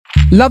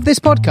Love this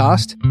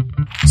podcast?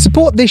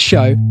 Support this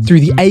show through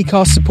the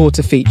Acast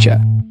supporter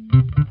feature.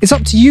 It's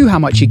up to you how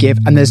much you give,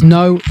 and there's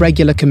no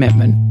regular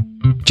commitment.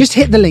 Just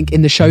hit the link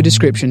in the show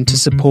description to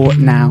support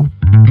now.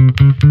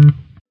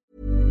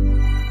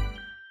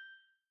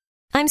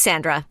 I'm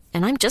Sandra,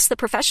 and I'm just the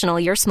professional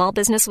your small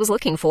business was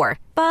looking for.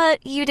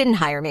 But you didn't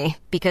hire me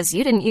because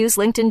you didn't use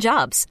LinkedIn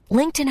Jobs.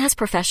 LinkedIn has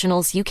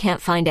professionals you can't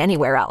find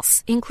anywhere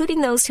else, including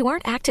those who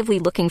aren't actively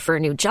looking for a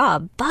new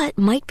job, but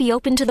might be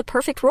open to the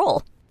perfect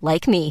role,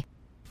 like me.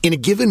 In a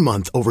given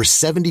month, over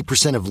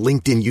 70% of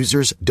LinkedIn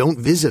users don't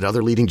visit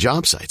other leading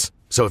job sites.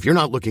 So if you're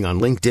not looking on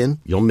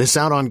LinkedIn, you'll miss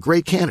out on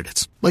great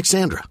candidates like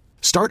Sandra.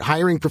 Start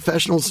hiring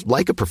professionals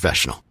like a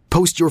professional.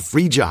 Post your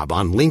free job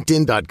on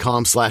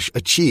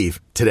linkedin.com/achieve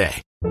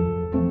today.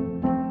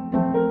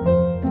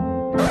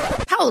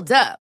 Hold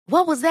up.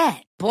 What was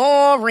that?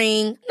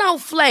 Boring. No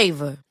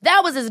flavor.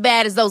 That was as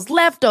bad as those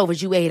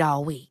leftovers you ate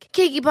all week.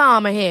 Keke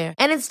Palmer here.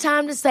 And it's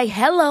time to say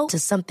hello to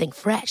something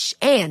fresh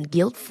and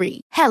guilt-free.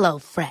 Hello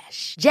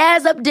Fresh.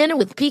 Jazz up dinner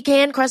with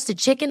pecan-crusted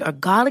chicken or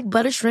garlic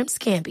butter shrimp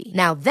scampi.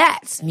 Now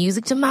that's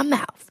music to my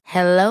mouth.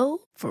 Hello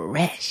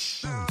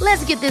Fresh.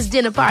 Let's get this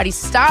dinner party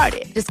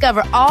started.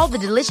 Discover all the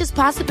delicious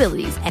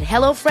possibilities at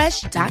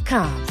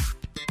HelloFresh.com.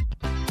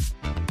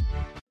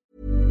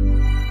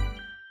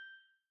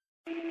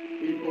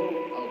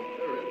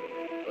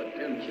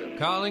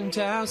 Calling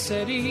Tau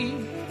City,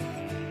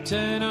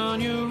 turn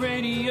on your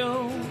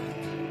radio.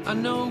 I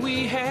know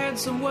we had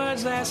some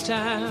words last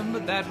time,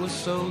 but that was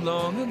so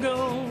long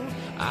ago.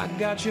 I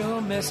got your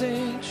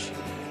message.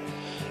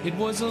 It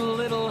was a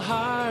little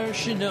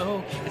harsh, you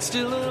know. It's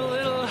still a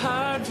little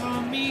hard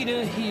for me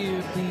to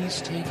hear.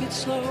 Please take it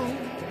slow.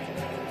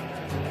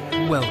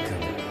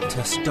 Welcome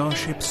to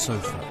Starship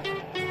Sofa,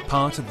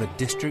 part of the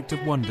District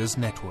of Wonders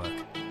network,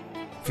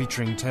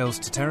 featuring tales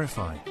to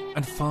terrify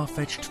and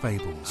far-fetched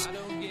fables.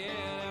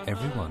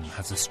 Everyone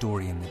has a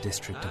story in the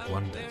District of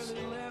Wonders.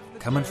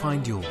 Come and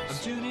find yours. I'm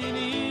tuning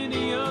in to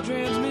your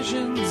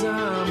transmissions.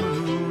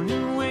 I'm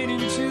mooning, waiting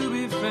to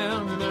be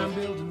found, and I'm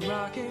building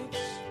rockets.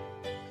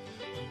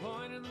 I'm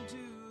pointing them to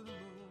the moon.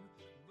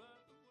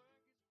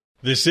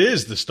 This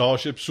is the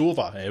Starship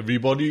Sofa.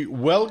 Everybody,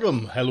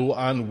 welcome, hello,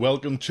 and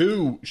welcome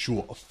to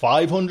show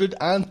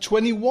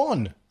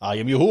 521. I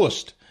am your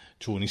host,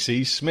 Tony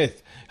C.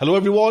 Smith. Hello,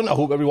 everyone. I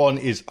hope everyone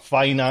is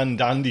fine and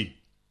dandy.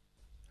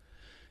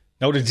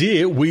 Now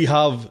today we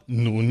have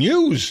no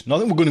news.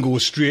 Nothing. We're going to go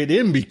straight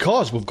in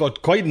because we've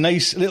got quite a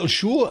nice little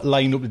show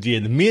lined up today.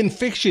 The main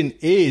fiction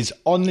is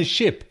On the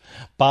Ship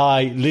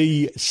by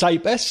Lee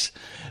Sipes.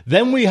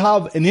 Then we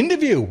have an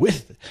interview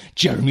with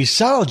Jeremy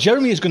Sall.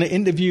 Jeremy is going to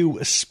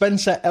interview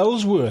Spencer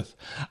Ellsworth.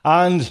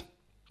 And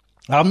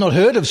I've not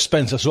heard of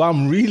Spencer, so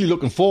I'm really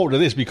looking forward to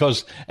this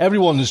because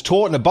everyone is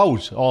talking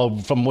about,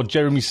 or from what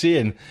Jeremy's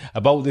saying,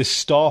 about this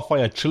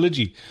Starfire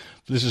trilogy.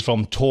 This is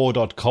from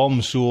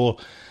Tor.com, so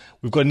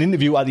we've got an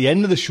interview at the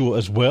end of the show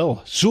as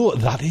well. So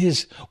that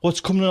is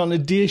what's coming on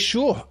today's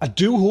show. I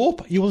do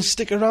hope you will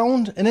stick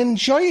around and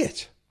enjoy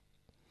it.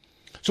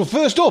 So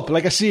first up,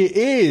 like I say,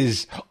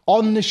 is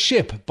On the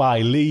Ship by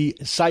Lee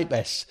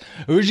Sipes.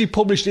 Originally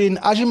published in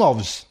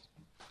Asimov's.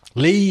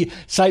 Lee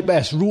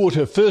Sipes wrote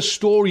her first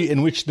story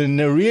in which the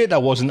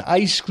narrator was an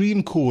ice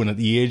cream cone at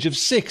the age of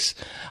 6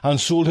 and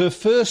sold her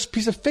first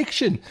piece of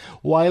fiction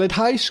while at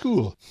high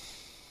school.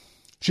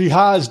 She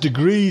has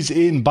degrees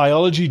in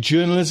biology,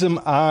 journalism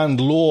and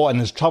law and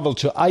has travelled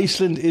to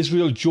Iceland,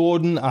 Israel,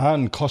 Jordan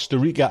and Costa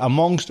Rica,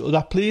 amongst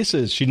other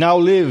places. She now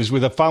lives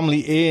with her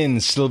family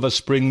in Silver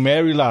Spring,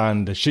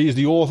 Maryland. She is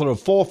the author of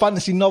 4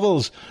 fantasy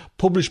novels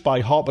published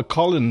by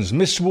HarperCollins: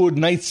 Mistwood,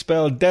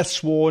 Nightspell,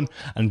 Deathsworn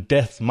and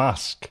Death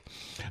Mask.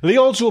 Lee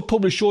also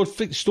published short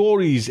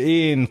stories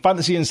in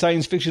fantasy and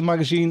science fiction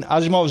magazine,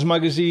 Asimov's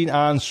magazine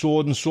and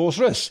Sword and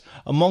Sorceress,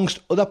 amongst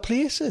other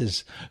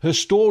places. Her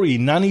story,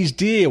 Nanny's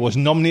Day, was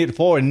nominated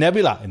for a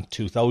Nebula in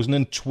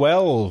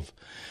 2012.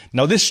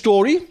 Now this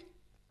story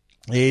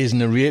is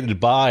narrated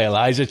by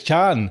Eliza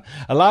Chan.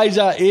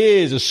 Eliza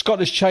is a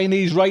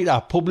Scottish-Chinese writer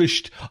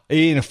published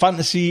in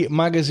fantasy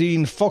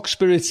magazine Fox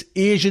Spirit's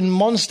Asian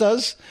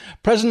Monsters,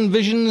 Present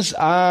Visions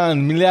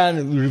and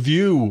Millith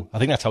Review. I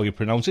think that's how you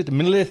pronounce it.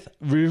 Millith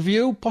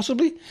Review,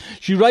 possibly.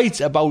 She writes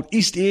about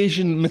East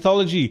Asian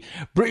mythology,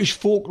 British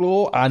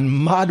folklore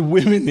and mad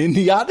women in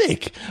the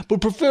attic,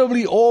 but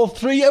preferably all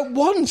three at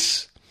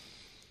once.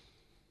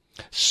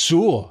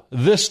 So,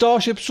 the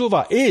Starship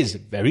Sofa is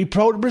very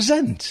proud to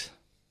present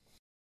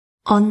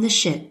On the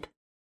Ship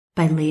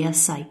by Leah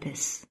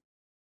Sipes.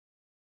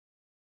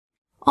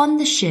 On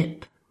the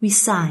ship we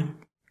sang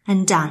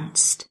and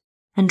danced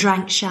and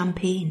drank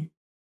champagne.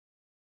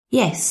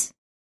 Yes,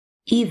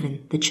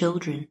 even the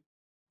children.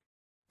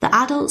 The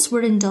adults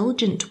were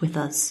indulgent with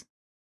us,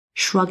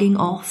 shrugging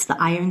off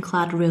the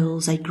ironclad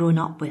rules I'd grown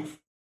up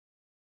with.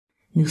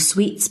 No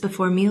sweets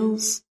before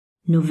meals,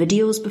 no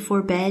videos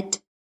before bed,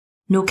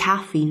 no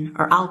caffeine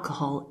or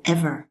alcohol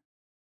ever.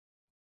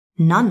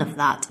 None of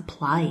that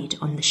applied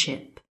on the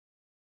ship.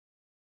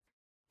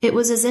 It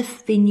was as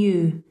if they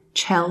knew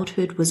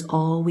childhood was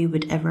all we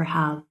would ever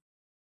have.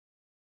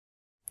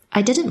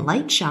 I didn't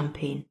like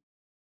champagne,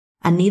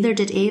 and neither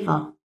did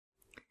Ava,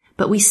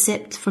 but we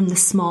sipped from the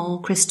small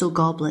crystal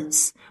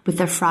goblets with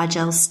their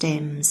fragile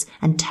stems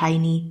and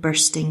tiny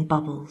bursting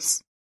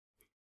bubbles.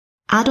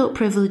 Adult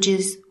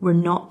privileges were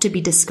not to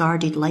be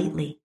discarded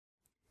lightly,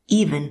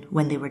 even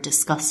when they were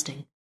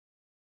disgusting.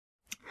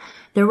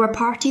 There were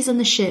parties on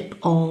the ship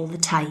all the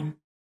time,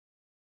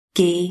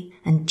 gay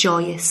and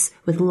joyous,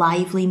 with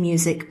lively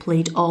music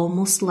played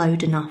almost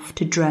loud enough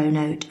to drown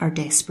out our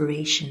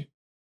desperation.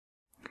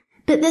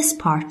 But this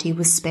party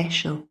was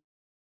special,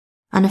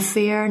 an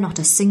affair not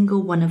a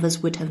single one of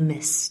us would have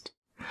missed,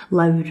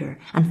 louder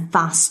and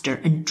faster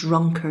and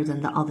drunker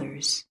than the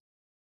others.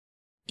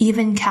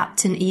 Even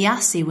Captain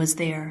Iyasi was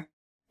there,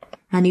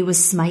 and he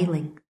was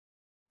smiling,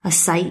 a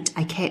sight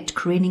I kept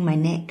craning my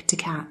neck to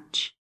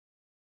catch.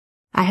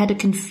 I had a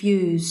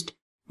confused,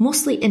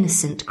 mostly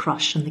innocent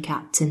crush on the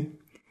captain,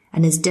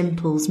 and his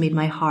dimples made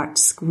my heart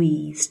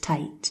squeeze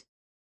tight.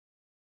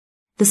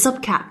 The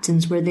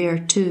sub-captains were there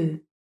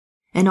too,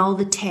 and all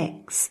the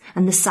techs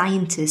and the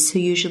scientists who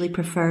usually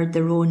preferred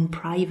their own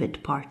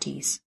private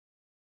parties.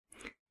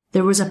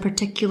 There was a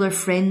particular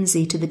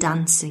frenzy to the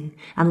dancing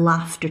and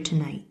laughter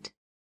tonight.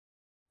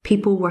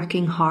 People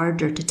working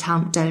harder to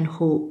tamp down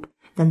hope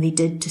than they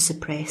did to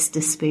suppress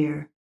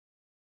despair.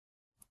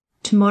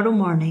 Tomorrow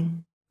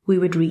morning, we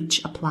would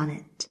reach a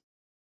planet.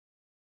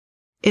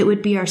 It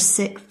would be our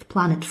 6th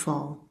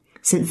planetfall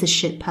since the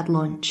ship had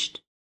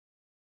launched.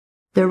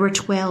 There were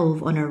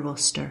 12 on our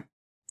roster,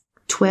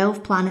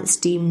 12 planets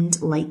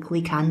deemed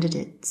likely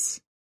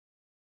candidates.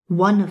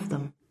 One of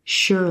them,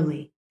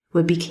 surely,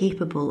 would be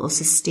capable of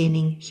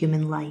sustaining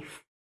human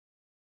life.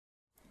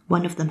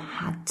 One of them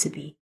had to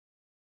be.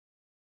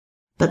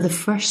 But the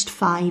first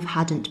 5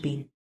 hadn't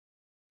been,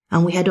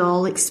 and we had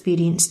all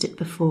experienced it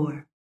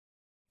before.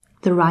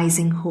 The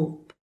rising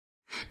hope,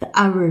 the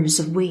hours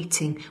of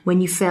waiting when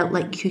you felt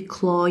like you could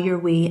claw your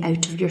way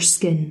out of your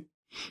skin,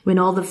 when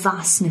all the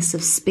vastness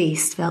of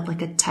space felt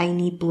like a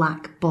tiny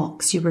black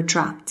box you were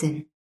trapped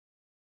in.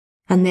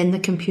 And then the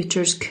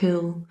computer's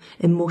cool,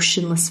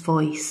 emotionless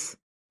voice,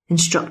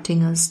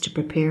 instructing us to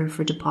prepare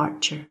for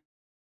departure.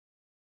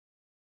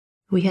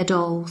 We had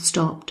all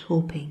stopped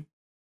hoping.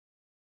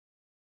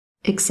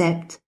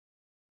 Except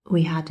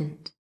we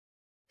hadn't.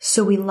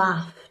 So we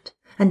laughed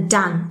and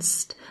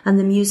danced, and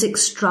the music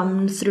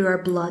strummed through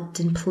our blood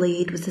and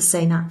played with the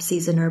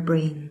synapses in our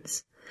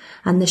brains,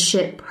 and the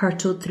ship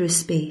hurtled through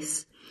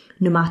space,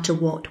 no matter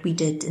what we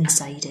did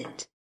inside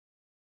it.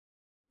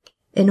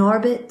 In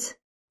orbit,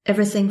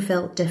 everything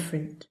felt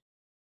different.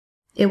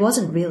 It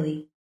wasn't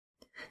really.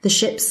 The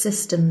ship's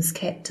systems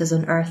kept us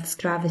on Earth's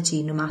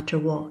gravity no matter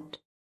what,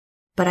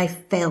 but I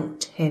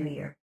felt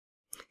heavier,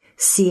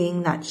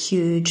 seeing that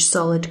huge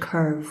solid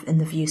curve in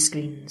the view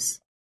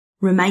screens,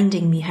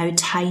 reminding me how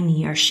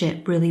tiny our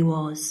ship really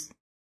was.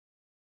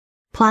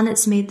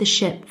 Planets made the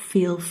ship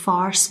feel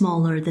far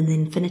smaller than the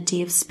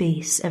infinity of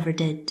space ever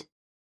did.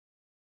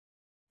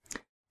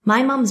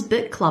 My mum's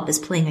book club is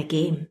playing a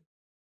game,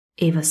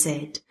 Ava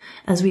said,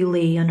 as we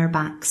lay on our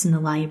backs in the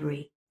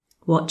library,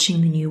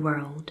 watching the new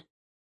world.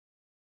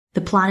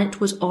 The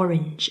planet was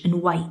orange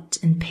and white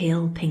and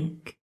pale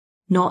pink,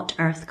 not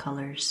Earth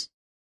colours.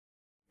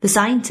 The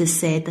scientists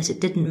said that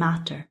it didn't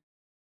matter.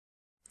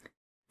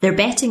 They're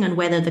betting on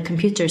whether the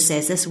computer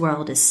says this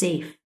world is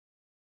safe.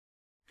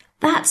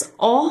 That's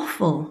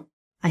awful,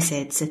 I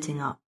said, sitting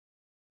up.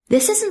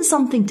 This isn't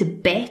something to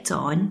bet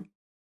on.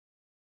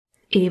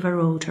 Ava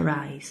rolled her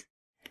eyes.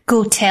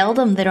 Go tell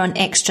them they're on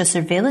extra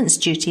surveillance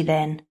duty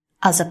then,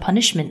 as a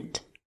punishment.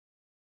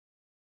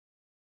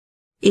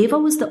 Ava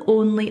was the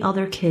only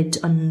other kid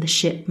on the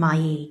ship my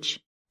age,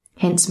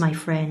 hence my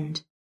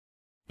friend.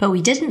 But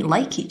we didn't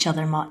like each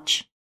other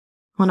much.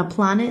 On a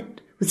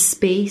planet with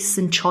space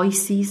and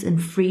choices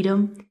and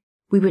freedom,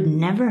 we would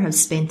never have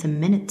spent a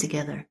minute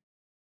together.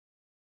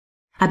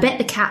 I bet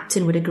the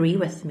captain would agree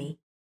with me,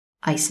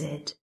 I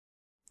said.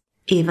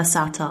 Ava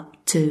sat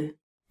up too,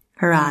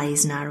 her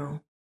eyes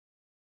narrow.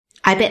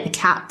 I bet the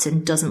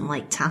captain doesn't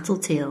like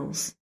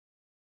tattletales.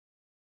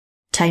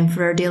 Time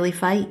for our daily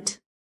fight.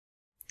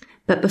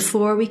 But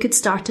before we could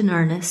start in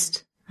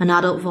earnest, an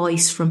adult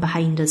voice from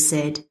behind us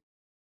said,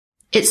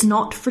 "It's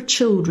not for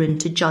children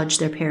to judge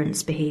their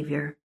parents'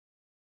 behaviour."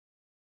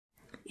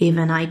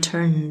 Ava and I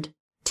turned,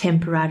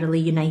 temporarily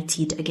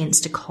united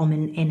against a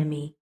common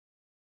enemy.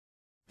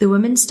 The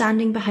woman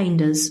standing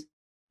behind us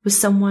was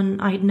someone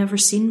I had never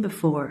seen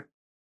before,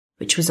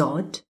 which was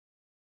odd.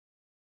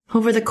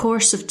 Over the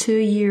course of 2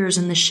 years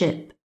on the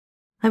ship,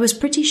 I was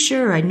pretty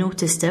sure I'd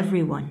noticed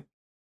everyone.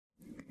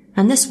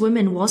 And this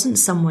woman wasn't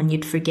someone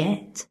you'd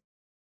forget.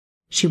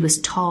 She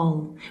was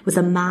tall, with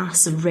a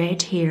mass of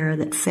red hair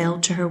that fell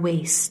to her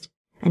waist,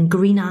 and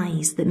green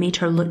eyes that made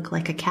her look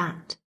like a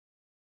cat.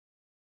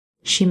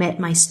 She met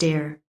my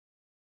stare.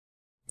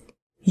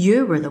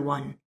 "You were the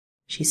one,"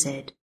 she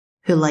said,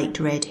 "who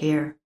liked red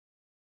hair."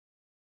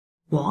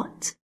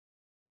 "What?"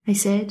 I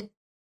said.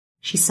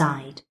 She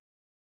sighed.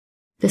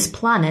 "This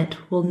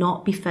planet will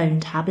not be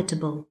found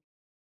habitable."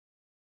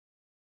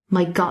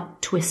 My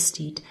gut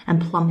twisted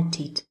and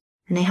plummeted,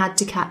 and I had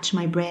to catch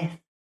my breath.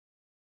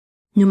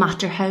 No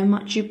matter how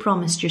much you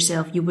promised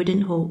yourself you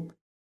wouldn't hope,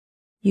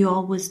 you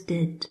always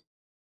did.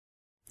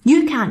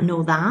 You can't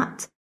know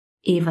that,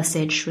 Ava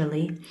said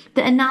shrilly.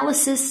 The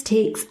analysis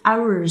takes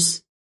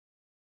hours.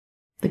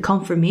 The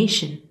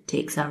confirmation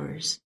takes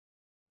hours,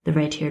 the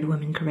red-haired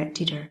woman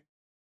corrected her.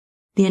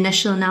 The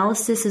initial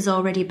analysis is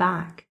already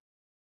back.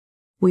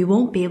 We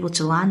won't be able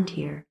to land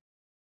here.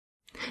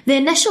 The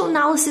initial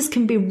analysis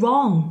can be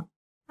wrong,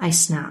 I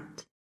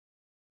snapped.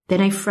 Then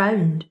I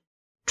frowned,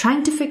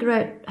 trying to figure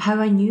out how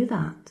I knew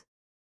that.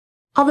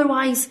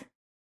 Otherwise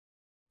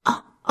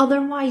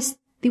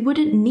they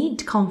wouldn't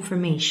need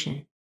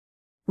confirmation,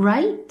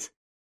 right?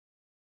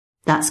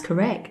 That's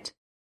correct,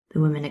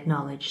 the woman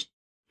acknowledged.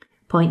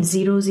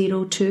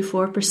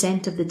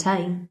 0.0024% of the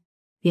time,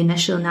 the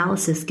initial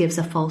analysis gives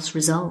a false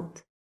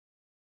result.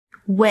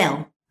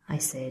 Well, I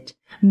said,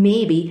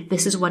 maybe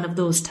this is one of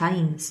those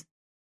times.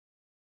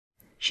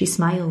 She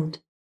smiled.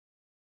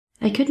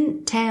 I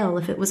couldn't tell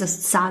if it was a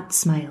sad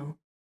smile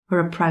or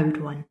a proud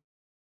one,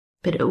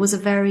 but it was a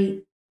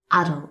very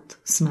adult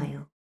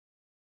smile.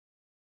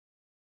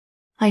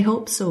 I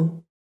hope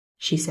so,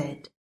 she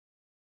said.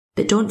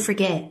 But don't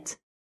forget,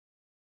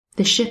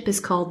 the ship is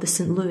called the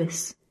St.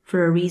 Louis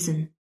for a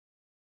reason.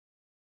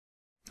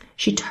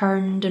 She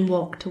turned and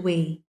walked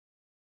away.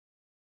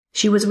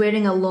 She was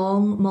wearing a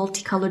long,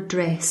 multicoloured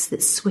dress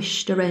that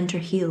swished around her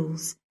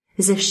heels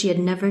as if she had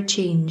never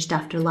changed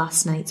after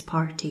last night's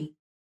party.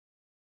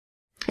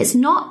 It's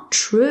not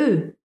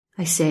true,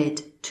 I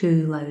said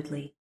too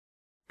loudly.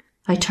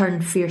 I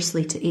turned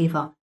fiercely to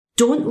Ava.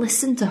 Don't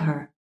listen to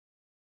her.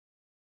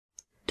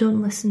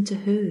 Don't listen to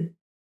who?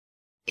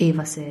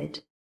 Ava said.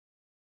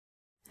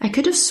 I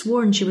could have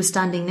sworn she was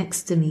standing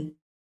next to me,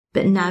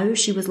 but now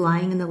she was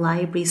lying on the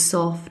library's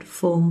soft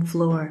foam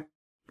floor.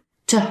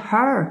 To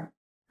her,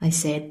 I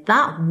said,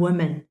 that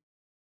woman.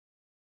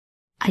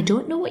 I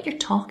don't know what you're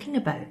talking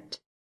about,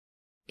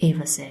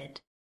 Ava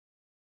said.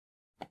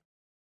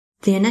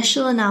 The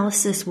initial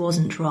analysis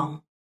wasn't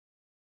wrong.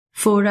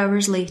 4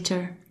 hours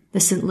later, the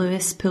St.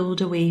 Louis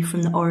pulled away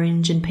from the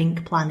orange and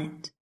pink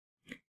planet,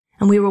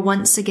 and we were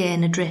once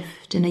again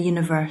adrift in a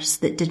universe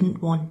that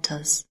didn't want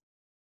us.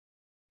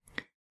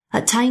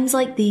 At times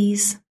like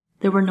these,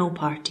 there were no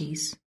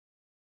parties.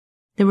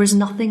 There was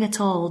nothing at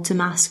all to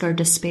mask our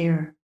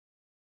despair.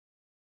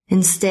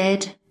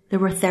 Instead, there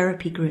were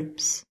therapy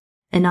groups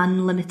and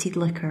unlimited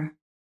liquor.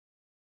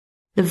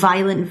 The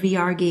violent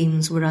VR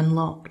games were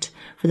unlocked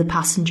for the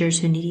passengers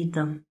who needed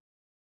them.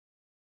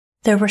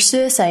 There were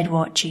suicide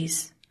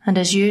watches, and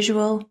as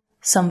usual,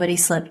 somebody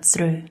slipped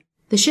through.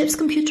 The ship's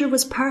computer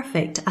was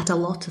perfect at a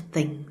lot of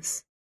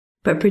things,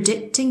 but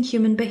predicting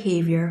human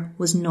behaviour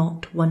was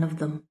not one of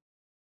them.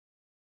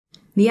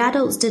 The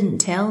adults didn't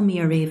tell me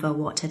or Ava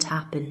what had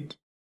happened,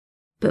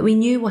 but we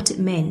knew what it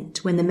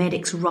meant when the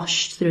medics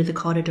rushed through the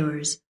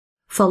corridors,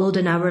 followed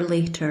an hour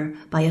later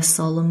by a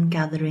solemn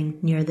gathering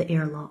near the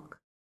airlock.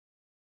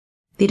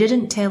 They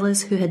didn't tell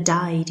us who had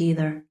died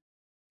either,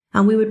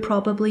 and we would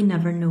probably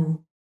never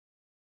know.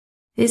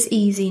 It's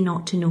easy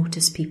not to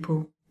notice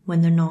people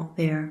when they're not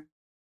there.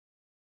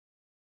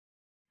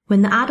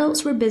 When the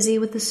adults were busy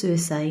with the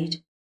suicide,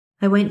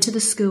 I went to the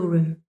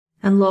schoolroom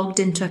and logged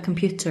into a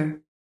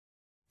computer.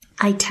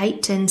 I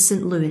typed in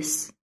St.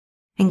 Louis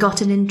and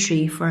got an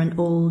entry for an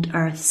old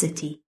Earth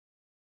city.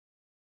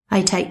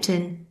 I typed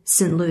in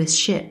St. Louis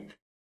ship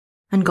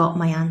and got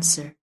my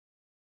answer.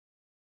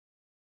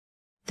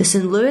 The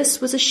St.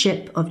 Louis was a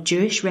ship of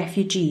Jewish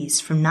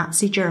refugees from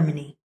Nazi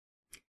Germany.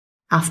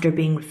 After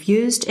being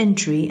refused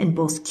entry in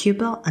both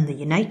Cuba and the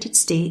United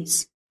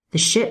States, the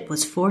ship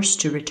was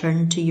forced to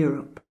return to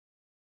Europe.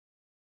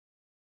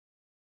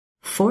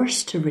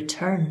 Forced to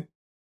return.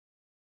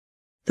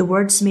 The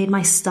words made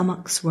my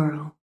stomach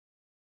swirl.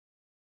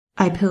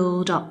 I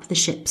pulled up the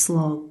ship's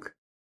log.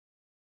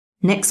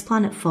 Next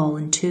planetfall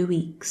in 2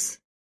 weeks.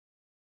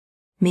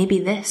 Maybe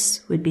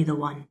this would be the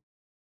one.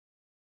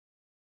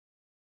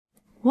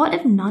 What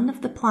if none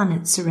of the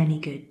planets are any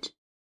good?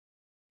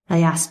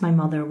 I asked my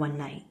mother one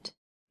night,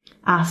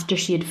 after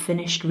she had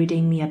finished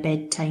reading me a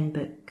bedtime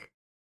book.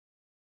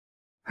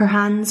 Her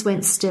hands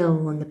went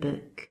still on the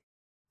book.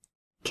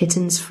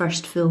 Kitten's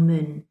First Full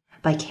Moon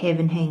by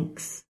Kevin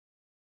Hanks.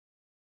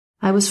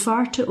 I was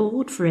far too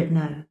old for it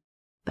now,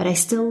 but I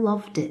still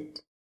loved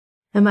it,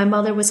 and my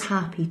mother was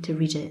happy to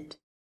read it.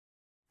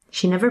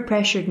 She never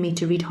pressured me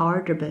to read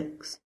harder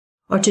books,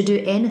 or to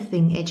do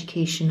anything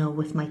educational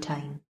with my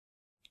time.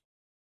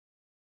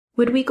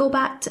 Would we go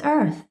back to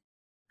Earth?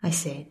 I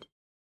said.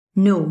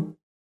 No,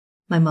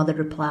 my mother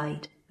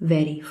replied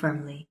very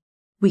firmly.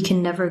 We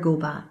can never go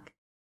back.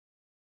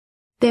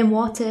 Then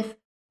what if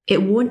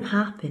it won't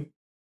happen?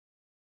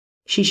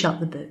 She shut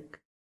the book.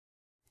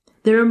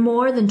 There are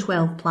more than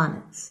 12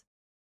 planets.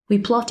 We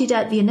plotted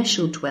out the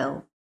initial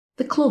 12,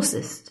 the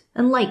closest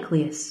and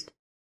likeliest.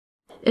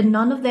 If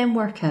none of them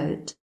work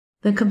out,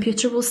 the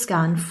computer will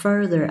scan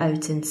further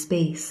out in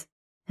space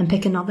and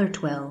pick another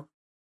 12.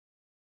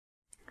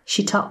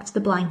 She tucked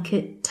the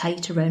blanket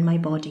tight around my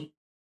body,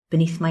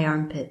 beneath my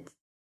armpits.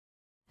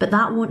 But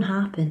that won't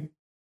happen.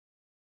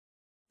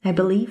 I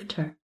believed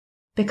her,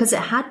 because it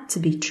had to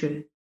be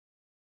true.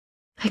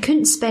 I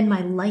couldn't spend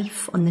my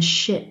life on the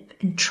ship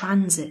in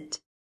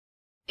transit.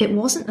 It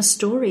wasn't a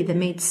story that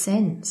made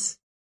sense.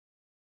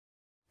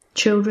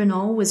 Children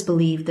always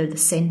believe they're the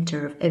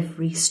centre of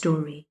every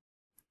story,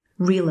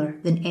 realer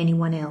than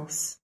anyone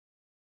else.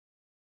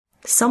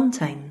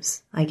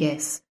 Sometimes, I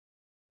guess,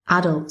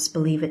 adults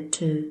believe it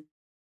too.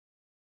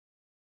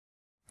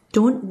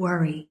 "Don't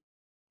worry,"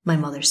 my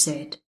mother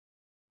said.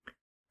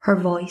 Her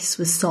voice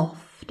was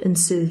soft and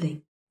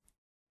soothing,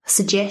 a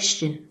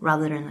suggestion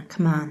rather than a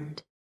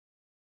command.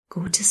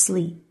 "Go to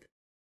sleep."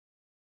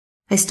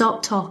 I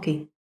stopped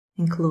talking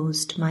and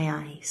closed my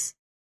eyes.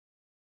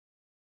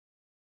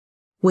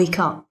 "Wake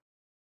up,"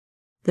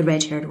 the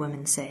red-haired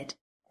woman said.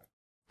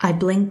 I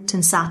blinked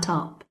and sat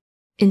up,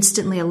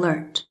 instantly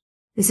alert,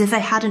 as if I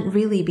hadn't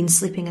really been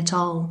sleeping at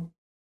all.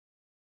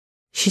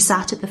 She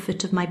sat at the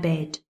foot of my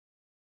bed,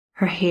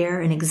 her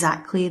hair in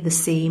exactly the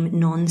same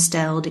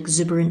non-styled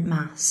exuberant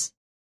mass,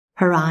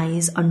 her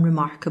eyes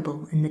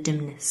unremarkable in the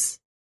dimness.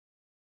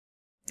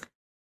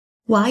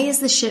 "Why is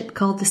the ship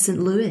called the St.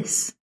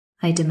 Louis?"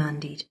 I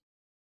demanded.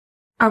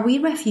 "Are we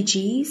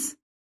refugees?"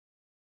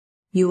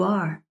 "You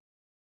are,"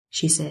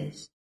 she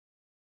says.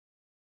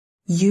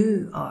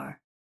 "You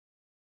are.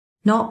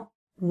 Not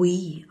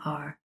we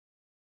are."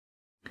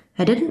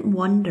 I didn't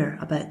wonder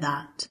about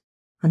that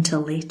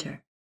until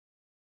later.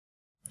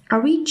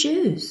 "Are we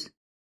Jews?"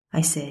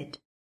 I said.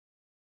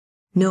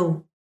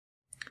 "No."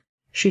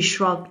 She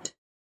shrugged.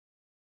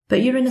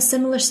 "But you're in a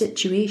similar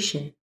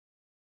situation.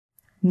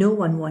 No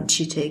one wants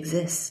you to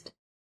exist."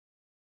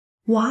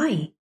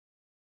 "Why?"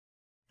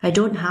 "I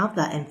don't have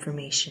that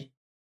information."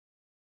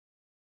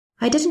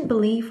 I didn't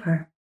believe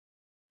her.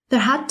 There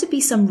had to be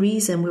some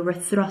reason we were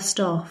thrust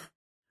off,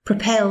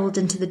 propelled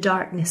into the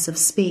darkness of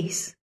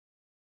space.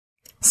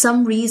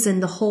 Some reason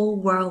the whole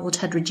world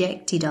had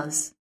rejected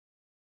us.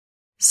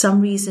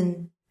 Some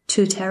reason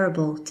too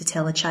terrible to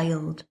tell a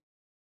child.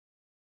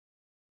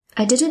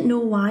 I didn't know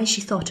why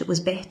she thought it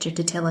was better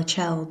to tell a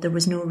child there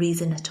was no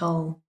reason at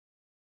all.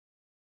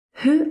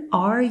 "Who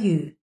are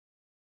you?"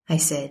 I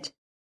said.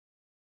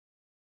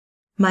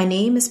 "My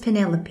name is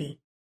Penelope.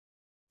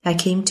 I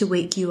came to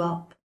wake you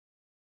up."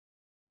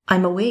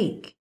 "I'm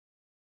awake."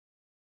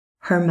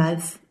 Her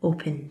mouth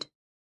opened.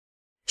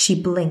 She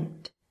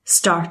blinked,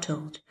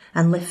 startled,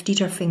 and lifted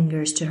her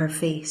fingers to her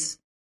face.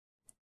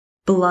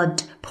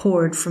 Blood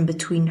poured from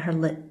between her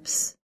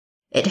lips.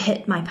 It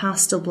hit my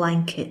pastel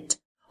blanket,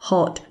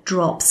 hot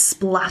drops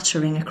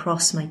splattering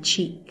across my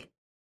cheek.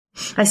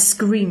 I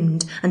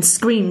screamed and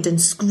screamed and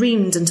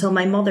screamed until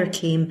my mother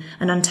came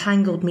and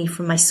untangled me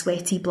from my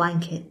sweaty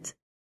blanket.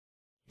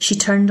 She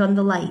turned on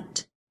the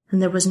light,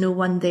 and there was no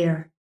one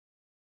there.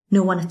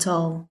 No one at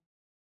all.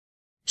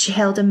 She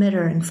held a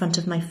mirror in front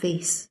of my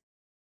face.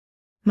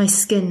 My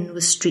skin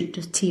was streaked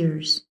with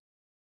tears,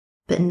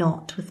 but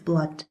not with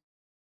blood.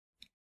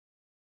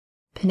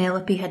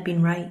 Penelope had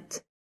been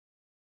right.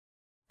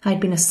 I'd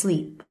been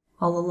asleep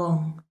all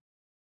along.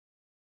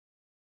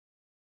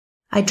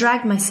 I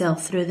dragged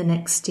myself through the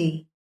next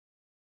day,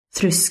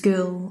 through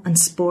school and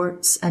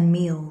sports and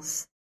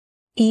meals.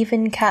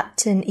 Even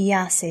Captain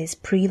Iyase's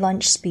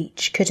pre-lunch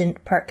speech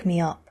couldn't perk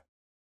me up.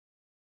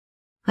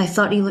 I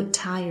thought he looked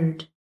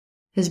tired,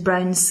 his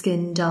brown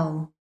skin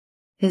dull,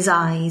 his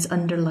eyes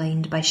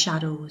underlined by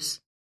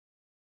shadows.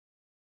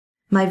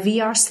 My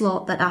VR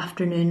slot that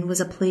afternoon was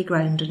a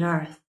playground on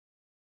Earth,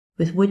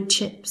 with wood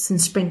chips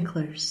and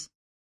sprinklers,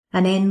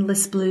 an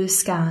endless blue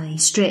sky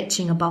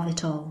stretching above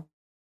it all.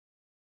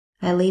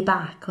 I lay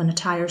back on a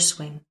tire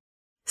swing,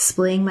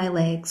 splaying my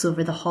legs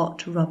over the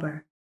hot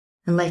rubber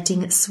and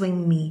letting it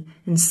swing me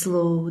in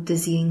slow,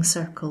 dizzying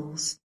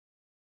circles.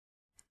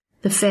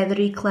 The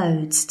feathery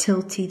clouds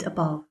tilted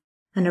above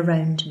and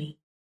around me.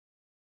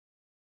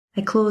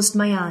 I closed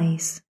my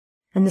eyes,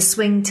 and the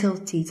swing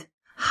tilted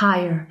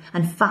higher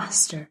and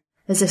faster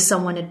as if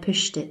someone had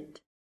pushed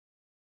it.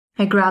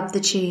 I grabbed the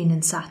chain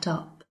and sat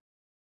up.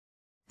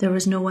 There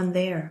was no one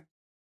there.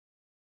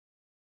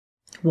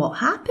 "What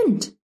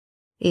happened?"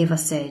 Ava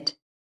said,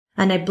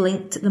 and I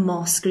blinked at the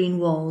moss-green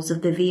walls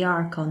of the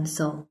VR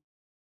console.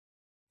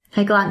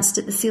 I glanced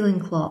at the ceiling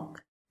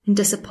clock, and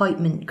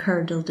disappointment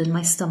curdled in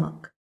my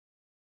stomach.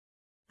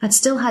 I'd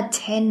still had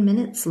 10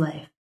 minutes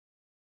left,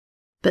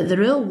 but the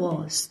rule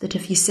was that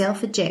if you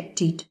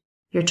self-ejected,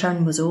 your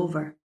turn was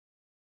over.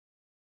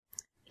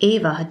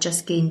 Ava had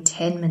just gained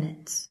 10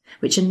 minutes,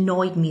 which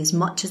annoyed me as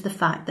much as the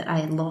fact that I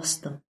had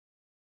lost them.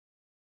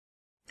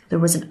 There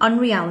was an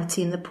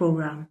unreality in the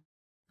programme,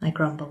 I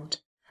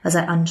grumbled, as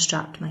I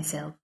unstrapped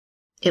myself.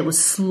 It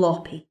was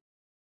sloppy.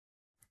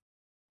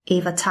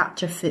 Ava tapped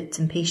her foot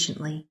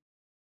impatiently.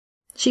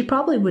 She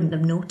probably wouldn't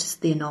have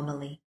noticed the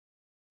anomaly.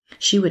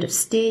 She would have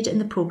stayed in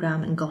the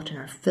programme and gotten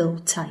her full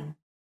time.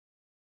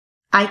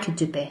 "I could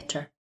do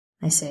better,"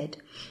 I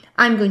said.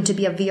 "I'm going to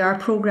be a VR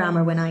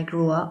programmer when I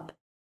grow up."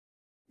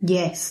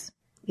 "Yes,"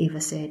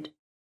 Ava said.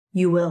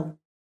 "You will."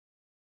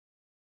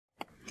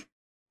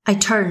 I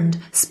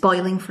turned,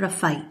 spoiling for a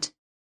fight,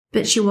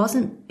 but she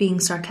wasn't being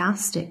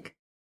sarcastic.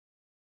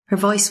 Her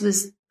voice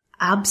was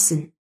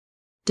absent,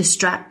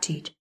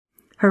 distracted,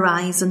 her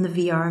eyes on the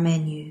VR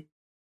menu.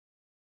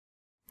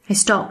 I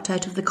stalked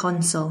out of the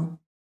console.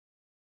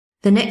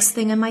 The next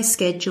thing on my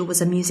schedule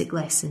was a music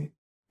lesson,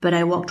 but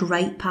I walked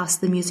right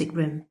past the music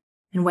room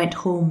and went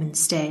home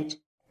instead.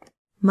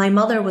 My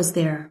mother was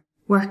there,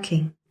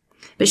 working,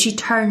 but she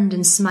turned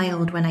and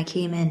smiled when I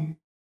came in.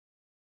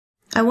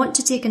 "I want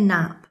to take a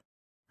nap,"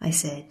 I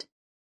said.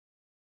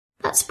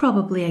 "That's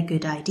probably a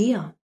good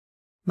idea,"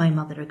 my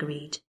mother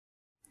agreed.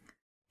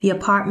 The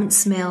apartment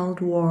smelled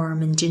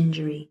warm and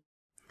gingery.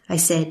 I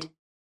said,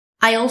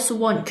 "I also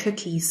want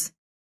cookies."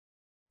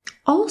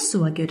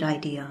 "Also a good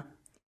idea,"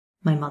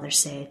 my mother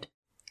said.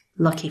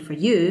 "Lucky for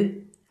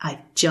you,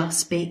 I've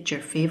just baked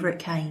your favourite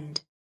kind."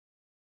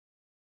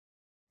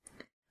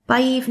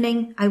 By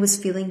evening, I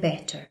was feeling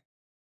better.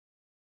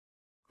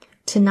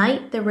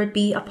 Tonight there would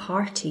be a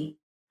party,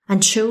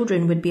 and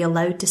children would be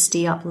allowed to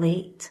stay up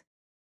late.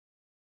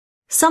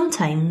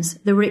 Sometimes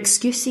there were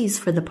excuses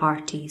for the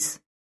parties.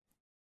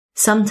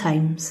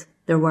 Sometimes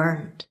there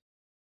weren't.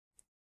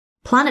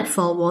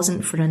 Planetfall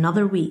wasn't for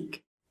another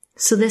week,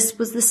 so this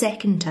was the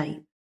second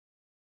type.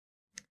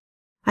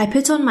 I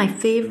put on my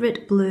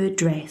favourite blue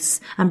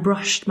dress and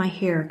brushed my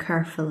hair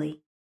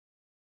carefully.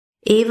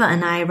 Ava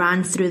and I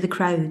ran through the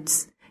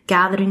crowds,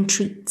 gathering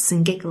treats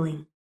and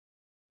giggling.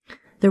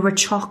 There were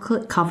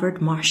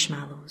chocolate-covered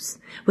marshmallows,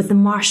 with the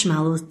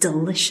marshmallows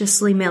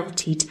deliciously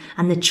melted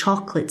and the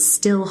chocolate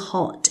still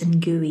hot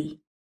and gooey.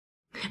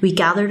 We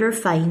gathered our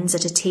finds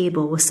at a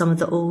table with some of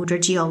the older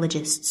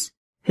geologists,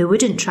 who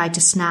wouldn't try to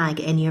snag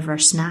any of our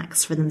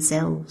snacks for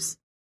themselves.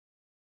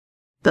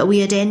 But we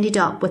had ended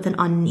up with an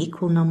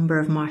unequal number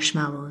of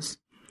marshmallows,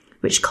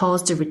 which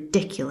caused a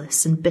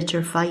ridiculous and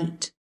bitter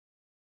fight.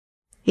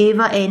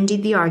 Ava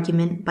ended the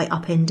argument by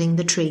upending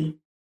the tray.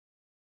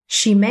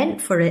 She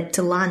meant for it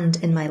to land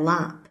in my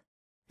lap,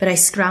 but I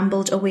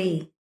scrambled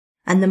away,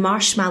 and the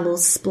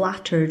marshmallows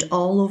splattered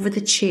all over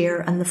the chair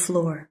and the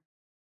floor.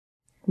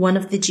 One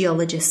of the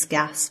geologists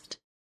gasped.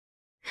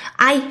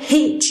 "I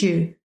hate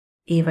you!"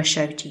 Ava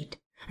shouted,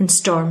 and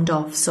stormed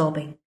off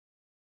sobbing.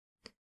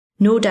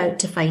 No doubt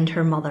to find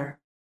her mother,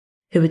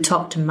 who would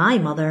talk to my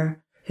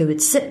mother, who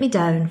would sit me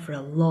down for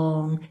a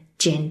long,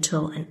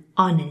 gentle and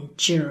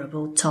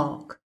unendurable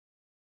talk.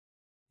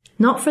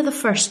 Not for the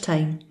first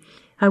time,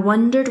 I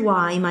wondered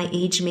why my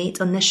age mate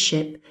on this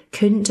ship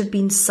couldn't have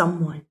been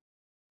someone,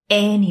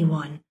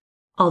 anyone,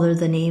 other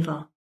than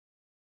Ava.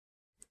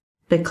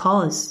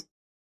 "Because,"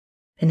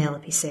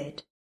 Penelope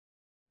said,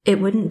 "it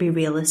wouldn't be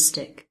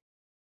realistic."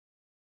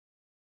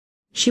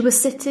 She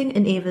was sitting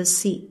in Ava's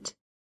seat,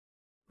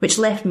 which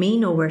left me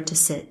nowhere to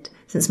sit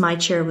since my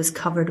chair was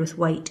covered with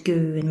white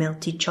goo and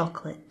melted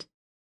chocolate.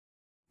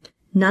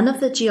 None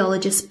of the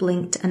geologists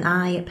blinked an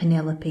eye at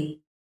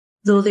Penelope,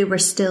 though they were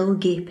still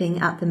gaping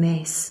at the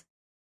mess.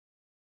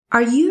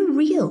 "Are you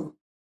real?"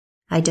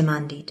 I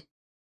demanded.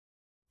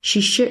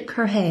 She shook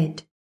her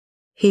head,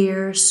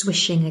 hair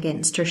swishing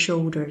against her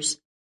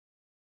shoulders.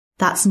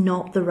 "That's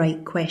not the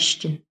right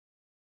question."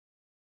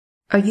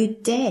 "Are you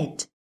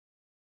dead?"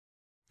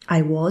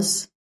 "I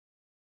was.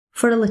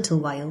 For a little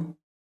while."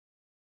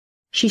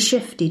 She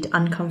shifted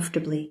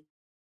uncomfortably.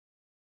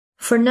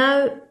 "For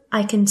now,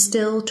 I can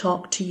still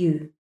talk to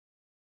you."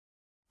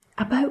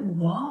 "About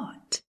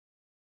what?"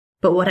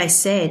 But what I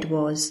said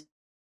was,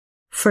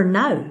 "For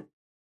now."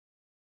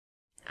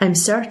 "I'm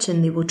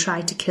certain they will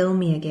try to kill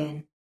me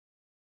again."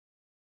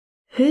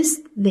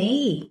 "Who's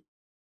they?"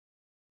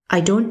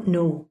 "I don't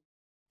know,"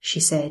 she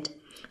said,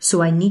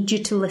 "so I need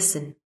you to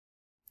listen.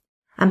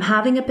 I'm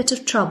having a bit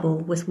of trouble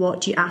with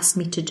what you asked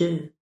me to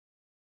do."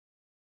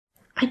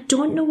 "I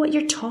don't know what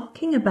you're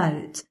talking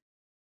about."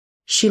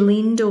 She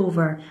leaned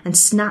over and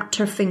snapped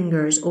her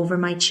fingers over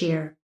my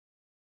chair.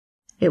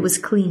 It was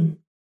clean.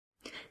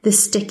 The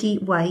sticky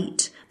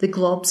white, the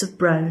globs of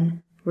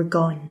brown were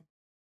gone.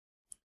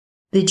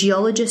 The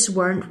geologists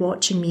weren't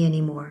watching me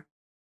anymore.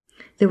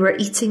 They were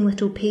eating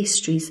little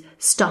pastries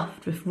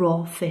stuffed with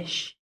raw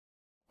fish.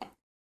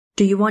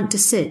 "Do you want to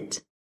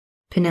sit?"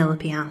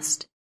 Penelope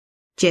asked,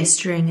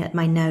 gesturing at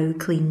my now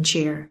clean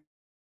chair.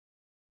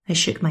 I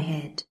shook my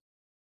head.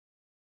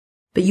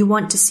 "But you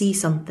want to see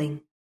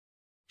something."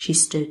 She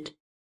stood.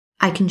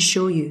 "I can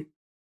show you.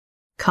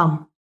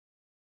 Come."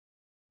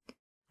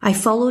 I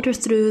followed her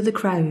through the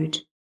crowd,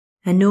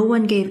 and no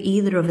one gave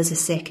either of us a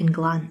second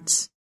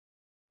glance.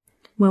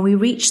 When we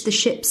reached the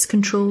ship's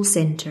control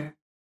centre,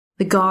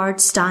 the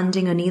guards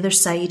standing on either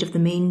side of the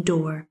main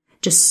door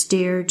just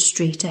stared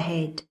straight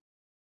ahead.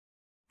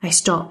 I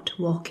stopped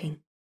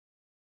walking.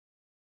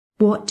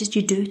 "What did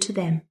you do to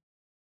them?"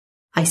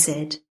 I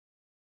said.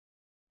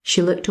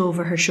 She looked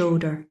over her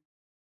shoulder.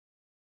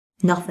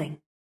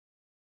 "Nothing.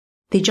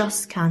 They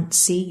just can't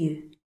see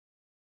you."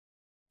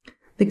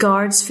 The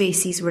guards'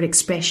 faces were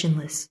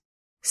expressionless,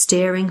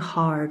 staring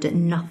hard at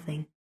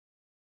nothing.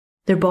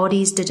 Their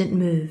bodies didn't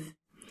move,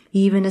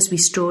 even as we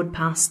strode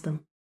past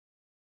them.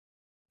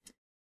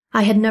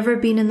 I had never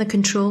been in the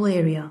control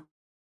area,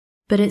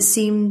 but it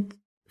seemed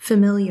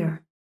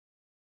familiar.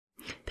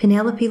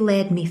 Penelope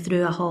led me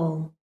through a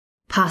hall,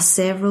 past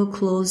several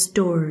closed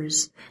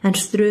doors and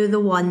through the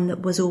one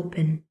that was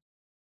open.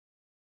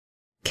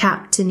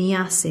 Captain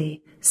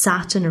Iase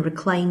sat in a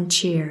reclined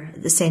chair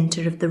at the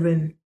centre of the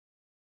room.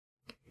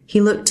 He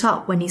looked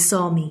up when he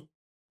saw me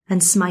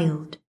and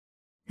smiled,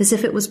 as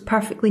if it was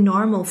perfectly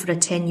normal for a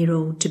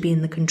 10-year-old to be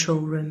in the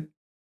control room.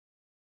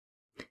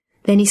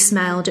 Then he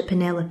smiled at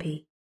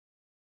Penelope,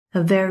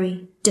 a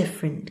very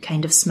different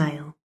kind of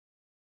smile.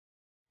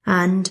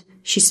 And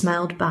she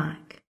smiled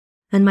back,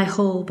 and my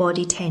whole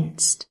body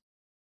tensed.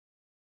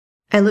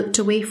 I looked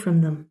away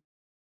from them.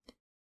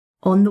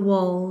 On the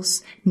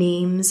walls,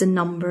 names and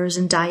numbers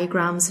and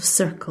diagrams of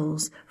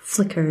circles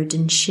flickered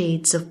in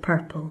shades of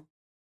purple.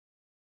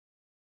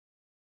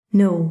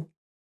 No,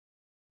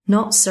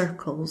 not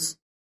circles.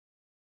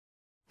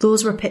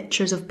 Those were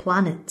pictures of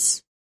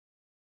planets.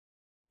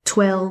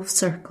 12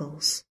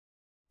 circles,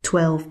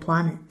 12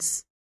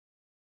 planets.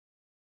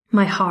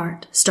 My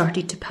heart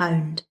started to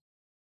pound.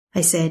 I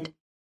said,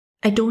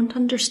 I don't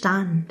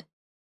understand.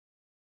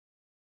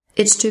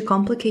 It's too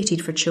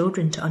complicated for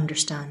children to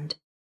understand,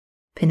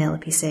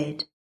 Penelope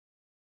said.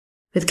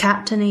 With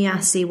Captain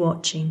Iase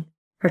watching,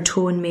 her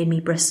tone made me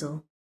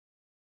bristle.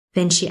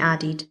 Then she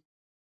added,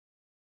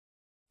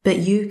 but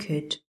you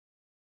could,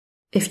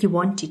 if you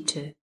wanted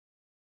to.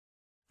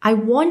 I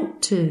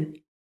want to.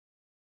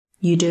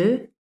 You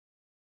do?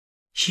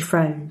 She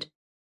frowned.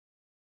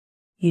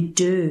 You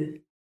do.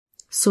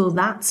 So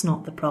that's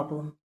not the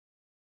problem.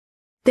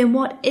 Then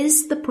what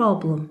is the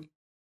problem?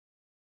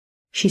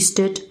 She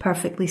stood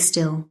perfectly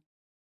still.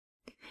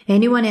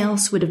 Anyone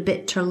else would have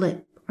bit her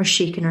lip or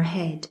shaken her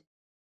head,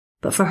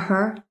 but for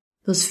her,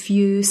 those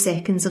few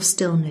seconds of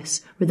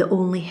stillness were the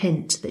only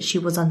hint that she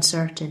was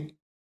uncertain.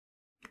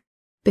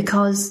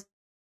 Because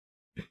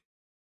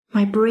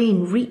my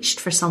brain reached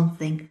for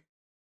something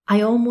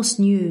I almost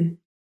knew,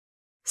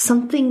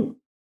 something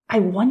I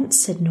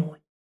once had known.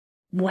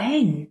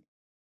 When?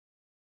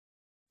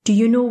 Do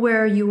you know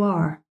where you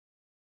are?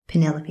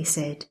 Penelope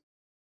said.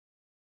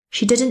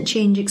 She didn't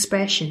change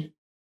expression.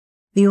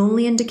 The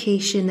only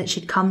indication that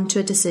she'd come to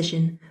a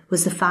decision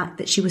was the fact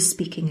that she was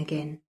speaking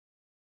again.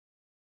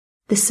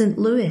 The St.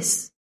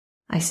 Louis,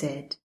 I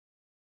said.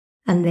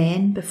 And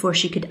then, before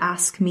she could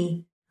ask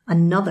me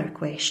another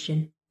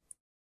question,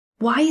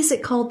 why is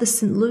it called the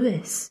St.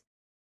 Louis?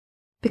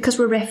 Because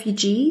we're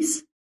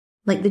refugees?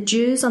 Like the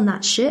Jews on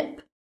that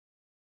ship?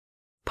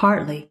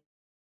 Partly.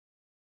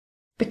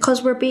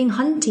 Because we're being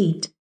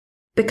hunted?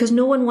 Because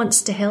no one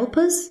wants to help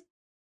us?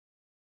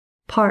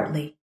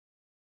 Partly.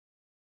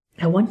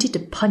 I wanted to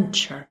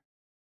punch her.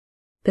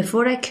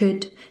 Before I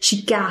could,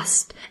 she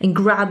gasped and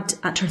grabbed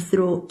at her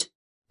throat.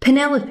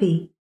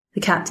 Penelope,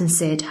 the captain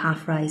said,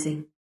 half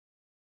rising.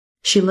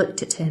 She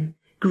looked at him,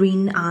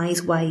 green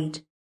eyes wide.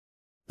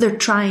 They're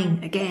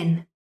trying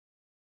again.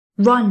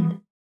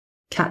 Run,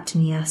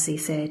 Captain Iase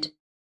said.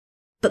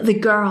 But the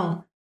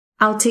girl,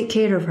 I'll take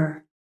care of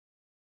her.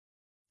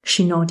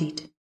 She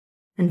nodded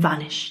and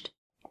vanished.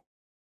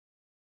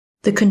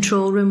 The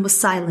control room was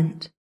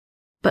silent,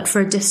 but for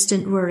a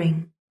distant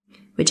whirring,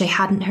 which I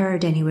hadn't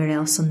heard anywhere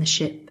else on the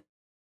ship.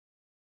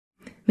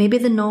 Maybe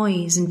the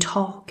noise and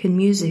talk and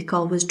music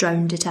always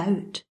drowned it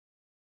out.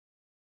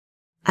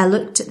 I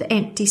looked at the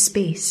empty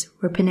space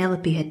where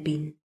Penelope had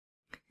been,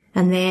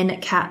 and then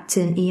at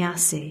Captain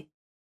Iase.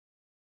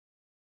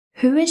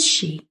 Who is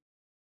she?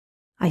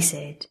 I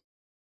said.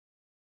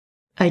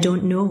 I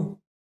don't know.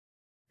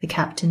 The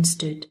captain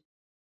stood.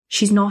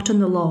 She's not on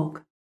the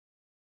log.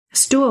 A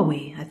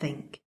stowaway, I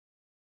think.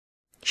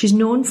 She's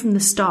known from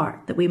the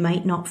start that we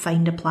might not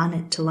find a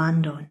planet to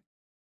land on.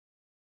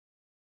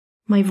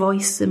 My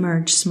voice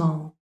emerged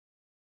small.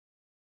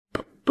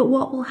 But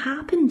what will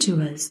happen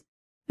to us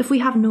if we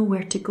have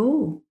nowhere to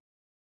go?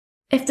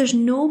 If there's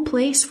no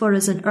place for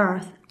us on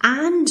Earth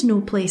and no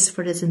place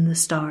for us in the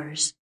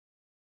stars?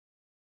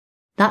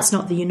 That's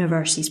not the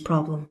universe's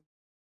problem.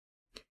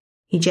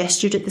 He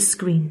gestured at the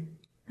screen,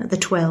 at the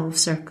 12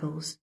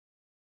 circles.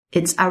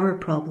 It's our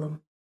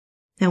problem,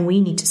 and we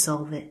need to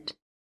solve it.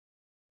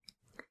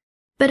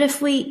 But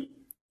if we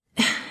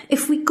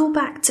go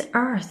back to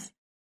Earth,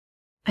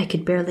 I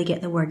could barely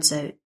get the words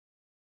out.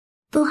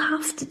 They'll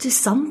have to do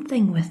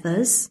something with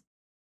us.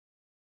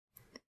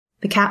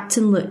 The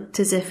captain looked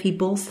as if he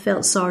both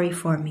felt sorry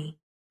for me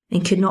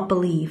and could not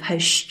believe how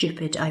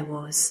stupid I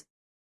was.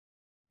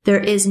 There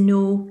is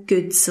no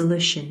good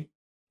solution,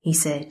 he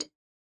said.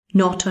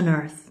 Not on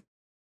Earth.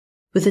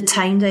 With the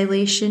time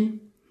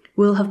dilation,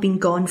 we'll have been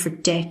gone for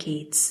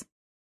decades.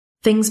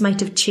 Things might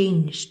have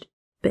changed,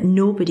 but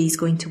nobody's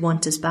going to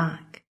want us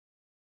back.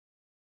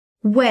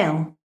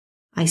 Well,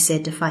 I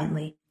said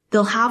defiantly,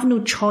 they'll have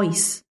no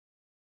choice.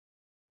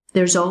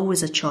 There's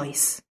always a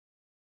choice,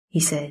 he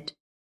said.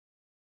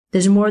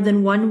 There's more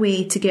than one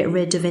way to get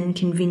rid of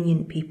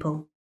inconvenient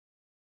people.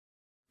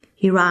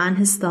 He ran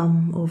his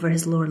thumb over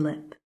his lower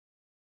lip.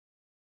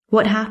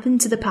 What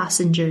happened to the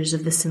passengers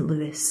of the St.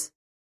 Louis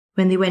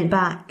when they went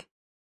back?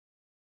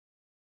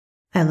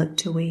 I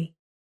looked away.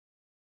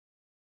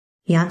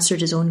 He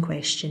answered his own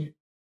question.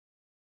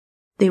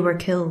 They were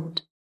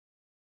killed.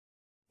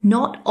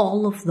 Not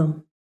all of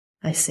them,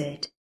 I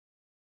said.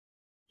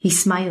 He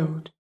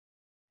smiled,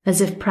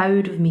 as if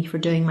proud of me for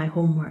doing my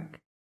homework.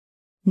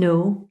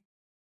 No,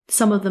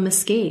 some of them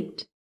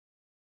escaped,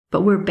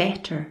 but we're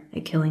better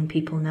at killing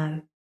people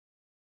now.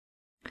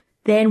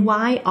 Then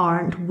why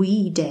aren't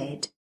we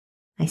dead?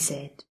 I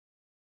said.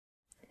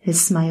 His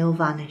smile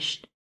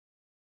vanished.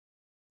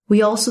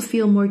 We also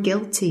feel more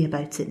guilty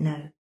about it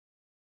now.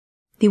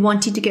 They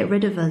wanted to get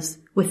rid of us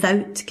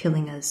without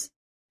killing us,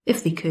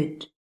 if they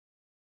could.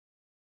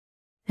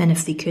 And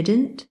if they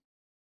couldn't?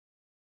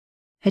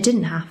 I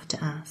didn't have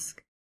to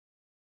ask.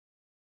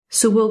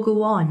 So we'll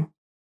go on,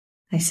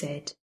 I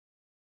said.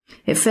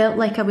 It felt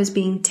like I was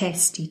being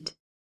tested.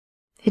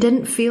 It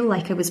didn't feel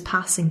like I was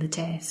passing the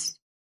test.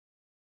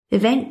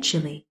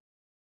 Eventually,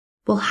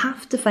 we'll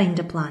have to find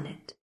a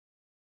planet.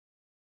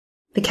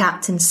 The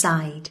captain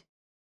sighed.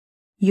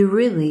 You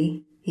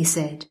really, he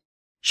said,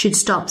 should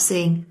stop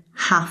saying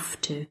have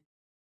to.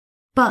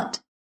 But,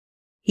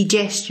 he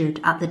gestured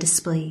at the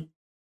display.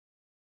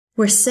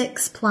 We're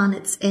 6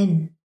 planets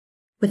in,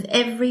 with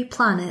every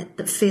planet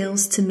that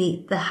fails to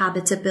meet the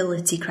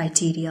habitability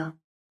criteria.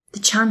 The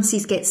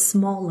chances get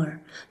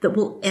smaller that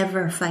we'll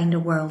ever find a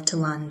world to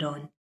land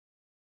on.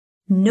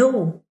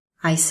 No,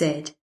 I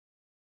said.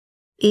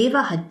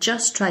 Ava had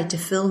just tried to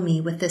fool me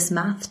with this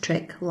math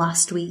trick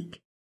last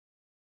week.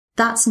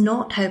 That's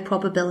not how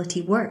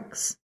probability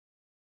works.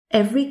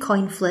 Every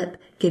coin flip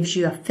gives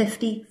you a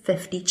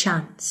 50-50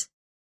 chance.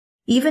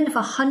 Even if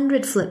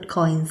 100 flipped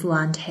coins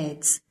land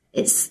heads,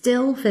 it's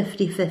still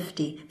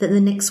 50-50 that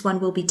the next one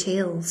will be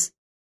tails,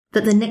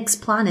 that the next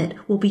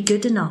planet will be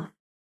good enough.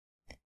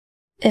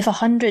 If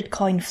 100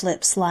 coin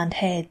flips land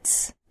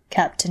heads,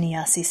 Captain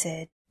Iasi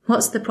said,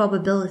 what's the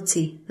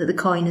probability that the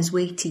coin is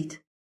weighted?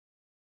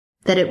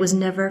 That it was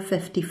never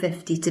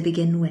 50-50 to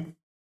begin with?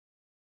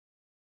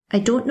 I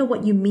don't know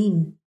what you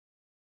mean.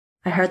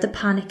 I heard the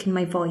panic in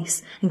my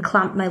voice and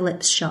clamped my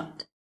lips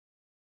shut.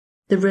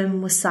 The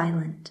room was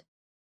silent.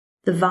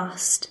 The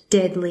vast,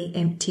 deadly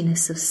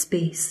emptiness of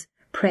space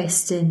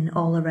pressed in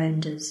all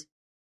around us.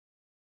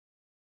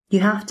 You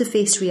have to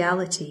face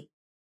reality,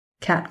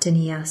 Captain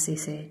Iasi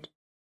said.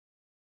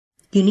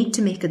 You need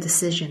to make a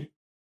decision.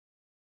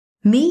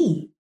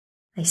 Me?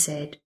 I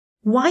said.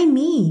 Why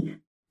me?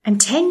 I'm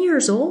 10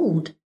 years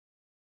old.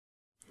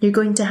 You're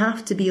going to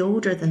have to be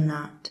older than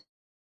that,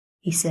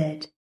 he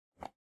said.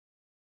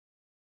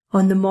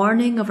 On the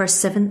morning of our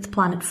 7th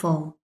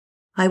planetfall,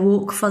 I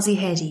woke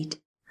fuzzy-headed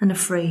and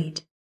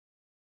afraid.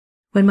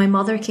 When my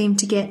mother came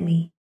to get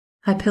me,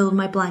 I pulled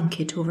my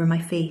blanket over my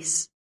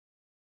face.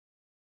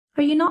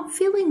 Are you not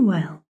feeling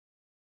well?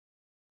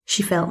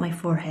 She felt my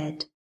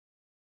forehead.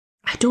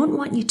 I don't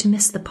want you to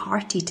miss the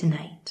party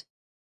tonight.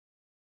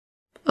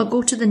 I'll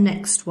go to the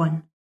next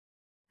one,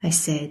 I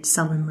said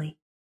sullenly.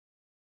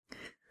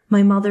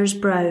 My mother's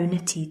brow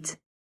knitted.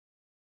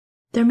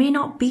 There may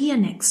not be a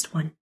next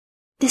one.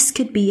 This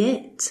could be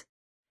it.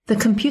 The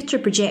computer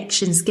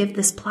projections give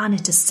this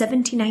planet a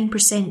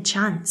 79%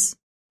 chance,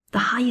 the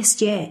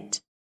highest yet.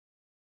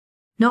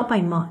 Not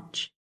by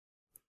much.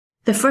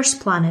 The first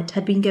planet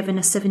had been given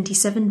a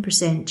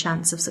 77%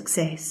 chance of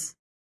success.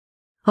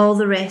 All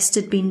the rest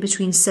had been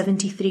between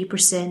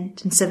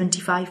 73% and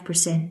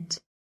 75%.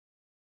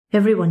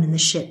 Everyone in the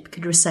ship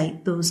could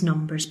recite those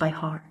numbers by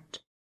heart.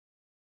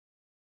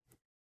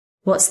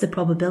 What's the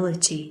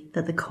probability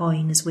that the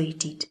coin is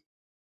weighted?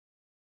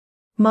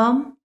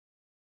 Mum,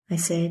 I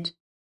said,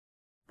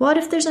 what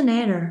if there's an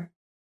error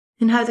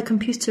in how the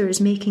computer is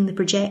making the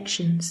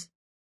projections?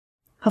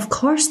 Of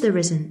course there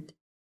isn't.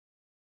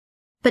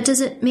 But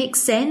does it make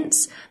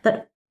sense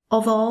that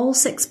of all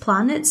 6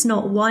 planets,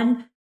 not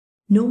one?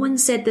 No one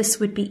said this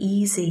would be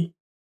easy,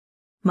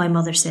 my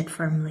mother said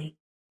firmly.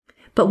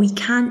 But we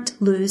can't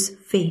lose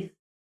faith.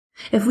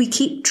 If we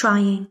keep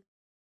trying,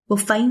 we'll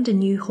find a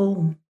new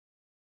home.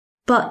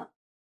 But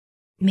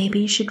maybe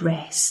you should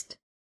rest.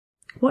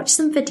 Watch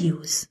some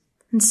videos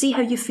and see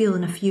how you feel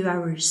in a few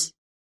hours.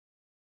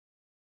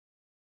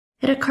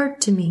 It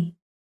occurred to me,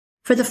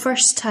 for the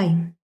first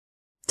time,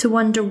 to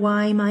wonder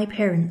why my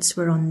parents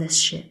were on this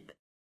ship.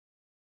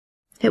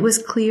 It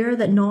was clear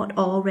that not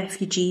all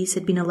refugees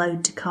had been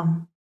allowed to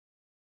come.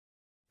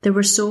 There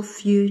were so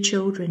few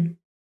children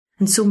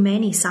and so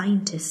many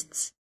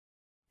scientists.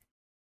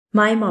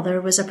 My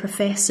mother was a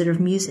professor of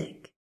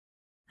music,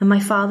 and my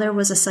father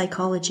was a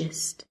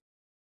psychologist.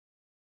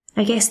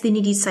 I guess they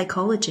needed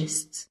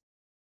psychologists,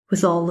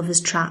 with all of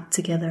us trapped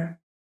together.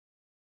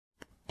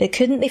 But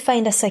couldn't they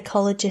find a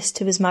psychologist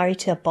who was married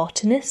to a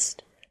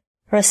botanist,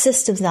 or a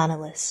systems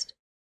analyst,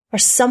 or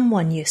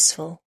someone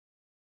useful?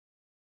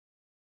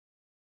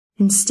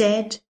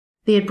 Instead,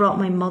 they had brought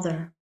my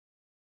mother,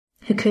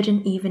 who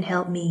couldn't even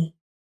help me.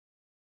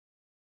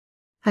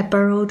 I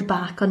burrowed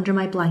back under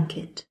my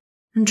blanket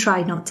and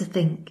tried not to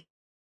think.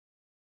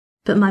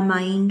 But my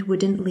mind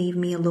wouldn't leave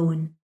me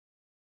alone.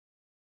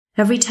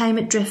 Every time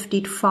it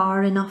drifted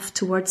far enough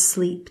towards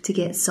sleep to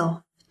get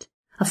soft,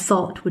 a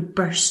thought would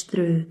burst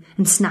through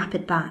and snap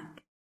it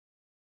back.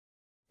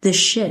 The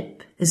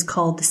ship is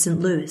called the St.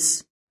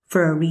 Louis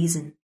for a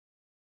reason.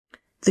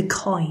 The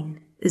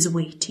coin is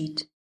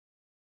weighted.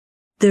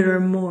 There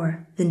are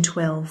more than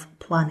 12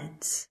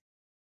 planets.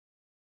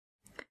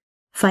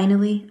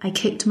 Finally, I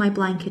kicked my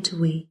blanket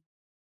away,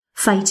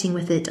 fighting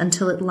with it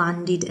until it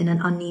landed in an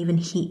uneven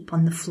heap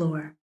on the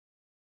floor.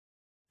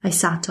 I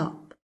sat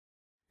up,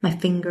 my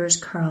fingers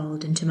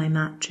curled into my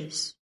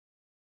mattress.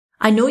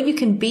 "I know you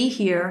can be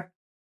here,"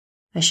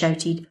 I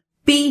shouted.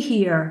 "Be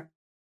here!"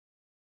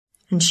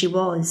 And she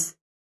was,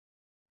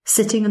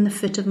 sitting on the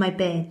foot of my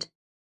bed,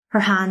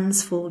 her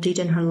hands folded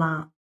in her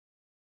lap.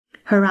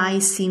 Her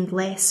eyes seemed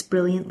less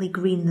brilliantly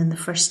green than the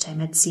first time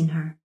I'd seen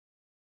her.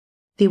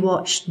 They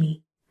watched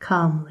me,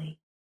 calmly,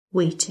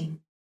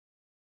 waiting.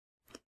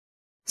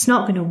 "It's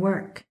not going to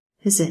work,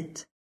 is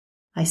it?"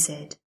 I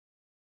said.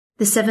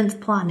 "The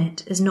 7th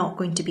planet is not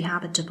going to be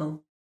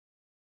habitable."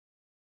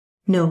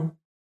 "No,"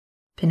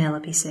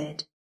 Penelope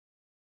said.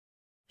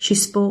 She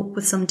spoke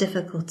with some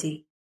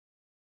difficulty.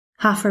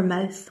 Half her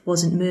mouth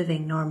wasn't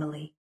moving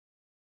normally.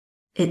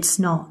 "It's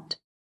not."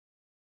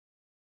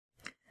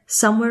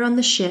 Somewhere on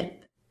the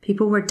ship,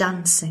 people were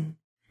dancing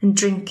and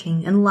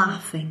drinking and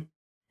laughing,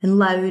 and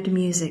loud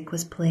music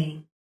was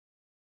playing.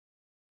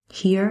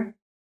 Here,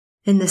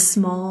 in this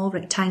small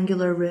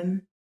rectangular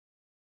room,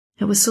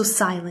 it was so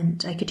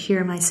silent I could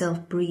hear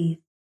myself breathe.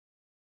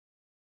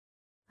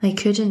 I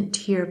couldn't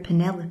hear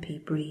Penelope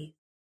breathe.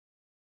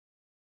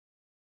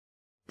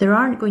 "There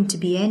aren't going to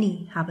be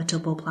any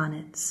habitable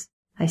planets,"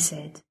 I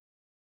said.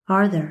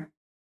 "Are there?"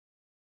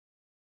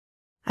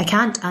 "I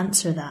can't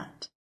answer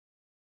that.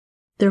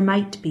 There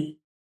might be."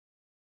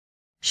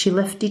 She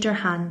lifted her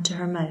hand to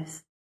her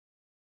mouth.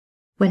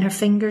 When her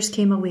fingers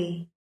came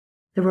away,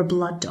 there were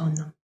blood on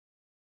them.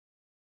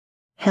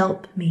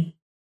 "Help me,"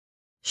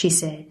 she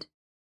said.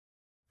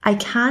 "I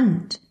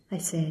can't," I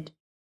said.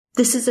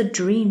 "This is a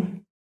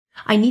dream.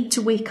 I need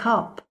to wake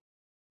up."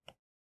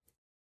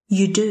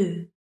 "You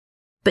do,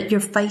 but you're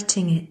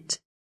fighting it."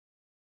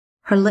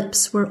 Her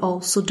lips were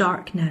also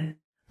dark now,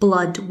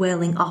 blood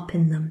welling up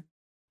in them.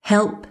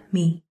 "Help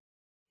me.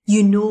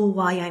 You know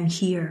why I'm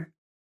here."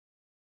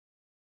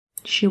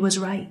 She was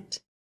right.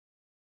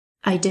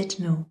 I did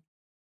know.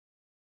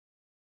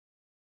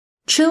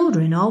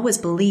 Children always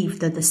believe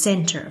they're the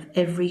centre of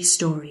every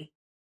story.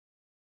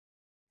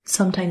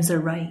 Sometimes they're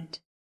right.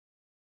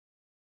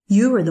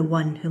 You were the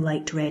one who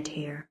liked red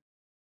hair.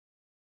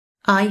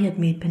 I had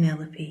made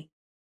Penelope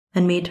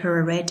and made her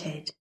a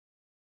redhead.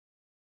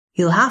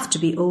 You'll have to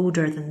be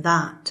older than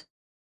that.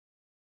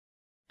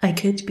 I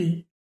could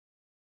be,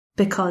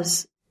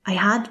 because I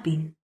had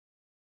been.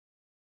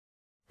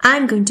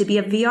 I'm going to be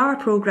a VR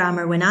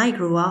programmer when I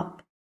grow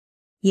up.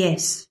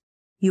 Yes,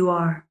 you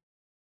are.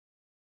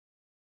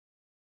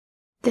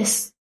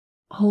 This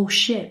whole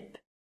ship,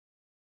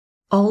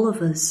 all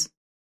of us,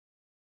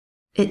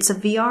 it's a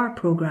VR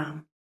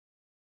program.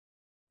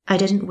 I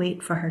didn't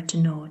wait for her to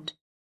nod.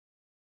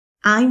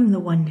 I'm the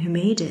one who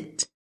made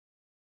it,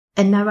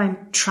 and now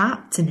I'm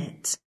trapped in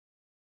it.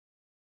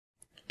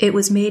 It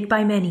was made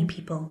by many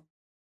people,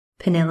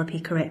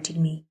 Penelope corrected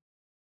me.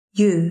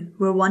 You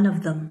were one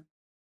of them.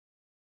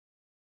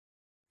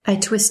 I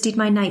twisted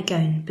my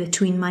nightgown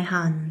between my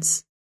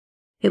hands.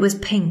 It was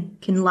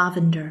pink and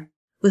lavender,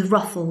 with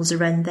ruffles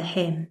around the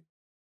hem.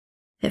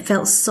 It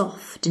felt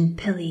soft and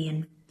pilly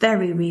and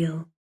very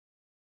real.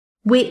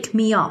 Wake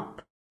me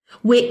up!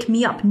 Wake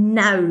me up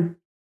now!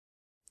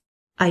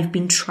 I've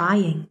been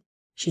trying,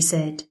 she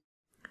said.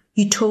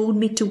 You told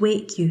me to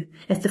wake you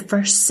if the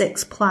first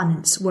 6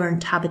 planets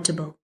weren't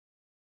habitable.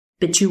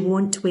 But you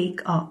won't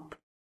wake up.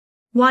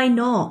 Why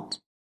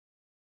not?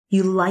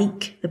 You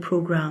like the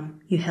program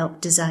you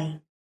helped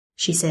design,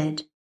 she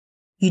said.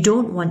 You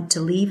don't want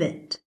to leave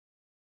it.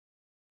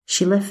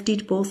 She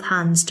lifted both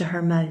hands to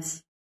her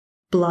mouth.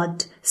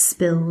 Blood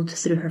spilled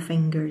through her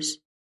fingers.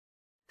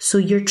 So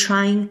you're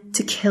trying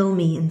to kill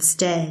me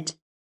instead.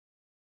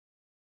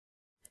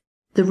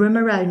 The room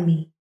around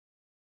me,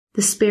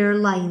 the spare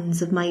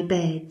lines of my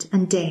bed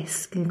and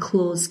desk and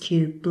clothes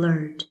cube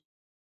blurred.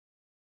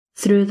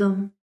 Through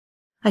them,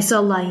 I saw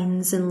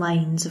lines and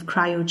lines of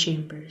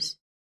cryochambers,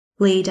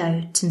 laid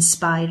out in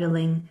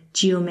spiralling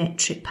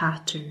geometric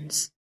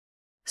patterns,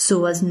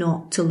 so as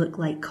not to look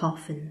like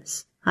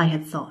coffins, I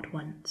had thought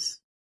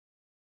once.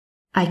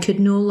 I could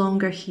no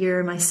longer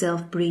hear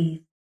myself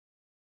breathe.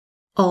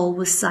 All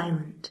was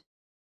silent,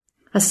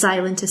 as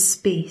silent as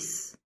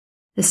space,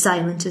 as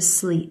silent as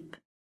sleep,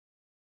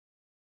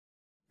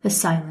 as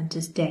silent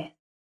as death.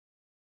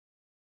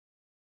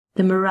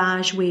 The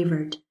mirage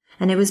wavered,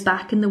 and I was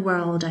back in the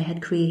world I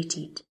had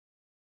created.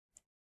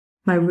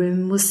 My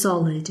room was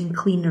solid and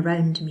clean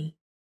around me,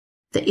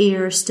 the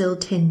air still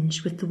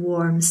tinged with the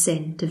warm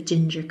scent of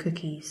ginger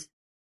cookies.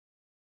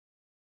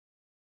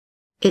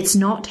 It's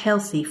not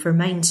healthy for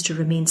minds to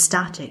remain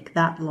static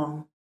that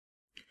long.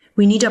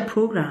 We need a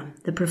program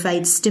that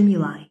provides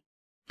stimuli,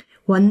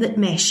 one that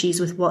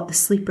meshes with what the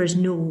sleepers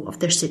know of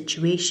their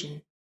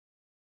situation.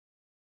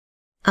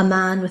 A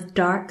man with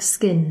dark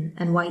skin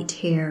and white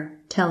hair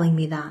telling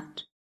me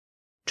that,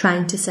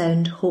 trying to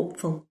sound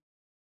hopeful.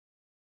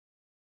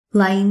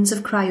 Lines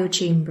of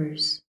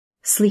cryochambers,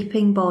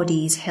 sleeping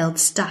bodies held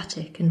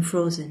static and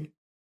frozen.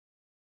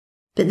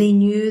 but they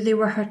knew they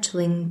were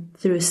hurtling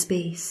through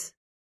space,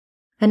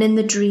 and in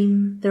the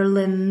dream their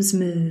limbs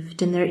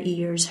moved and their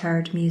ears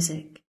heard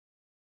music.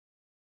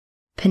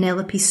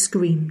 Penelope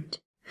screamed,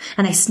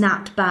 and I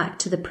snapped back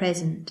to the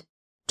present,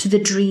 to the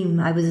dream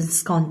I was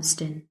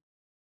ensconced in.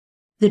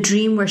 The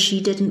dream where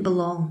she didn't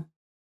belong.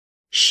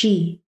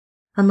 She,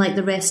 unlike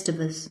the rest of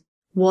us,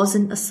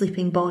 wasn't a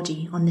sleeping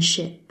body on the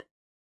ship.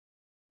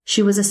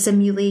 She was a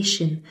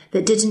simulation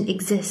that didn't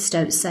exist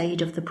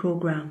outside of the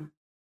program,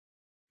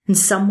 and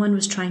someone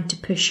was trying to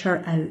push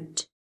her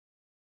out.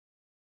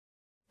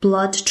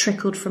 Blood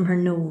trickled from her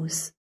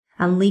nose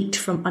and leaked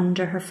from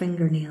under her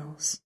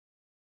fingernails.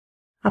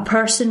 A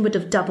person would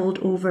have doubled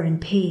over in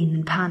pain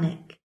and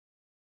panic.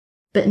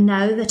 But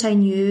now that I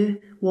knew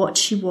what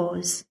she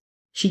was,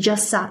 she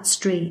just sat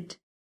straight,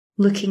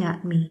 looking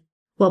at me,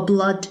 while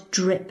blood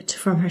dripped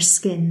from her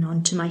skin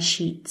onto my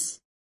sheets.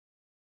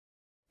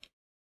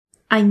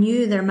 I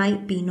knew there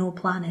might be no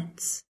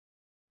planets,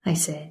 I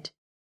said.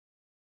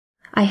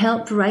 I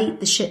helped write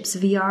the ship's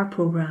VR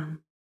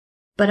program,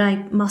 but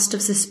I must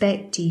have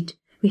suspected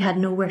we had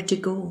nowhere to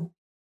go.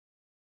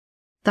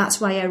 That's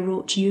why I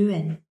wrote you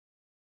in.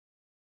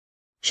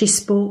 She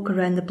spoke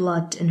around the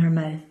blood in her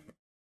mouth.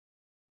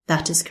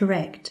 That is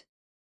correct.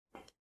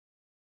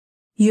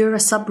 You're a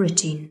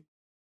subroutine,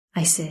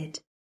 I said,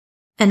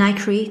 and I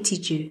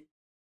created you.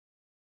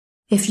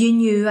 If you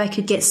knew I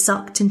could get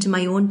sucked into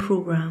my own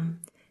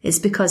program, it's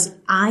because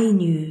I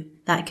knew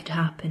that could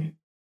happen.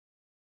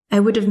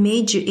 I would have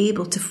made you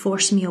able to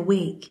force me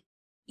awake,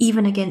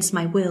 even against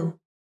my will.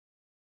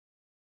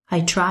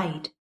 I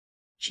tried,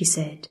 she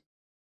said.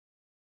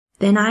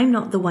 Then I'm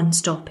not the one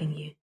stopping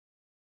you.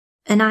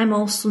 And I'm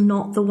also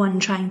not the one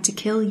trying to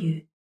kill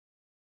you.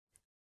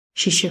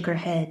 She shook her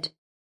head.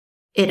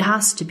 It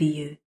has to be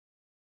you.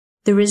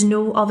 There is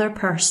no other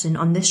person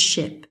on this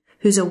ship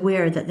who's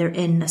aware that they're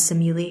in a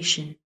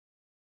simulation.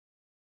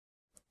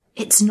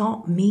 It's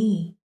not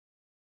me.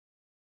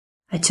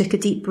 I took a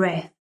deep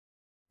breath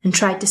and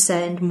tried to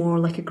sound more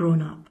like a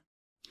grown-up.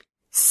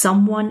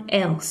 Someone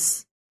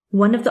else,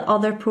 one of the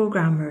other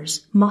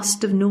programmers,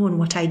 must have known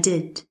what I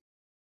did,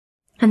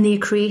 and they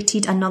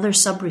created another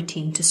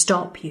subroutine to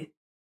stop you.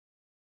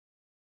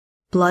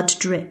 Blood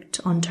dripped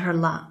onto her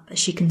lap as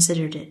she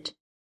considered it.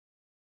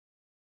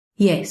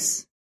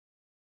 Yes,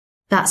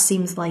 that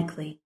seems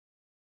likely.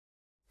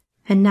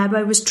 And now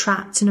I was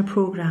trapped in a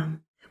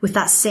program with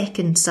that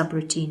second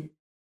subroutine,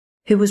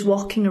 who was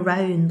walking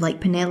around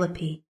like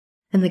Penelope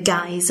in the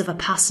guise of a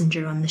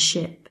passenger on the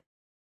ship.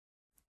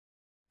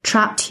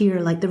 Trapped here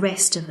like the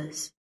rest of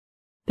us,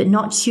 but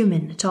not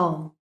human at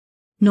all,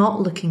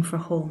 not looking for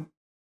home.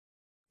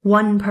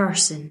 One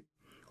person,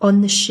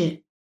 on the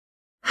ship,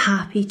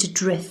 happy to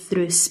drift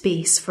through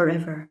space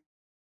forever,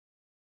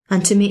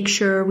 and to make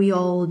sure we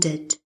all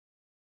did,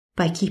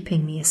 by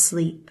keeping me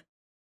asleep.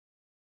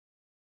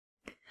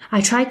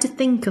 I tried to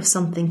think of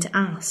something to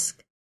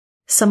ask,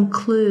 some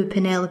clue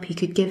Penelope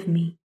could give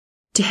me,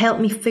 to help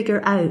me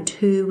figure out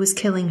who was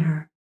killing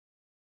her.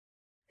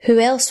 Who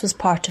else was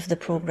part of the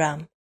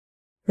program,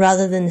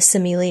 rather than the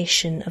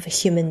simulation of a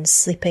human's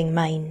sleeping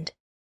mind?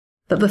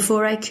 But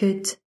before I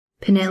could,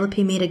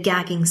 Penelope made a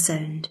gagging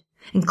sound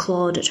and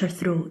clawed at her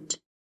throat,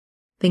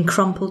 then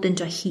crumpled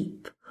into a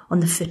heap on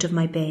the foot of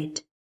my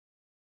bed.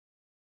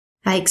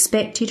 I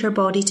expected her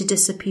body to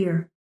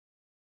disappear,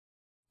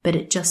 but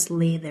it just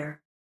lay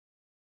there,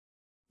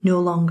 no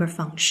longer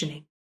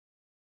functioning.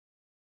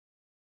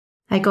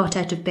 I got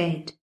out of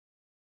bed,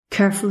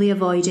 carefully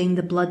avoiding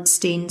the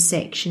blood-stained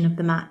section of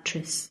the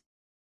mattress.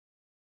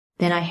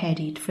 Then I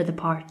headed for the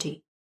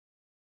party.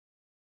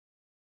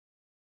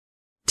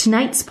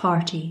 Tonight's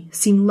party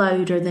seemed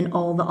louder than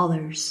all the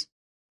others,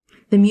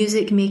 the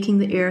music making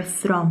the air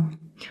thrum,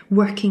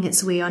 working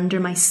its way under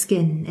my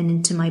skin and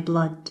into my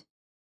blood.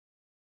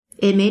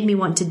 It made me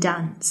want to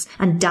dance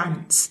and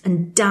dance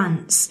and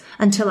dance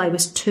until I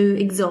was too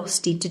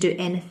exhausted to do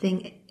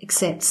anything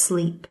except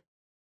sleep.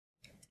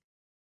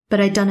 But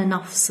I'd done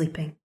enough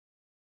sleeping.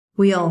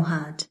 We all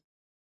had.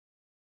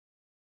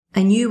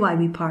 I knew why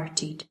we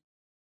partied.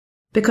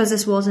 Because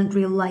this wasn't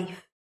real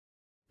life.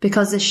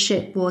 Because this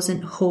ship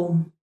wasn't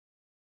home.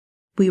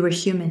 We were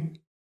human.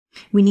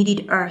 We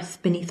needed earth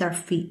beneath our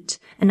feet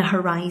and a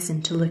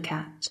horizon to look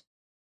at.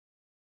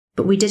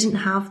 But we didn't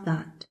have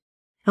that,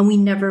 and we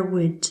never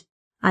would,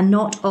 and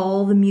not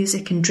all the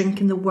music and drink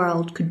in the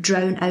world could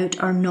drown out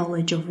our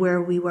knowledge of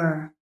where we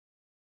were.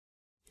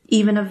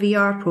 Even a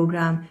VR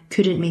program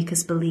couldn't make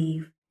us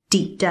believe,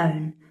 deep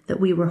down, that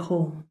we were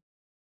home.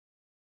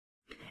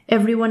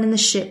 Everyone in the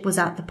ship was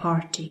at the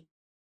party,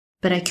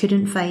 but I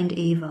couldn't find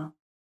Ava.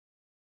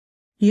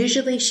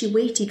 Usually she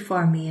waited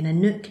for me in a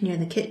nook near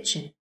the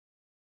kitchen,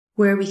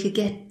 where we could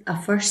get a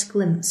first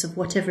glimpse of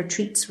whatever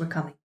treats were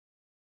coming.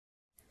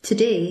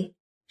 Today,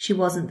 she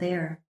wasn't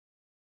there.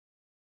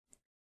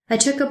 I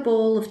took a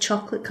bowl of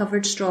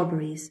chocolate-covered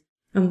strawberries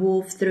and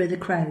wove through the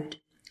crowd,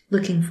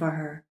 looking for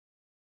her.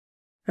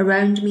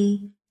 Around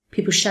me,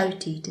 people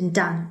shouted and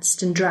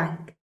danced and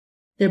drank,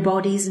 their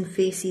bodies and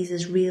faces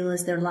as real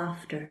as their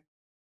laughter.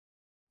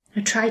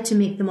 I tried to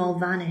make them all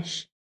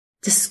vanish,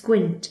 to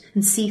squint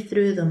and see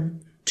through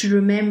them, to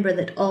remember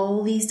that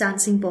all these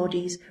dancing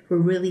bodies were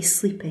really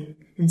sleeping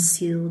in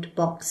sealed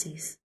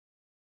boxes.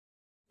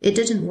 It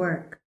didn't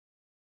work.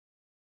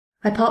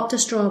 I popped a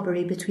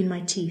strawberry between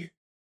my teeth,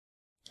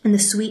 and the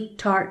sweet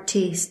tart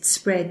taste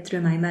spread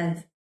through my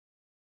mouth.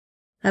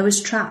 I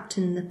was trapped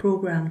in the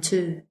program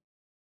too.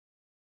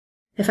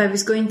 If I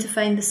was going to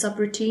find the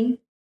subroutine,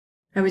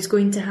 I was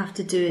going to have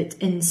to do it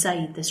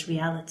inside this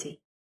reality.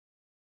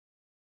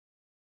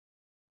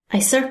 I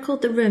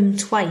circled the room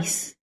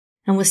twice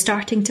and was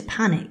starting to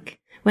panic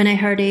when I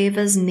heard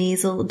Ava's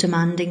nasal,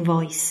 demanding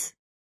voice.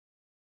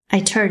 I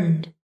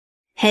turned,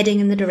 heading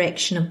in the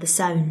direction of the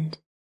sound.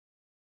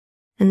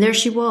 And there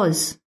she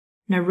was,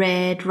 in a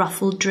red,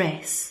 ruffled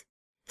dress,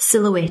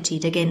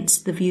 silhouetted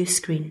against the view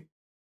screen.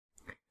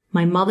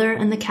 My mother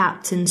and the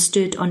captain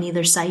stood on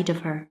either side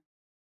of her.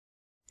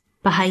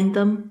 Behind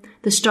them,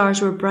 the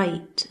stars were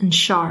bright and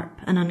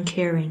sharp and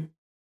uncaring.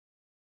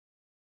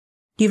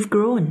 "You've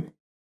grown,"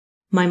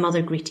 my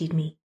mother greeted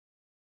me.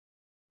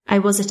 I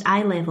was at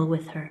eye level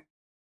with her.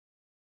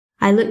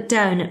 I looked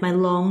down at my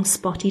long,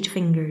 spotted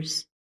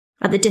fingers,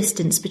 at the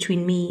distance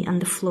between me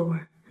and the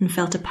floor, and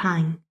felt a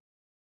pang.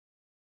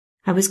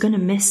 I was going to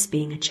miss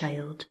being a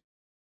child.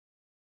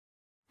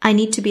 "I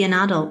need to be an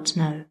adult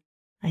now,"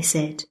 I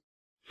said,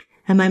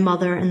 and my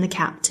mother and the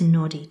captain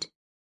nodded.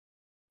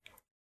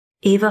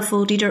 Ava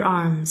folded her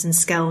arms and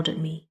scowled at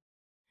me.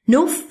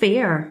 "No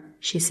fair,"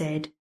 she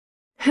said.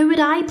 "Who would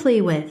I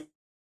play with?"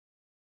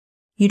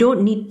 "You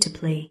don't need to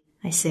play,"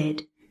 I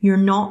said. "You're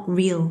not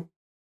real."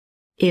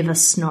 Ava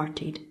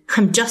snorted.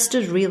 "I'm just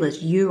as real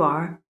as you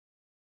are."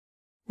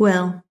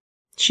 Well,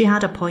 she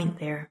had a point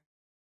there.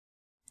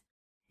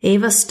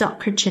 Ava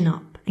stuck her chin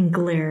up and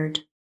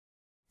glared.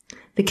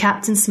 The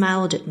captain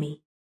smiled at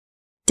me,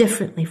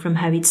 differently from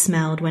how he'd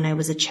smiled when I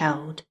was a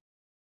child.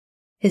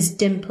 His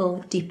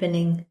dimple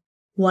deepening,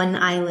 one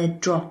eyelid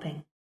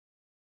dropping.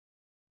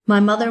 My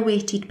mother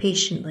waited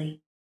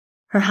patiently,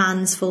 her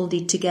hands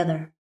folded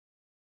together.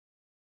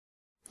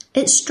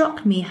 It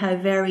struck me how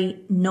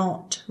very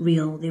not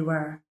real they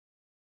were.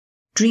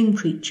 Dream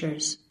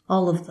creatures,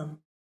 all of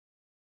them.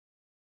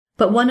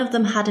 But one of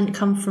them hadn't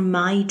come from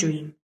my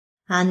dream,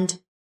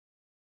 and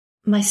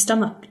my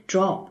stomach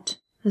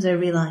dropped as I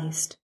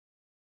realised.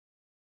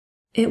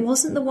 It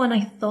wasn't the one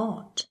I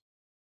thought.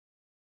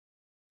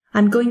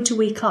 "I'm going to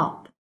wake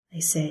up," I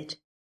said.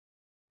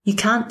 "You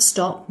can't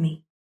stop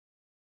me."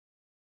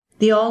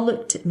 They all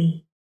looked at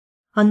me,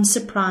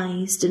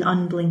 unsurprised and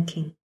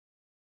unblinking.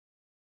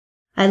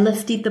 I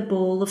lifted the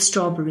bowl of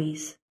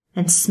strawberries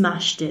and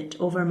smashed it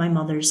over my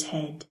mother's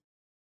head.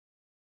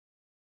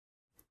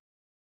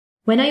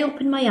 When I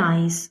opened my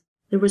eyes,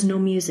 there was no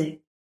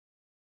music.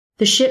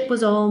 The ship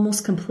was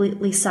almost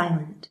completely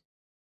silent.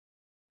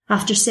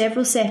 After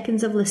several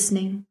seconds of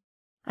listening,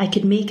 I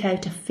could make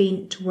out a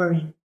faint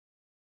whirring,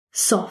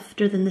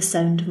 softer than the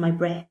sound of my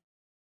breath.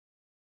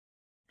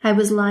 I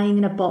was lying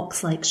in a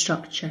box-like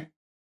structure,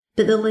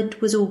 but the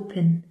lid was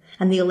open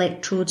and the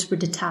electrodes were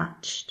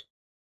detached.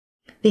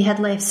 They had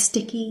left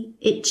sticky,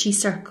 itchy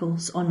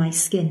circles on my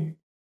skin.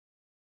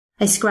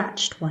 I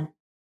scratched one,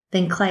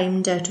 then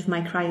climbed out of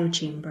my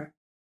cryochamber.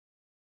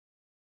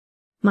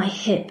 My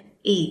hip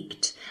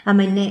ached and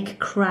my neck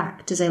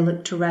cracked as I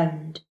looked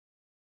around.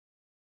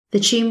 The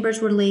chambers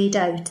were laid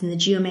out in the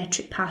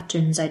geometric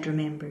patterns I'd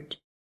remembered,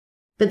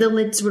 but the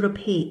lids were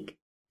opaque,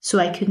 so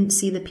I couldn't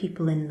see the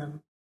people in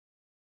them.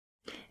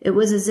 It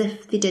was as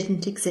if they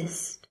didn't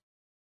exist,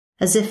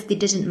 as if they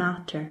didn't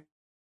matter.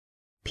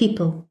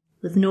 People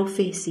with no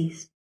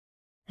faces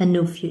and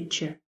no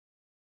future.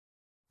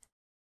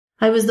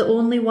 I was the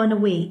only one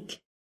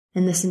awake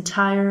in this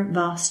entire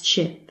vast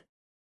ship,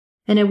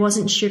 and I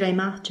wasn't sure I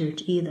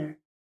mattered either.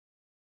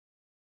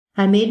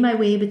 I made my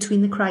way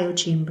between the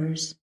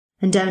cryochambers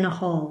and down a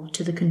hall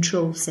to the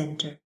control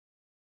centre.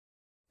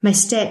 My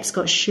steps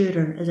got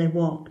surer as I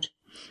walked,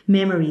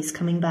 memories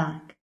coming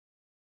back.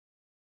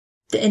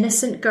 The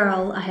innocent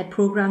girl I had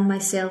programmed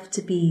myself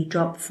to be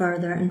dropped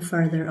further and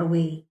further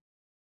away.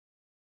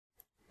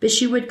 But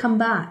she would come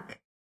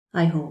back,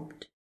 I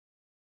hoped.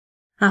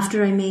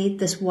 After I made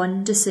this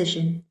one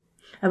decision,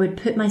 I would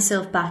put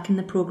myself back in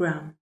the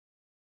program,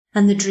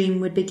 and the dream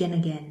would begin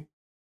again.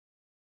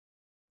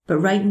 But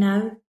right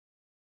now,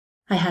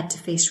 I had to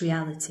face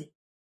reality.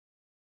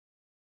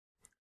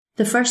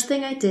 The first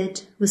thing I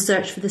did was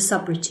search for the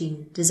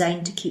subroutine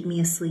designed to keep me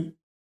asleep.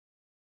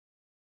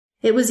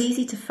 It was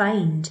easy to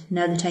find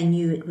now that I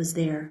knew it was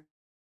there.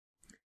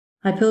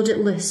 I pulled it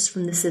loose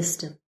from the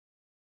system,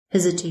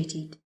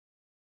 hesitated,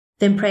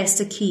 then pressed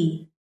a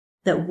key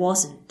that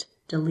wasn't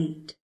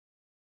delete.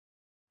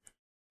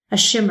 A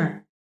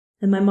shimmer,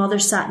 and my mother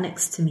sat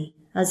next to me,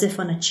 as if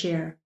on a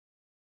chair,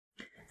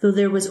 though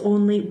there was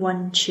only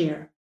one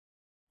chair,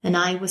 and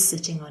I was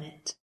sitting on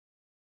it.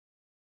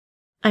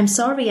 "I'm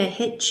sorry I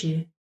hit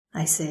you,"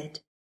 I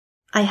said.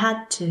 "I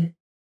had to."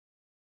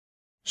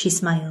 She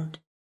smiled.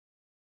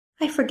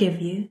 "I forgive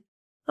you.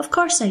 Of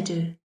course I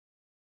do."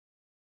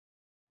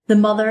 The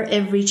mother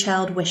every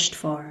child wished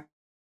for,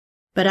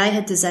 but I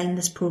had designed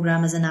this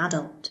program as an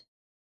adult.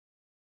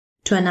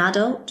 To an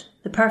adult,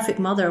 the perfect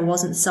mother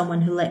wasn't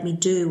someone who let me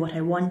do what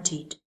I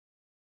wanted.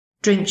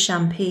 Drink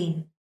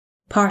champagne,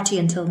 party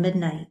until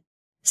midnight,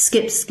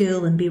 skip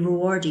school and be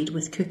rewarded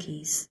with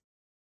cookies.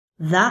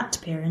 That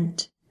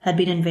parent had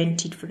been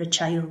invented for a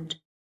child.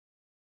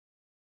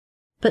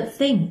 But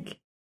think,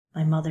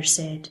 my mother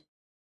said.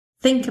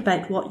 Think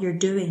about what you're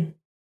doing.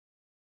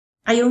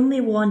 I only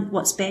want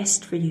what's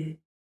best for you.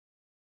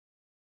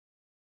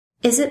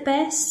 Is it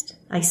best,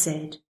 I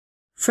said,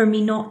 for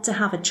me not to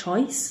have a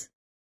choice?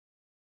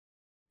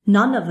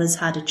 None of us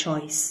had a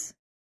choice.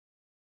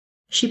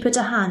 She put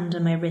a hand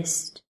on my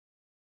wrist.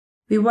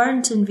 We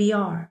weren't in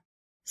VR,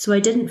 so I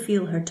didn't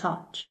feel her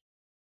touch.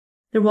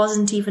 There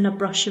wasn't even a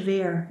brush of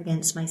air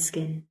against my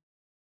skin.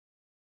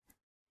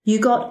 You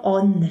got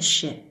on this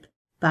ship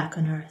back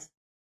on Earth.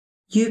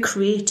 You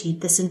created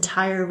this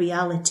entire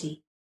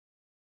reality.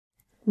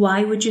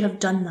 Why would you have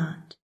done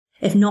that,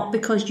 if not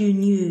because you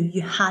knew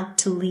you had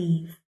to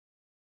leave?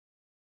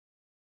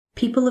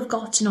 People have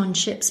gotten on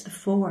ships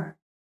before,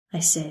 I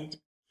said,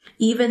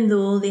 even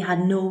though they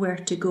had nowhere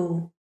to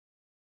go.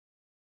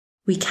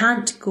 We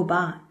can't go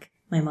back,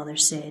 my mother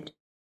said.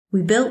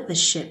 We built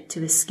this ship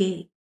to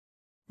escape.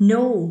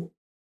 No,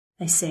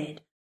 I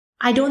said.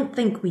 I don't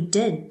think we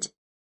did.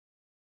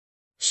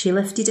 She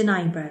lifted an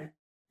eyebrow,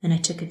 and I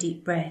took a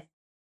deep breath.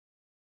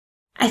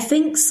 I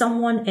think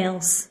someone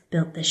else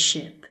built this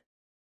ship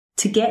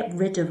to get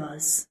rid of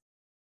us.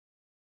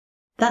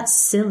 That's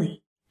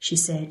silly, she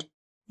said.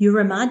 You're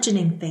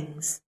imagining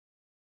things.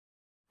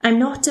 I'm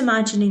not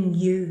imagining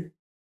you,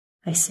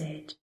 I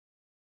said.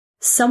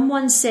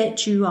 Someone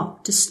set you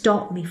up to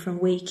stop me from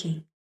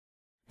waking,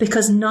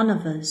 because none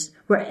of us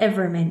were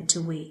ever meant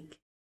to wake.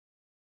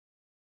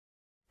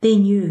 They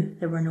knew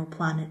there were no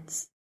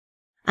planets,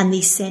 and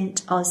they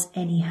sent us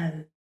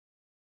anyhow.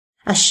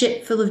 A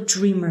ship full of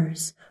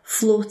dreamers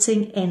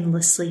floating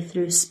endlessly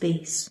through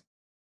space.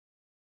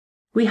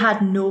 We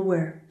had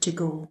nowhere to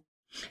go,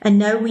 and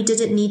now we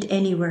didn't need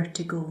anywhere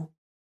to go.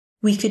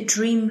 We could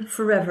dream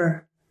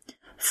forever,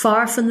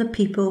 far from the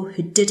people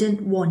who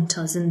didn't want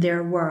us in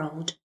their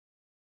world.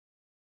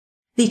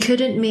 They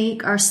couldn't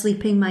make our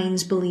sleeping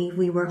minds believe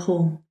we were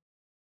home,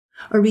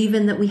 or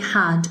even that we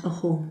had a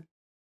home,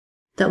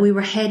 that we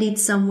were headed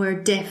somewhere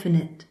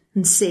definite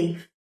and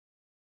safe.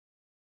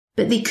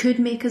 But they could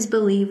make us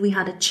believe we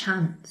had a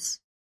chance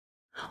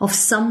of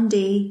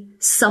someday,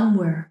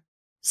 somewhere,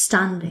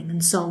 standing on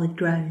solid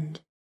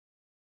ground.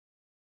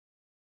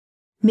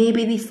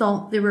 Maybe they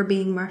thought they were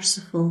being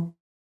merciful.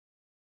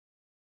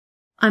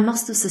 I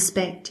must have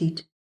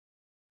suspected,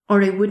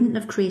 or I wouldn't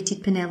have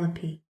created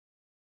Penelope.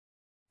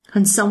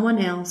 And someone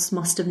else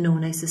must have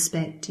known I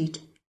suspected.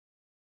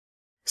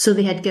 So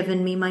they had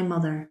given me my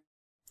mother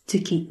to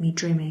keep me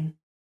dreaming.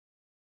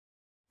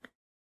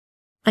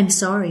 I'm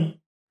sorry,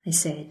 I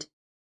said.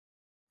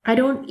 I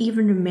don't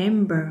even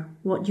remember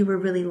what you were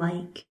really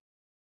like.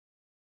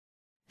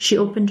 She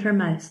opened her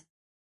mouth.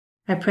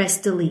 I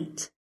pressed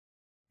delete,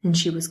 and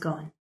she was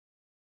gone.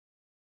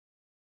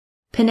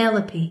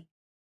 Penelope,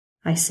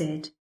 I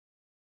said.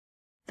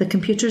 The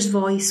computer's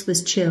voice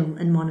was chill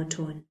and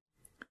monotone.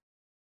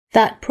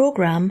 That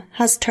program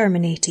has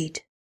terminated.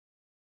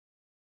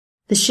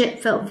 The ship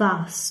felt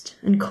vast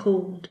and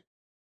cold,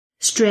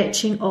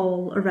 stretching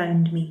all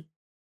around me.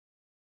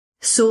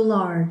 So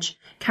large,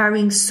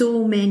 carrying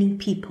so many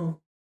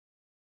people,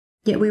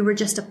 yet we were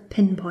just a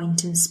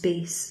pinpoint in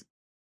space.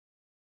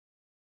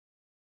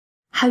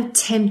 How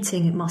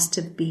tempting it must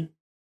have been.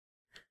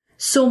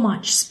 So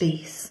much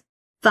space,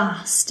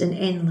 vast and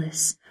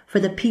endless, for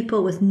the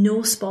people with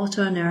no spot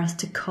on Earth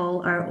to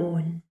call our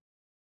own.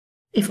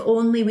 If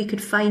only we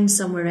could find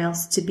somewhere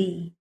else to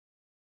be.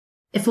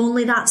 If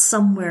only that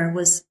somewhere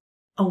was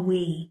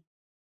away.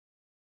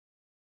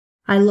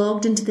 I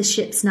logged into the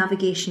ship's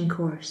navigation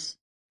course,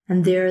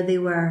 and there they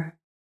were.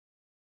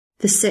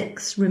 The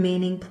 6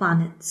 remaining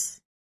planets,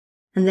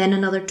 and then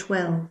another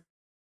 12,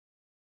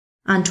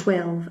 and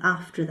 12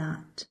 after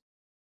that.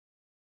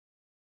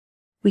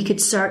 We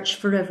could search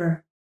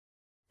forever,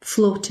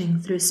 floating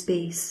through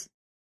space.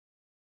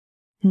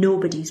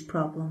 Nobody's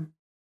problem,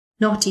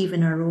 not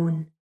even our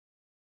own.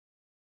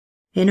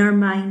 In our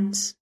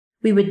minds,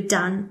 we would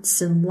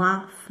dance and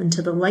laugh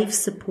until the life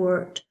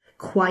support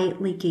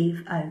quietly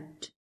gave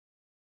out.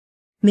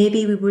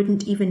 Maybe we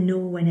wouldn't even know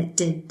when it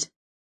did.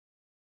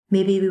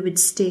 Maybe we would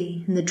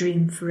stay in the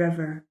dream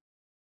forever.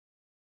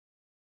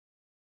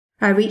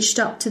 I reached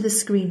up to the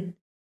screen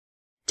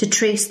to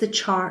trace the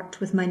chart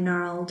with my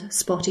gnarled,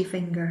 spotty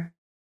finger.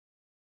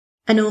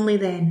 And only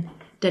then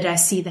did I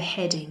see the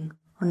heading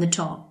on the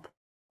top.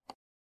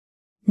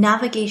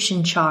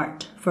 Navigation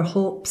chart for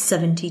Hope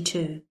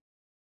 72.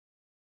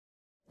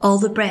 All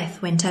the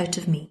breath went out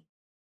of me.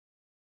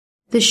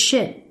 The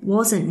ship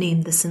wasn't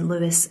named the St.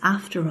 Louis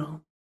after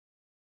all.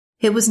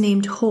 It was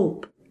named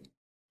Hope,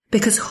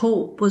 because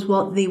hope was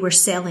what they were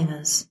selling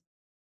us.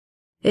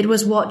 It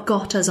was what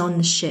got us on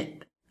the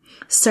ship,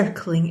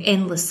 circling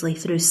endlessly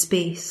through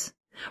space,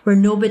 where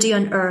nobody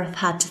on Earth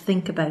had to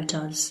think about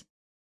us.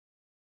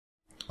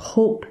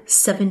 Hope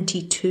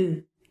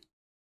 72.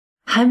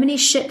 How many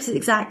ships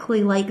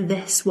exactly like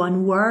this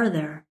one were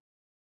there?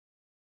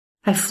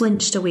 I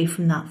flinched away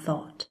from that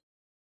thought.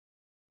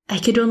 I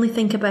could only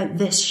think about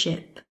this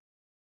ship,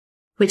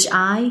 which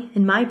I,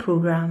 in my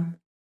programme,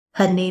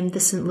 had named the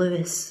St.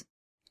 Louis,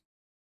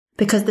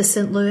 because the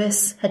St.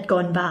 Louis had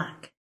gone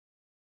back.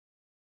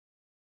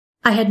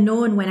 I had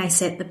known when I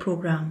set the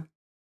programme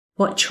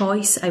what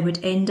choice I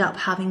would end up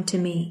having to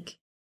make.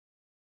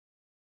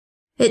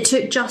 It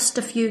took just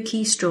a few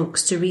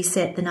keystrokes to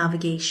reset the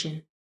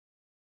navigation.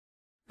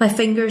 My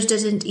fingers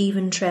didn't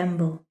even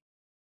tremble.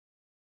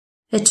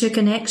 It took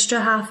an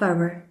extra half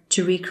hour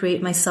to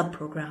recreate my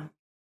sub-programme.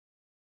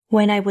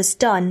 When I was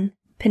done,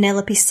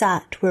 Penelope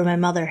sat where my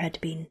mother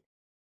had been,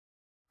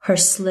 her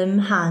slim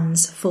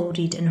hands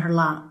folded in her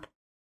lap.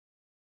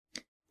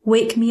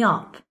 "Wake me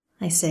up,"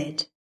 I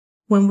said,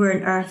 "when we're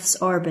in Earth's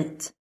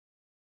orbit."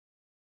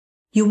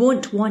 "You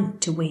won't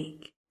want to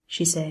wake,"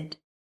 she said.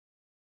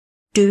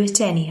 "Do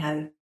it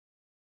anyhow."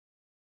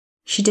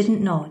 She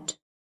didn't nod,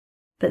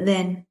 but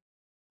then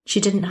she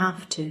didn't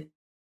have to.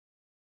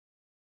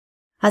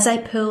 As I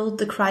pulled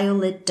the cryo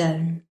lid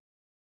down,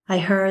 I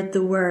heard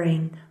the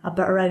whirring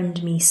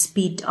around me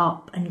speed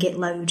up and get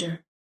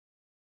louder.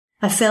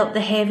 I felt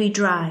the heavy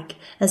drag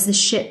as the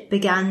ship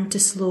began to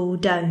slow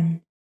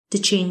down, to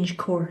change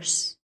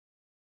course.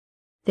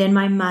 Then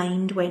my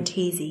mind went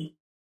hazy,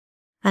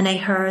 and I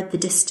heard the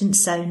distant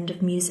sound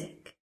of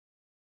music.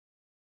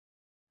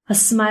 A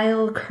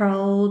smile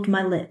curled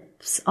my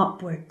lips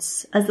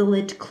upwards as the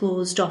lid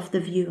closed off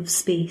the view of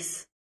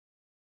space.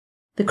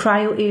 The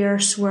cryo air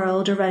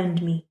swirled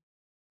around me,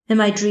 and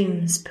my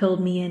dreams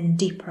pulled me in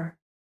deeper.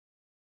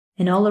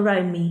 And all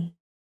around me,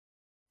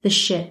 the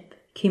ship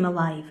came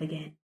alive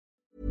again.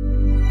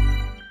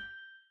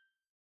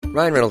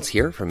 Ryan Reynolds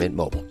here from Mint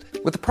Mobile.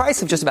 With the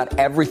price of just about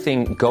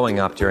everything going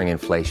up during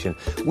inflation,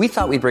 we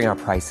thought we'd bring our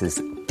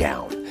prices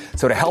down.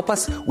 So to help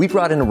us, we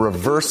brought in a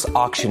reverse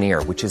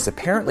auctioneer, which is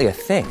apparently a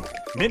thing.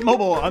 Mint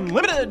Mobile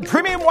Unlimited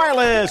Premium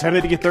Wireless. How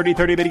to get 30,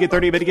 30, how to get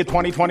 30, how to get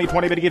 20, 20,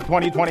 20, how to get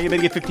 20, 20, how to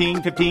get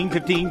 15, 15,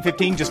 15,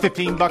 15, just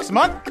 $15 a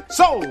month?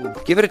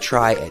 Sold! Give it a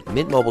try at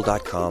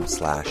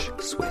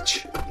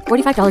mintmobile.com/switch.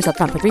 $45 up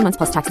front for 3 months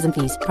plus taxes and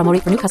fees. Promo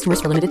rate for new customers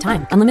for limited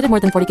time. Unlimited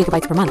more than 40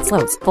 gigabytes per month.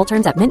 Slows full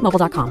terms at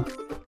mintmobile.com.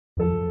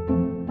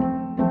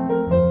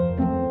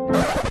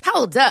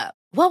 Hold up.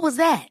 What was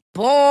that?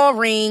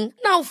 Boring.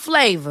 No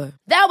flavor.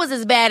 That was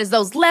as bad as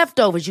those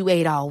leftovers you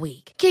ate all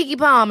week. Keke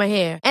Palmer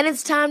here, and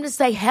it's time to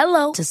say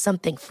hello to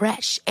something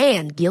fresh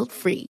and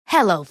guilt-free.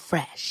 Hello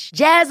Fresh.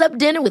 Jazz up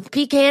dinner with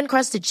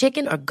pecan-crusted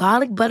chicken or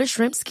garlic butter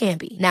shrimp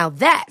scampi. Now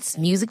that's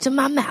music to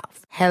my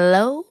mouth.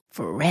 Hello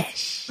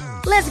Fresh.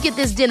 Let's get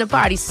this dinner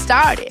party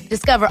started.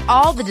 Discover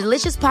all the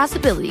delicious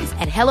possibilities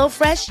at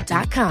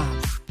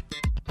HelloFresh.com.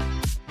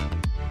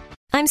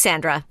 I'm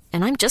Sandra,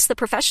 and I'm just the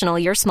professional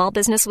your small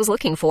business was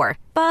looking for.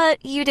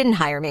 But you didn't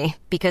hire me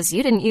because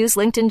you didn't use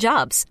LinkedIn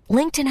Jobs.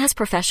 LinkedIn has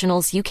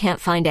professionals you can't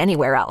find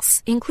anywhere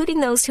else,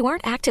 including those who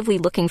aren't actively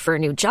looking for a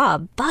new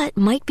job, but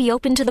might be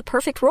open to the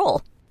perfect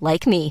role,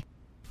 like me.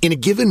 In a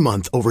given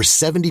month, over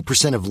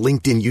 70% of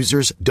LinkedIn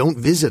users don't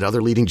visit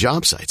other leading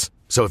job sites.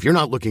 So if you're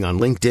not looking on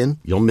LinkedIn,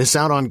 you'll miss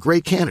out on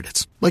great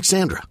candidates like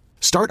Sandra.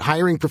 Start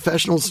hiring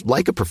professionals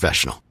like a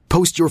professional.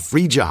 Post your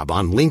free job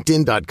on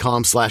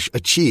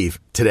linkedin.com/achieve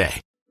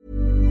today.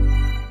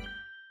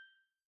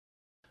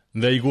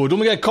 There you go. Don't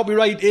forget,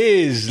 copyright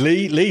is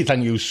Lee. Lee,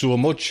 thank you so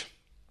much.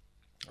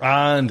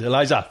 And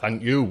Eliza,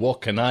 thank you.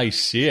 What can I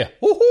say?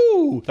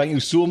 Woohoo! Thank you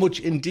so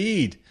much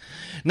indeed.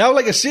 Now,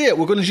 like I say,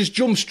 we're going to just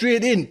jump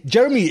straight in.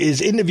 Jeremy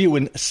is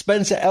interviewing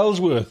Spencer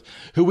Ellsworth,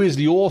 who is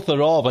the author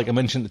of, like I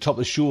mentioned at the top of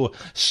the show,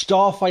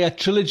 Starfire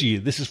Trilogy.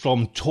 This is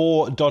from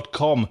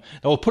Tor.com.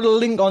 Now, we'll put a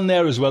link on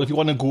there as well if you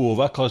want to go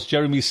over, because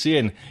Jeremy's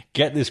saying,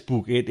 get this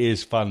book. It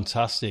is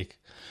fantastic.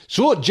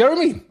 So,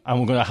 Jeremy, and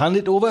we're going to hand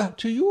it over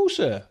to you,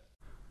 sir.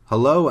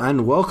 Hello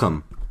and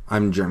welcome.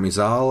 I'm Jeremy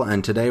Zahl,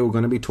 and today we're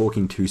going to be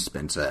talking to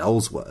Spencer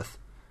Ellsworth.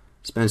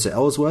 Spencer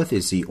Ellsworth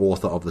is the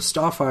author of the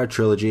Starfire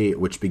Trilogy,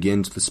 which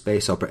begins with the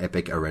space opera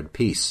epic A Red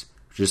Peace,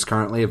 which is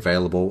currently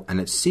available, and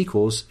its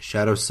sequels,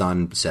 Shadow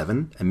Sun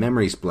 7 and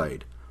Memory's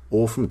Blade,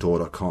 all from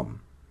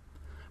Tor.com.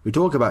 We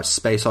talk about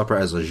space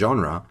opera as a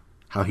genre,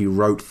 how he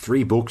wrote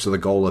 3 books with a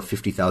goal of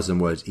 50,000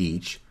 words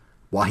each,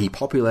 why he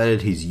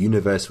populated his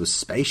universe with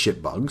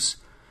spaceship bugs,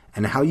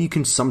 and how you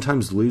can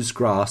sometimes lose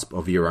grasp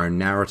of your own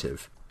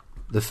narrative.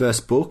 The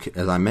first book,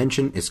 as I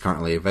mentioned, is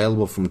currently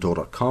available from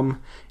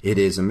Tor.com. It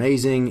is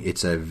amazing,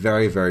 it's a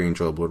very, very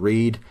enjoyable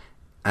read,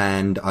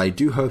 and I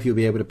do hope you'll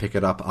be able to pick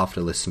it up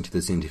after listening to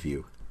this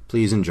interview.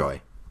 Please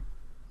enjoy.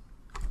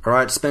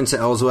 Alright, Spencer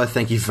Ellsworth,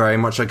 thank you very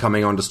much for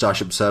coming on to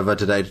Starship Server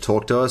today to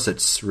talk to us.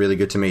 It's really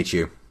good to meet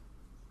you.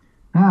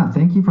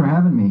 Thank you for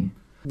having me.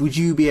 Would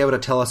you be able to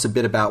tell us a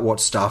bit about what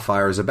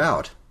Starfire is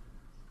about?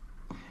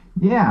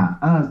 Yeah,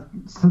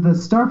 so the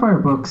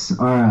Starfire books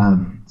are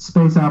a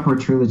space opera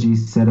trilogy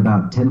set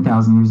about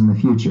 10,000 years in the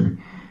future.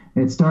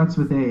 It starts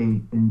with a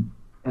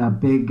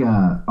big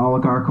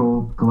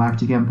oligarchical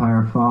galactic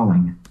empire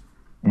falling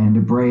and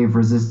a brave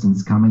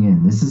resistance coming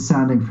in. This is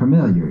sounding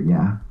familiar,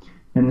 yeah?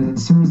 And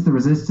as soon as the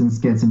Resistance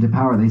gets into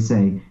power, they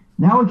say,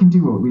 now we can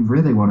do what we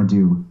really want to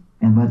do,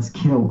 and let's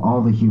kill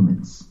all the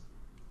humans.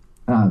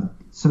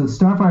 So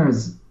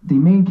Starfire's, the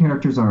main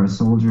characters are a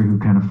soldier who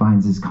kind of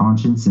finds his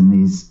conscience in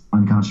these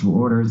unconscionable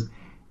orders,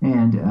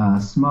 and a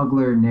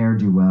smuggler,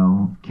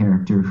 ne'er-do-well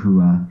character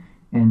who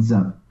ends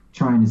up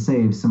trying to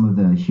save some of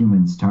the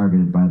humans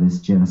targeted by this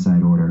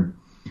genocide order.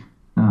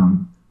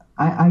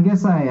 I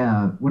guess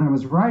when I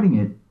was writing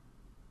it,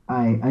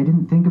 I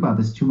didn't think about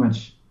this too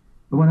much.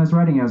 But when I was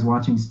writing it, I was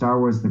watching Star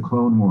Wars: The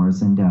Clone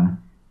Wars, and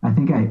I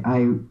think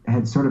I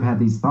had sort of had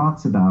these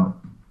thoughts about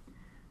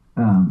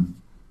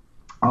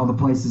all the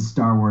places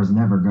Star Wars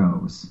never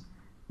goes.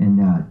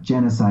 And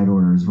genocide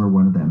orders were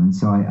one of them. And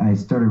so I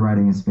started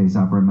writing a space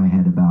opera in my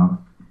head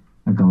about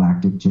a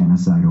galactic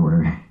genocide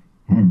order,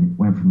 and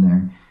went from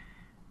there.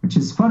 Which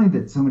is funny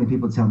that so many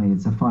people tell me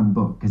it's a fun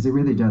book, because it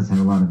really does have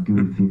a lot of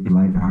goofy,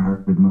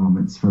 lighthearted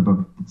moments for a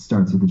book that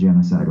starts with a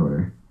genocide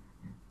order.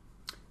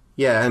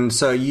 Yeah, and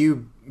so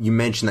you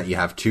mentioned that you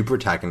have two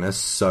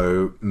protagonists,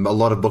 so a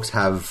lot of books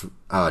have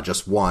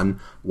just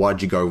one. Why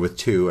did you go with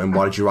two, and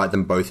why did you write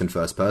them both in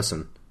first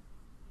person?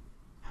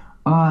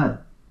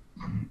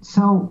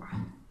 So,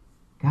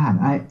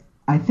 God,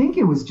 I think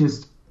it was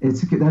just,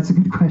 that's a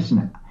good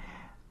question.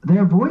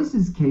 Their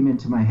voices came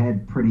into my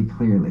head pretty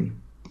clearly.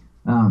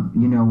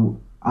 When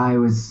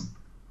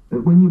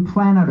you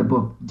plan out a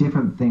book,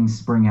 different things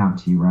spring out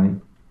to you, right?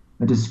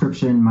 A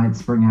description might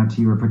spring out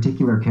to you, a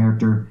particular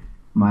character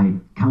might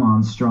come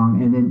on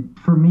strong. And then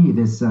for me,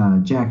 this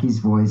Jackie's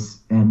voice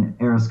and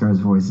Ariskar's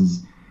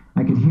voices,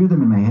 I could hear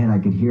them in my head. I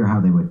could hear how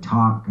they would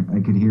talk. I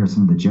could hear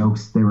some of the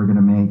jokes they were going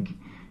to make.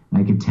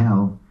 I could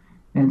tell.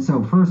 And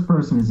so first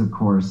person is, of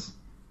course,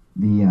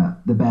 the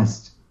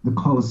best, the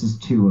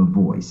closest to a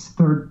voice.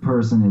 Third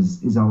person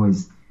is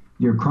always,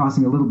 you're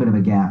crossing a little bit of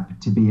a gap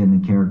to be in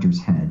the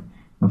character's head.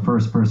 A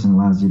first person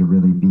allows you to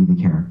really be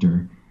the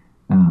character.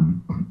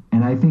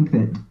 And I think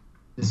that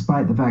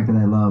despite the fact that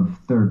I love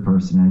third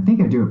person, and I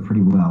think I do it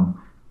pretty well,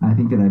 I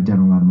think that I've done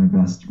a lot of my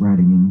best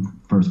writing in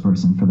first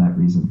person for that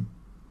reason.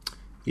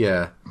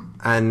 Yeah.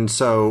 And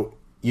so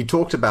you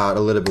talked about a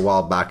little bit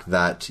while back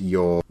that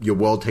your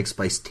world takes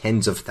place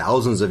tens of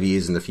thousands of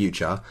years in the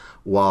future,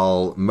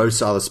 while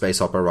most other space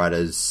opera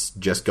writers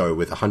just go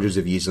with hundreds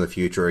of years in the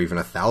future or even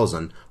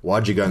 1,000.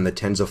 Why'd you go in the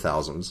tens of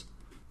thousands?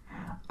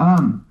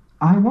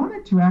 I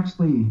wanted to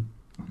actually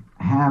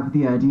have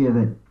the idea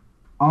that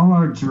all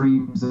our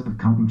dreams have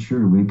come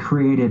true. We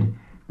created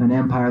an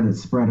empire that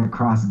spread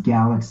across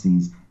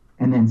galaxies,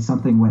 and then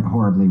something went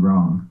horribly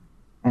wrong.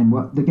 And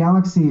what the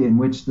galaxy in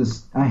which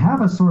I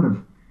have a sort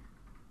of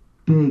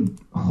big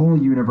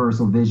whole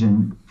universal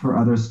vision for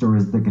other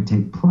stories that could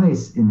take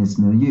place in this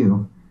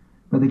milieu.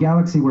 But the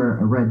galaxy where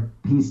A Red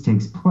Peace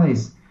takes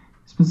place,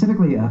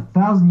 specifically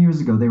 1,000 years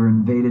ago, they were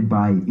invaded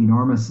by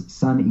enormous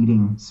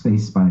sun-eating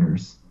space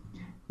spiders.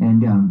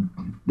 And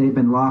they've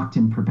been locked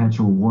in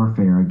perpetual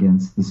warfare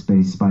against the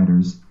space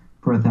spiders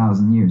for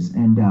 1,000 years.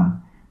 And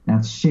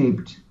that's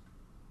shaped,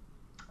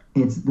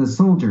 it's the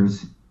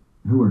soldiers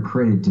who were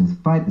created to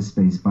fight the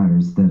space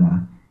spiders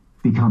that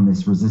become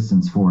this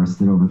resistance force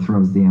that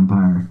overthrows the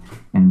empire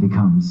and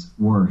becomes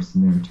worse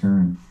in their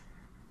turn.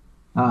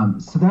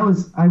 So that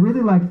was, I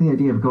really liked the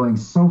idea of going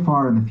so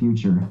far in the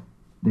future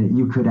that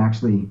you could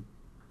actually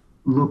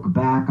look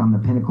back on the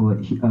pinnacle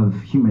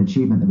of human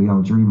achievement that we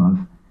all dream of,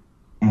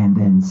 and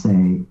then say,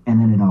 and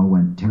then it all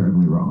went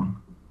terribly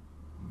wrong.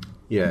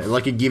 Yeah,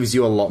 like it gives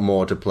you a lot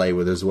more to play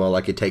with as well.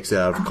 Like it takes it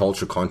out of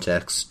cultural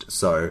context,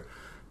 so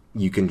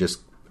you can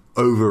just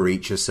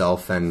overreach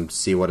yourself and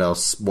see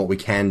what we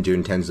can do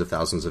in tens of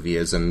thousands of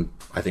years, and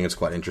I think it's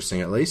quite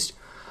interesting at least.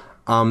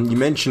 You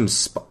mentioned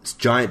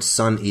giant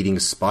sun-eating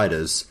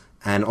spiders,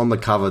 and on the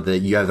cover that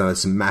you have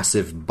this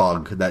massive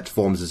bug that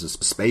forms as a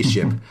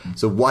spaceship.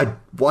 So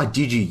why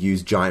did you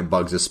use giant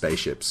bugs as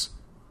spaceships?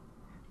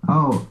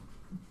 Oh,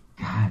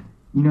 God.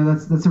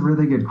 That's a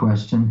really good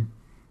question.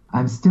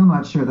 I'm still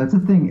not sure. That's a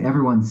thing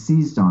everyone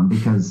seized on,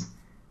 because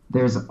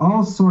there's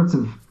all sorts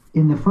of,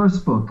 in the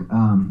first book,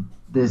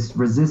 this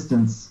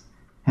resistance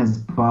has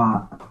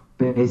bought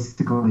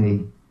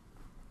basically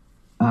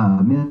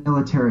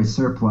military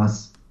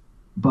surplus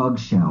bug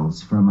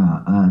shells from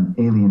an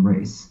alien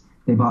race.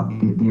 They bought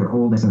their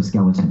old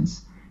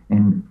exoskeletons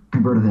and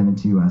converted them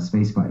into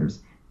space fighters.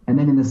 And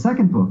then in the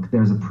second book,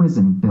 there's a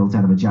prison built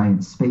out of a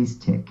giant space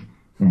tick,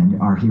 and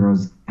our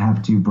heroes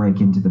have to break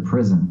into the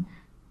prison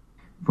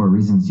for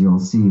reasons you'll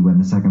see when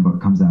the second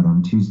book comes out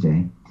on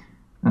Tuesday.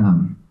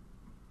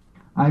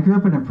 I grew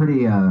up in a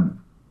pretty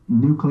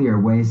nuclear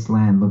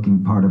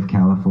wasteland-looking part of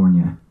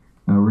California,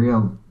 a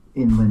real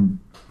inland,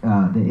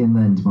 the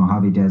inland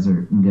Mojave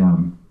Desert,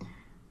 and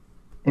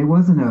it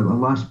wasn't a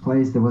lush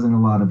place. There wasn't a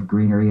lot of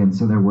greenery, and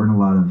so there wasn't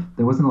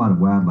a lot of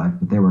wildlife,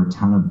 but there were a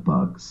ton of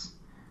bugs.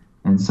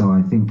 And so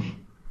I think,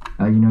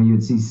 you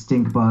would see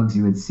stink bugs,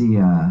 you would see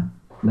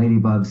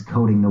ladybugs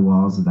coating the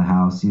walls of the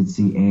house, you'd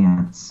see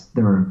ants.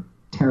 There were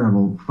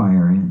terrible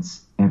fire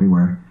ants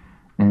everywhere,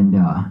 and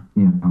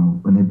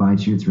when they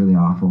bite you, it's really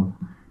awful.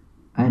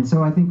 And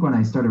so I think when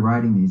I started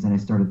writing these, and I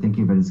started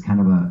thinking of it as kind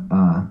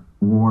of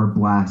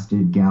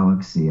war-blasted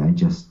galaxy, I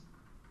just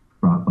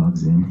brought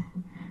bugs in.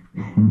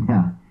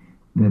 And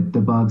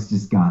the bugs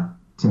just got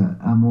to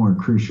a more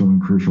crucial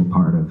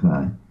part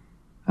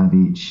of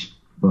each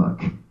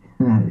book.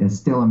 I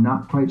still am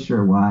not quite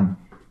sure why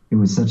it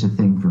was such a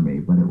thing for me,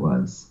 but it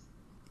was.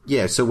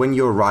 Yeah, so when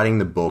you were writing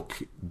the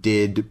book,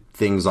 did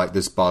things like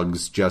this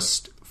bugs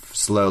just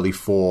slowly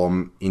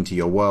form into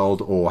your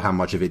world, or how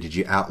much of it did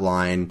you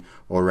outline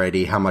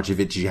already? How much of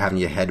it did you have in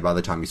your head by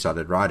the time you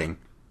started writing?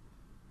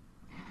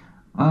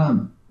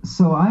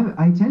 So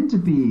I tend to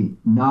be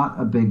not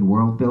a big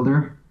world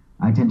builder.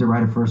 I tend to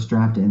write a first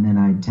draft, and then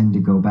I tend to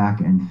go back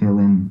and fill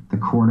in the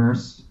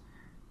corners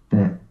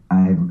that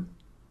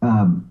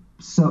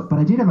but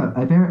I did have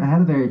I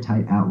had a very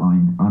tight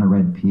outline on a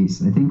red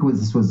piece. I think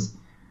this was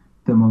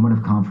the moment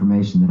of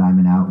confirmation that I'm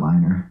an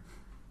outliner,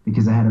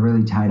 because I had a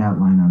really tight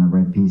outline on a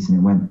red piece, and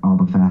it went all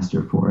the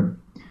faster for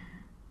it.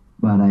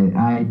 But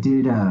I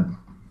did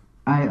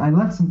I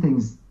left some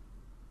things,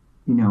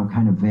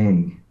 kind of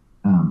vague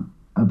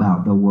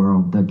about the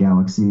world, the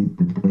galaxy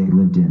that they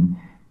lived in,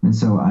 and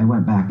so I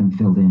went back and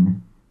filled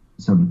in.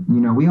 So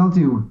we all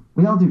do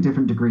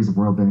different degrees of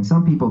world building.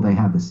 Some people, they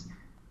have this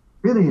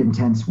really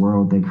intense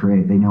world they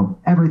create. They know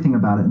everything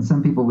about it. And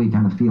some people, we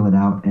kind of feel it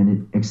out, and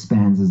it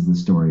expands as the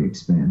story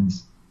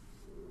expands.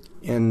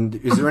 And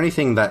is there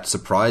anything that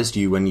surprised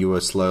you when you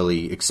were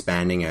slowly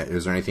expanding it?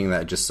 Is there anything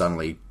that just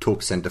suddenly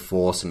took center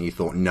force and you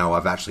thought, no,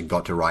 I've actually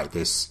got to write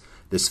this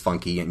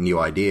funky new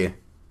idea?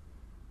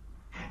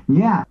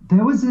 Yeah,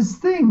 there was this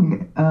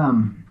thing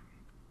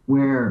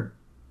where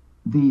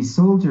the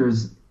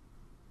soldiers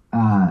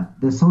of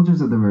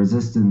the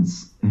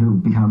resistance, who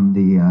become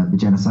the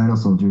genocidal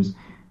soldiers,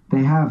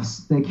 they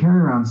carry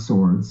around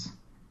swords,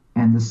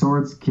 and the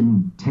swords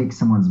can take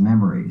someone's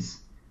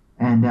memories,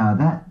 and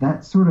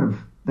that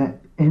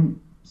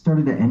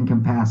started to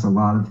encompass a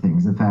lot of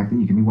things. The fact that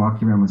you can be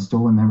walking around with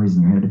stolen memories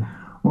in your head,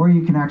 or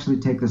you can actually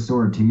take the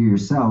sword to you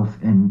yourself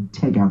and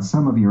take out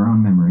some of your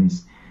own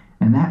memories,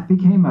 and that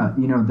became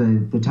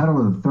the title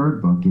of the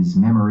third book is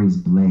Memory's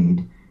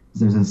Blade.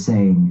 There's a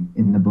saying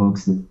in the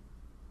books that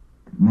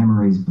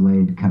Memory's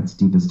blade cuts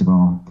deepest of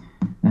all,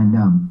 and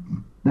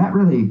that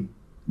really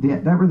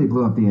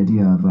blew up the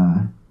idea of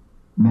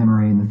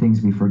memory and the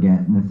things we forget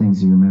and the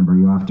things you remember.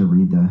 You'll have to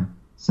read the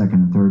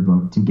second and third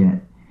book to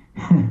get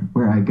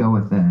where I go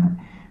with that.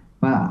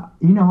 But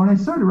when I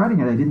started writing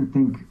it, I didn't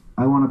think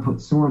I want to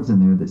put swords in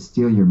there that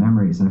steal your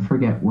memories. I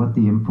forget what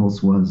the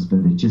impulse was,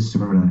 but it just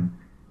sort of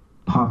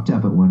popped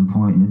up at one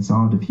point, and it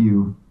solved a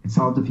few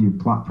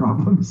plot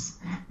problems,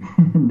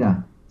 and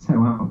so I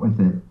went with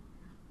it.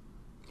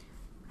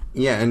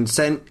 Yeah, and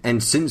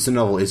since the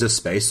novel is a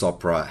space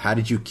opera, how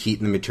did you keep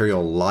the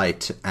material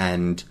light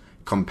and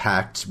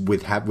compact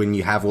when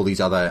you have all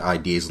these other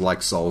ideas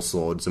like soul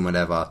swords and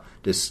whatever,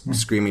 just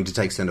screaming to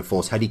take center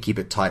force? How do you keep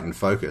it tight and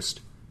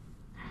focused?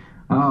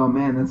 Oh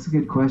man, that's a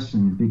good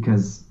question,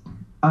 because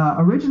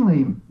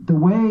originally the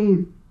way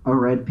a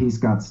red piece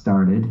got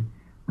started,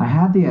 I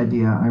had the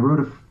idea, I wrote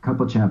a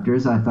couple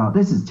chapters, I thought,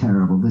 this is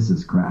terrible, this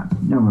is crap,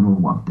 no one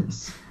will want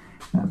this.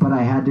 But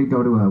I had to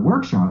go to a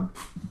workshop.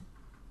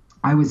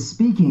 I was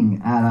speaking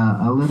at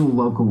a little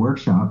local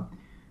workshop.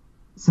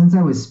 Since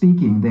I was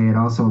speaking, they had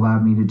also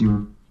allowed me to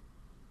do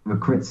a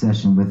crit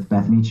session with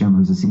Beth Meacham,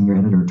 who's a senior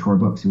editor at Tor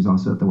Books, who's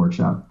also at the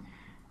workshop.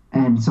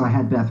 And so I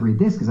had Beth read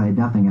this because I had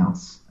nothing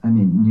else. I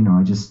mean,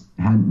 I just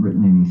hadn't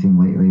written anything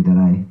lately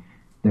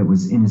that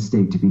was in a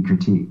state to be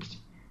critiqued.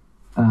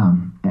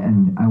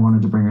 And I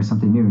wanted to bring her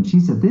something new. And she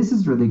said, this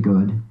is really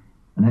good,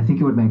 and I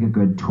think it would make a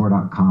good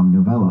Tor.com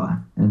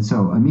novella. And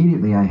so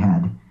immediately I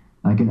had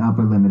like an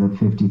upper limit of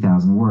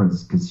 50,000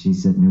 words, because she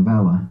said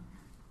novella.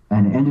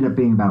 And it ended up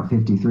being about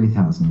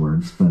 53,000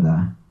 words, but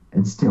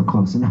it's still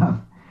close enough.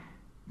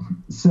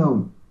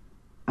 So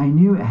I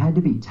knew it had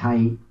to be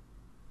tight.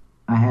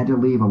 I had to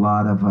leave a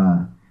lot of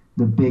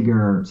the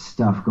bigger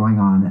stuff going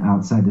on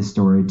outside the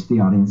story to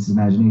the audience's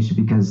imagination,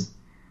 because,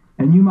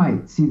 and you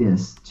might see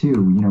this too,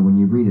 when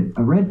you read it,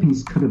 a red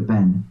piece could have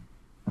been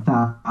a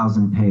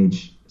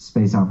 1,000-page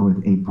space opera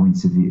with 8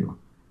 points of view.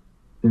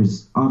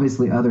 There's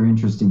obviously other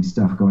interesting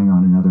stuff going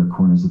on in other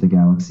corners of the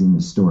galaxy in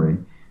the story,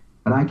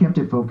 but I kept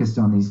it focused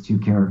on these two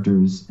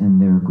characters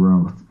and their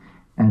growth.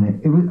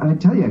 And I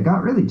tell you, it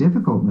got really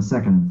difficult in the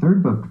second and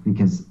third book,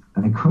 because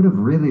I could have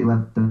really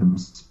let them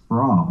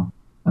sprawl.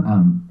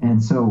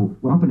 And so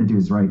what I'm hoping to do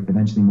is write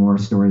eventually more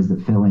stories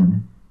that fill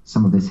in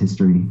some of this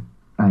history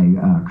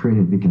I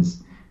created,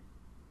 because,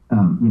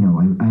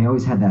 I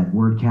always had that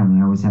word count,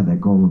 and I always had that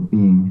goal of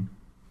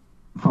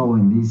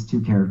following these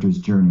two characters'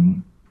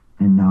 journey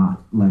and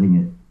not letting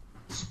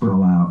it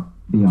sprawl out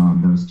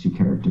beyond those two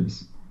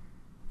characters.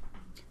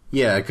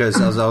 Yeah,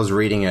 because as I was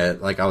reading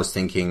it, I was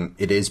thinking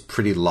it is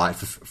pretty light.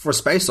 For a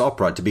space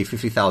opera to be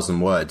 50,000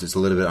 words, it's a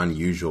little bit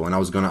unusual. And I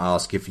was going to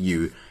ask if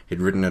you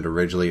had written it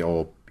originally,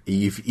 or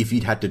if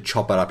you'd had to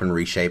chop it up and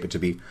reshape it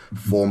to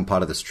form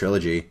part of this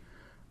trilogy.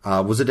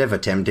 Was it ever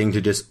tempting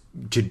to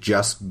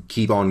just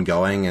keep on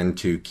going and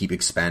to keep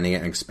expanding it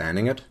and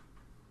expanding it?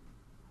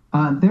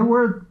 There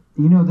were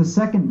the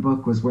second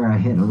book was where I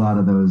hit a lot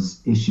of those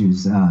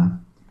issues.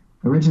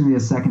 Originally, the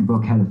second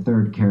book had a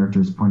third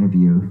character's point of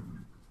view.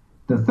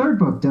 The third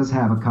book does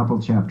have a couple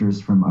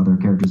chapters from other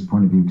characters'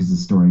 point of view because the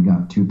story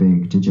got too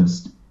big to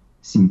just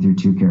see through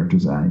two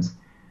characters' eyes.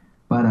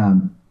 But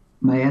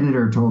my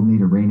editor told me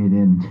to rein it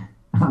in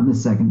on the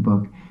second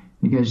book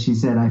because she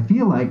said, I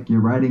feel like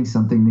you're writing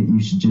something that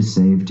you should just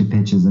save to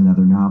pitch as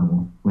another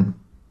novel with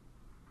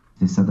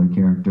this other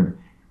character.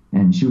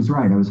 And she was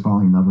right. I was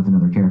falling in love with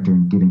another character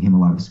and giving him a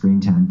lot of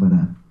screen time, but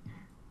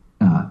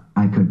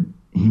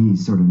he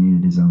sort of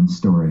needed his own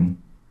story.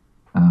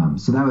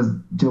 So that was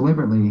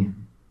deliberately...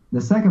 The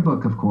second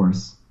book, of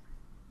course,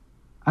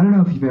 I don't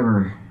know if you've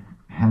ever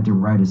had to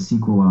write a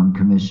sequel on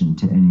commission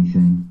to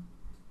anything.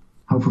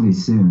 Hopefully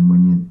soon,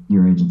 when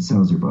your agent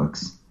sells your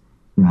books,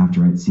 you'll have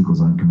to write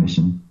sequels on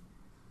commission.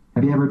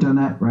 Have you ever done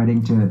that,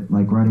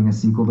 writing a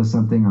sequel to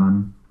something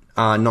on...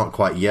 Not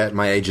quite yet.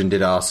 My agent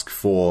did ask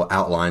for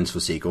outlines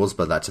for sequels,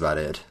 but that's about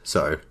it.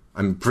 So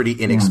I'm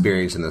pretty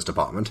inexperienced in this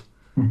department.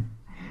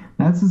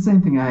 That's the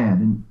same thing I had.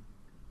 And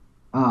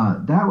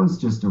that was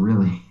just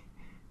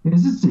it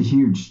was just a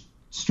huge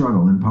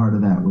struggle. And part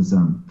of that was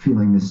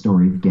feeling the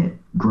story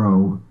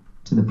grow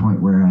to the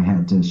point where I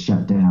had to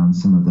shut down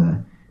some of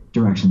the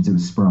directions it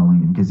was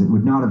sprawling in, because it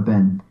would not have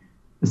been...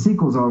 The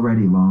sequel's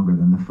already longer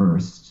than the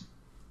first,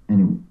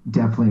 and it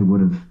definitely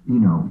would have,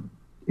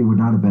 it would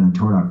not have been a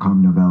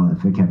Tor.com novella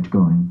if it kept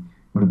going.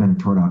 It would have been a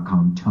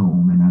Tor.com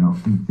tome, and I don't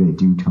think they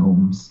do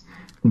tomes.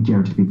 I think you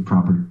have to be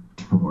proper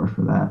Tor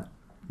for that.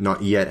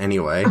 Not yet,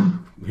 anyway.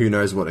 Who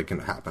knows what it can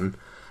happen.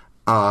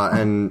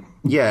 And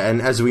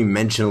as we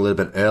mentioned a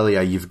little bit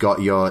earlier, you've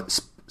got your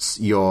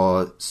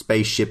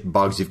spaceship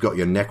bugs, you've got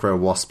your necro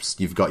wasps,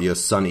 you've got your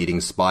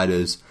sun-eating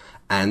spiders,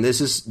 and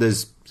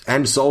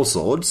and soul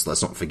swords,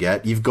 let's not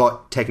forget. You've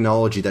got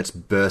technology that's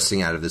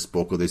bursting out of this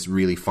book with these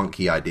really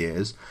funky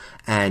ideas.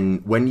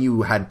 And when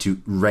you had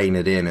to rein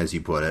it in, as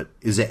you put it,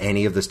 is there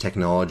any of this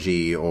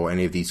technology or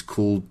any of these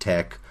cool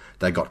tech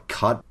that got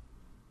cut?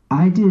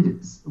 I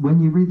did.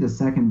 When you read the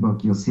second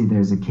book, you'll see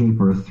there's a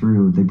caper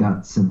through the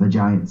guts of a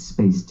giant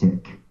space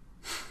tick.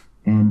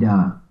 And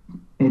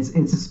it's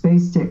a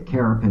space tick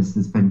carapace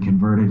that's been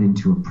converted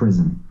into a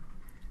prison.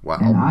 Wow.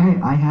 And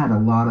I had a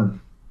lot of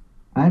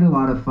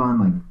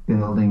fun,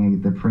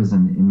 building the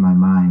prison in my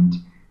mind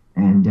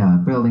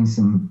and building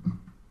some,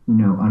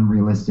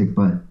 unrealistic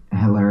but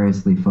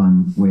hilariously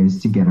fun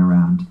ways to get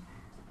around.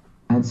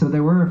 And so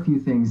there were a few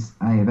things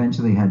I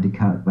eventually had to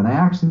cut, but I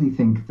actually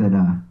think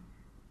that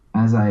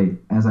as I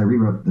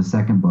rewrote the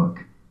second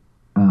book,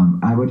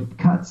 I would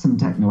cut some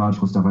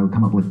technological stuff. I would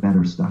come up with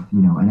better stuff,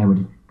 and I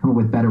would come up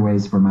with better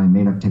ways for my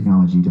made-up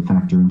technology to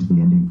factor into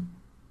the ending.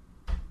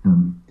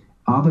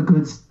 All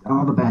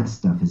the bad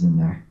stuff is in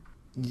there.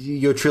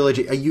 Your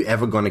trilogy, are you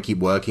ever going to keep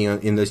working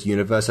in this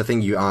universe? I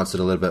think you answered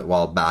a little bit a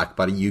while back,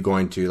 but are you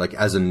going to,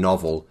 as a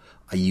novel,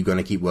 are you going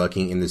to keep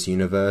working in this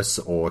universe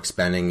or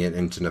expanding it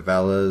into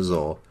novellas,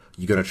 or are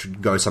you going to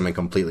go something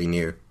completely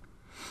new?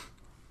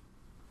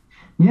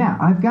 Yeah,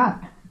 I've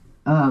got...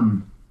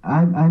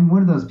 I'm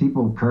one of those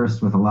people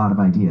cursed with a lot of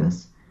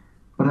ideas,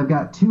 but I've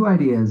got two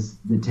ideas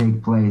that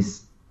take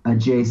place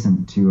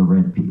adjacent to a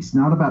Red Piece.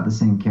 Not about the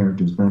same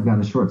characters, but I've got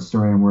a short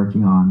story I'm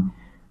working on.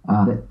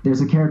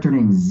 There's a character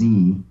named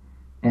Z,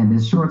 and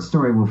this short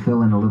story will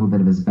fill in a little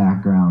bit of his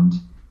background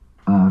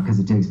because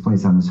it takes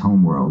place on his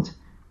homeworld.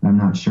 I'm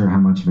not sure how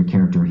much of a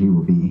character he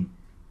will be.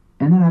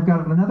 And then I've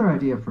got another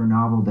idea for a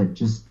novel that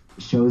just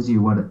shows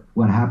you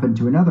what happened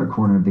to another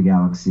corner of the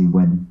galaxy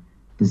when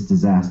this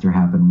disaster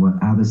happened,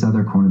 how this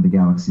other corner of the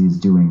galaxy is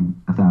doing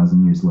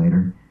 1,000 years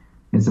later.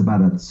 It's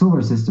about a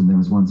solar system that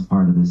was once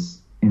part of this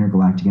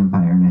intergalactic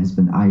empire and has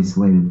been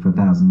isolated for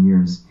 1,000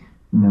 years,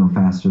 no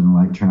faster than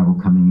light travel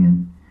coming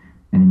in.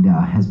 And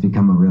has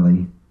become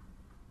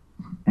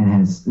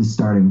is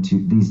starting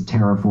to, these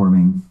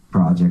terraforming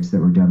projects that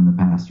were done in the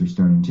past are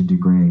starting to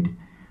degrade.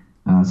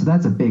 So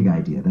that's a big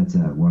idea. That's a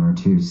 1 or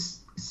 2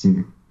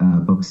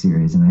 book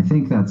series. And I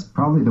think that's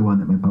probably the one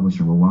that my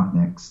publisher will want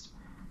next.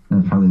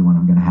 That's probably the one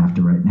I'm going to have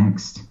to write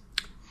next.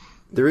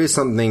 There is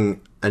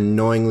something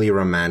annoyingly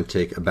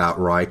romantic about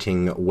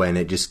writing when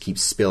it just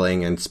keeps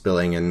spilling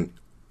and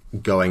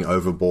going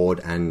overboard,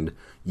 and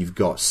you've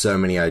got so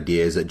many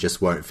ideas that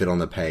just won't fit on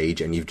the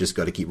page, and you've just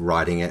got to keep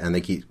writing it, and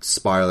they keep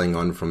spiraling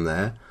on from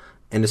there.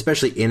 And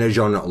especially in a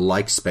genre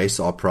like space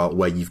opera,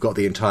 where you've got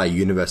the entire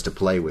universe to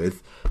play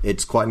with,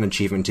 it's quite an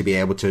achievement to be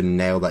able to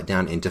nail that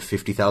down into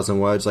 50,000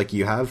 words like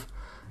you have.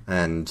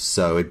 And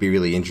so it'd be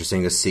really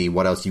interesting to see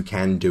what else you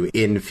can do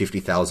in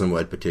 50,000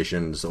 word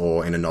petitions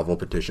or in a novel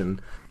petition.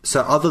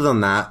 So other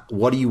than that,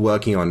 what are you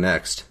working on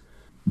next?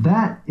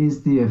 That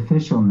is the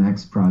official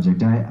next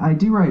project. I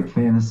do write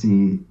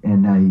fantasy,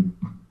 and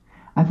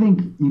I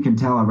think you can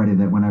tell already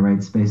that when I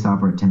write space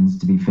opera, it tends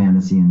to be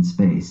fantasy in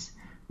space.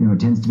 It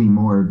tends to be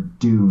more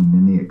Dune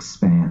than The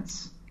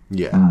Expanse.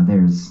 Yeah.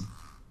 There's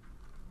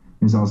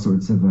all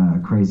sorts of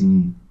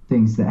crazy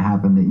things that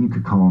happen that you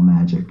could call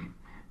magic.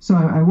 So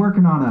I'm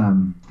working on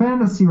a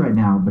fantasy right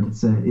now, but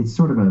it's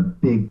sort of a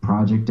big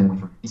project.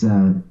 It's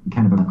a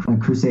kind of a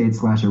Crusade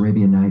 /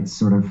 Arabian Nights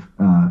sort of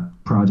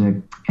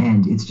project,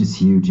 and it's just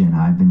huge. And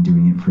I've been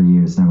doing it for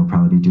years, and I will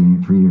probably be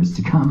doing it for years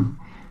to come.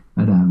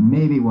 But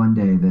maybe one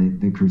day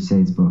the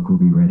Crusades book will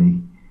be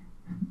ready.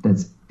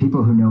 That's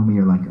people who know me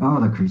are like, oh,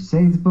 the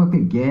Crusades book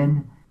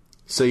again.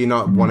 So you're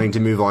not wanting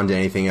to move on to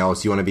anything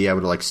else. You want to be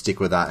able to like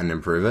stick with that and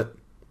improve it.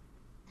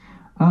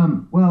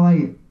 Well,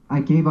 I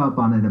gave up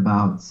on it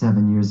about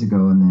 7 years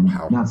ago, and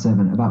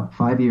then about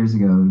 5 years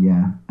ago.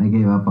 Yeah, I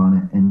gave up on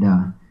it, and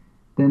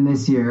then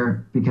this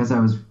year, because I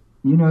was,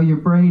 your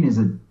brain's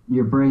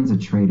a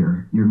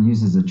traitor. Your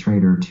muse is a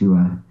traitor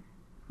to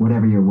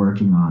whatever you're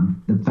working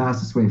on. The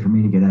fastest way for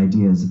me to get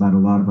ideas about a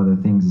lot of other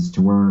things is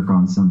to work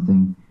on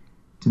something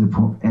to the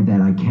point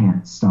that I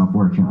can't stop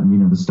working on.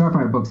 The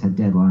Starfire books had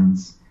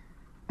deadlines,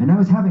 and I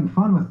was having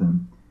fun with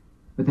them,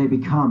 but they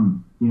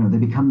become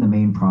the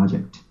main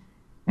project,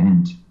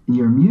 and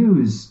your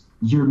muse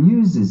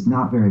is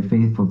not very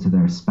faithful to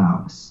their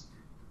spouse.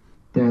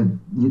 The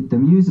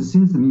muse, as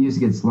soon as the muse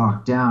gets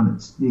locked down,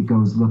 it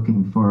goes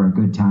looking for a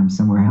good time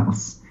somewhere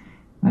else.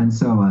 And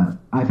so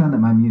I found that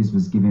my muse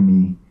was giving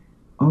me,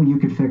 oh, you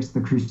could fix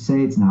the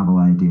Crusades novel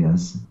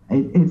ideas.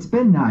 It's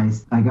been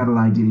nice. I got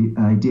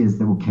ideas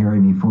that will carry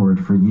me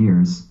forward for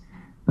years.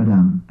 But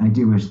I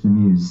do wish the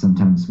muse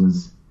sometimes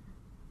was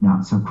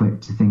not so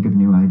quick to think of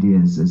new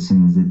ideas as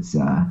soon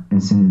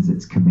as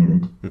it's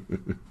committed.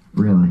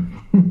 Really.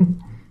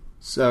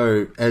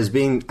 So,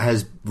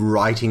 has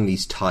writing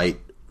these tight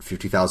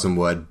 50,000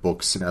 word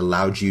books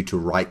allowed you to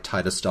write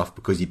tighter stuff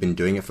because you've been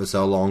doing it for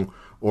so long,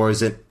 or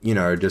is it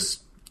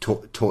just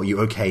taught you,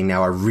 okay,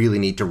 now I really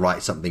need to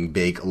write something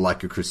big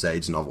like a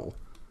Crusades novel?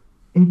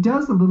 It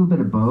does a little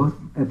bit of both,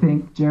 I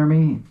think,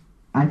 Jeremy.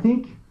 I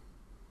think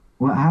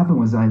what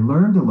happened was I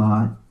learned a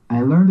lot,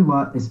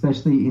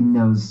 especially in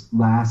those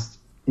moments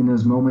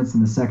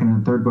in the second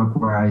and third book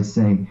where I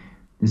say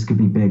this could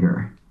be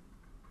bigger.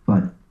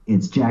 But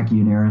it's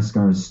Jackie and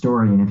Ariskar's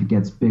story, and if it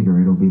gets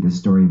bigger, it'll be the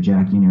story of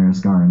Jackie and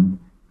Ariskar and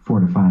 4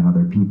 to 5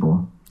 other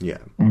people. Yeah.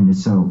 And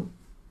so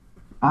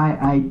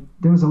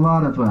there was a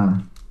lot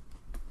of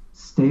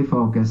stay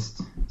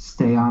focused,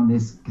 stay on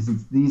this, because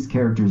it's these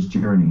characters'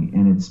 journey,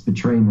 and it's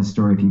betraying the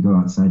story if you go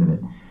outside of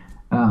it.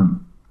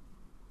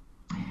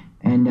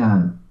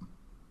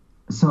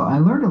 So I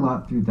learned a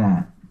lot through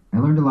that. I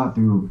learned a lot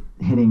through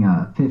hitting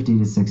a 50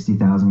 to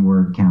 60,000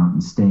 word count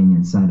and staying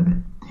inside of it.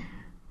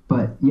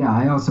 But yeah,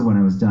 I also, when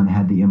I was done,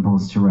 had the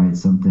impulse to write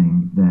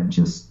something that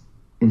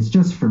it's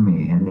just for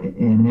me.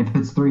 And if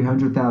it's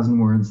 300,000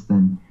 words,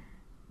 then,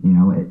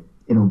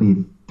 it'll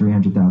be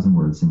 300,000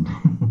 words. And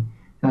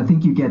I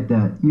think you get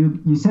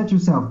you set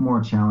yourself more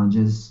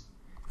challenges.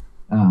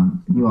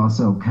 You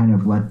also kind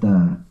of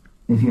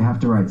if you have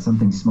to write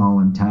something small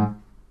and tight,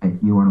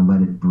 you want to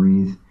let it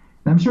breathe.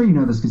 And I'm sure you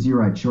know this because you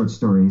write short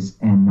stories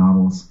and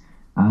novels.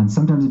 And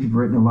sometimes if you've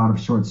written a lot of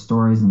short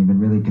stories and you've been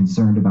really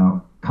concerned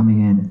about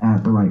coming in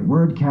at the right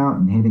word count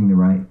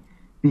and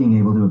being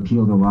able to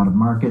appeal to a lot of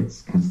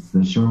markets, because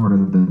the shorter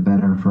the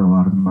better for a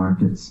lot of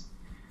markets,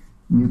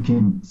 you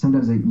can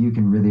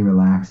really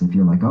relax if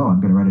you're like, oh, I'm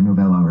going to write a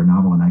novella or a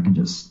novel, and I can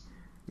just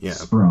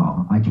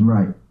sprawl. I can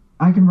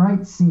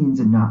write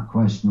scenes and not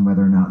question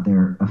whether or not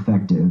they're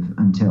effective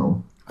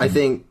until... I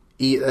think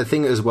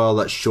as well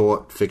that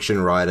short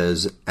fiction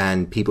writers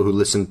and people who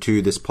listen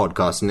to this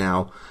podcast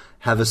now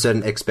have a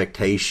certain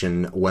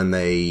expectation when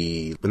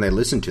they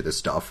listen to this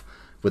stuff.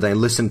 When they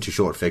listen to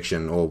short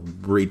fiction or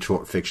read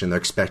short fiction, they're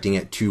expecting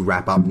it to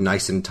wrap up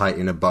nice and tight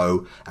in a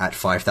bow at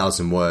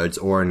 5,000 words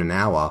or in an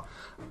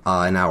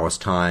hour's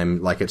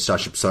time. Like at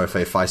Starship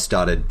Sofa, if I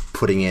started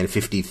putting in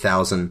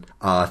 50,000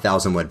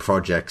 1,000-word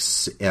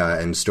projects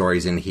and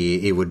stories in here,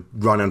 it would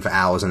run on for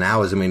hours and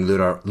hours, and we'd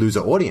lose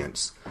our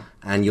audience.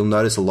 And you'll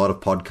notice a lot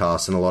of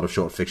podcasts and a lot of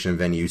short fiction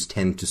venues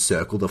tend to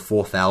circle the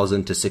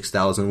 4,000 to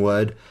 6,000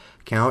 word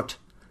count.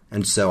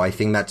 And so I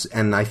think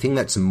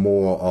that's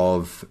more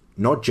of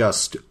not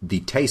just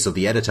the taste of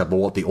the editor, but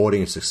what the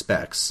audience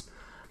expects.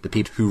 The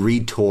people who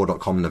read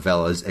Tor.com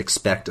novellas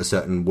expect a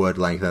certain word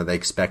length, and they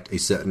expect a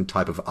certain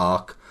type of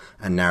arc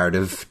and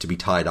narrative to be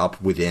tied up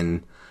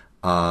within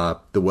the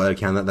word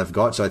count that they've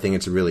got. So I think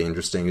it's really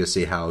interesting to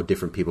see how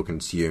different people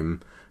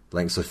consume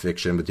lengths of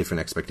fiction with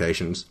different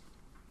expectations.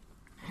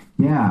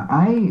 Yeah,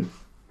 I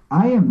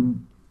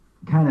am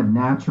kind of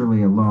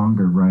naturally a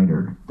longer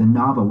writer. The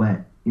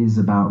novelette is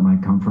about my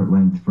comfort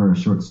length for a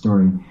short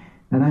story.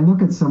 And I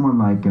look at someone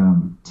like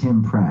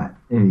Tim Pratt.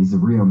 He's a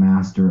real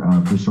master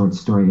of the short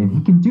story, and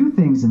he can do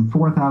things in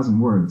 4,000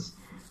 words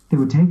that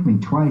would take me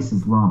twice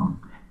as long.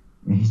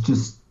 He's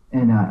just,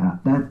 and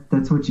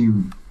that's what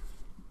you,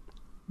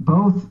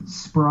 both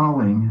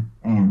sprawling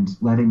and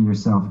letting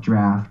yourself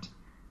draft,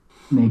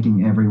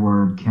 making every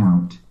word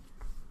count.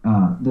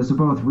 Those are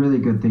both really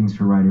good things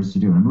for writers to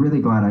do. And I'm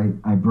really glad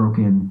I broke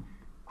in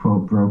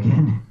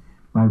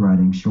by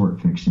writing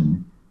short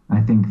fiction. I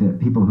think that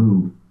people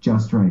who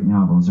just write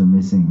novels are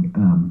missing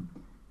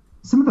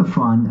some of the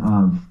fun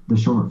of the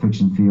short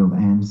fiction field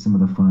and some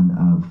of the fun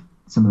of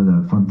some of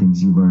the fun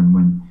things you learn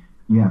when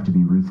you have to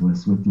be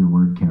ruthless with your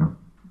word count.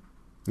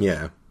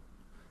 Yeah.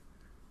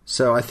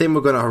 So I think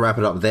we're going to wrap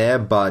it up there,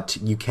 but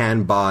you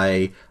can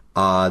buy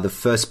the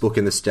first book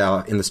in the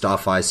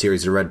Starfire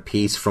series, The Red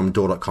Piece, from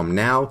Door.com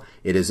now.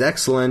 It is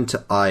excellent.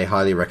 I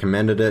highly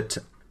recommended it.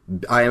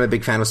 I am a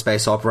big fan of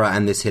space opera,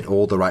 and this hit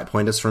all the right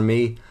pointers from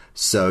me.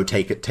 So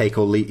take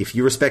or leave. If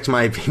you respect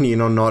my opinion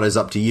or not is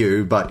up to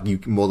you, but you're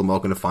more than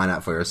welcome to find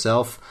out for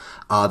yourself.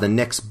 The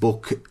next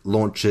book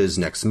launches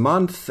next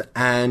month,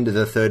 and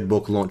the third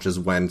book launches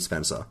when,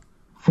 Spencer?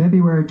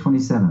 February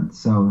 27th.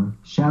 So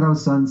Shadow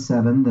Sun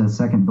 7, the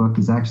second book,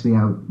 is actually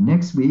out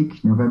next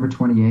week, November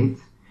 28th.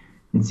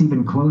 It's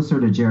even closer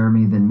to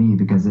Jeremy than me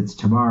because it's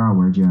tomorrow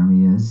where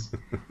Jeremy is.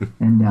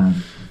 And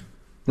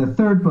the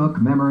third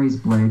book, Memories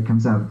Blade,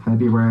 comes out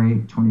February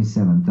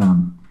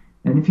 27th.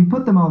 And if you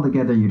put them all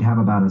together, you'd have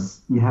about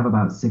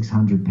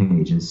 600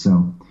 pages.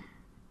 So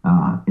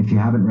if you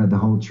haven't read the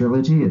whole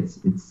trilogy, it's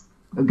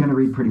going to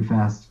read pretty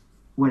fast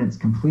when it's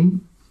complete.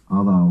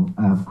 Although,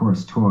 of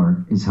course,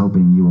 Tor is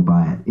hoping you will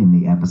buy it in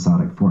the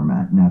episodic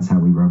format, and that's how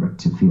we wrote it,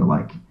 to feel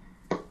like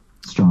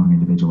strong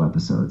individual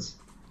episodes.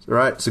 All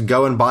right, so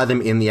go and buy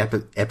them in the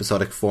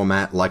episodic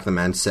format, like the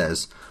man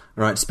says.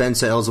 All right,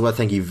 Spencer Ellsworth,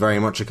 thank you very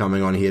much for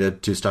coming on here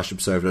to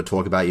Starship Sofa to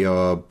talk about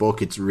your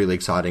book. It's really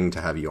exciting to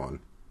have you on.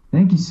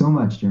 Thank you so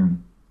much, Jeremy.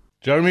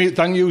 Jeremy,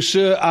 thank you,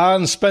 sir.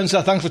 And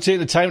Spencer, thanks for taking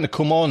the time to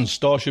come on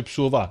Starship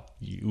Sofa.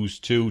 You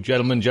too,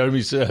 gentlemen.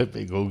 Jeremy, sir,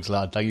 big hugs,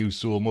 lad. Thank you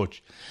so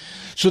much.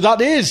 So that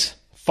is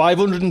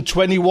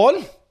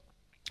 521.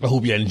 I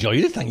hope you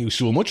enjoyed it. Thank you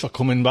so much for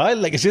coming by.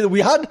 Like I said, we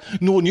had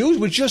no news.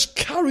 We're just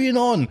carrying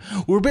on.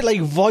 We're a bit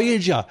like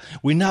Voyager.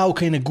 We're now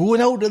kind of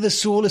going out of the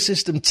solar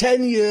system.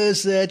 10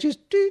 years there. Just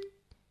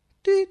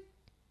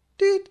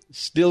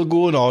still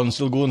going on,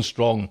 still going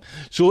strong.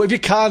 So if you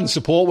can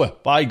support us,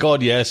 by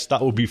God, yes,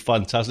 that would be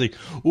fantastic.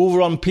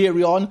 Over on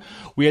Patreon,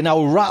 we are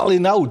now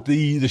rattling out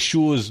the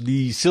shows.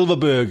 The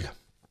Silverberg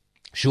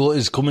show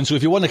is coming. So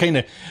if you want to kind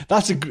of,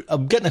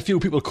 I'm getting a few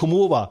people come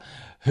over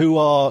who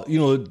are,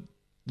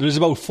 there's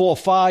about 4 or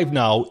 5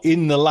 now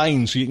in the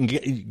line, so you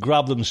can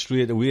grab them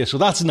straight away. So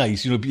that's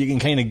nice. You can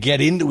kind of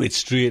get into it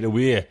straight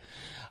away.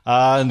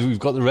 And we've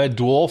got the Red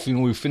Dwarf.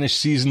 We finished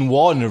season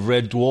 1 of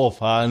Red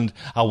Dwarf, and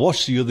I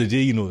watched the other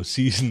day,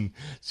 season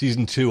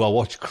 2. I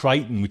watched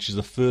Crichton, which is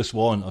the first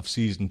one of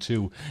season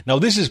 2. Now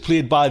this is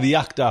played by the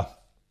actor.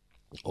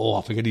 Oh,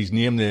 I forget his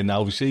name there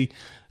now. You see,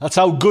 that's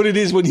how good it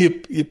is when you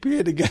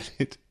pay to get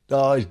it.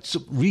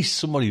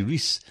 Reese.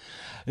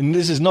 And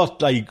this is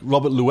not like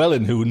Robert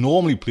Llewellyn, who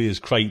normally plays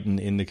Crichton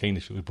in the kind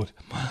of show, but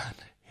man,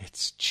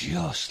 it's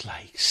just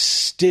like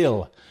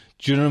still.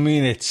 Do you know what I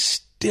mean? It's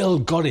still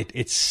got it.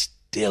 It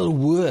still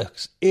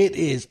works. It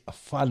is a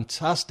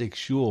fantastic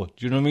show.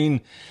 Do you know what I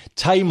mean?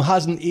 Time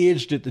hasn't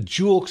aged it. The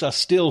jokes are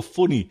still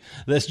funny.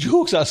 The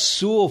jokes are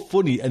so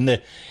funny, and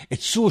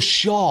it's so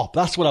sharp.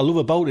 That's what I love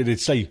about it.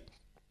 It's like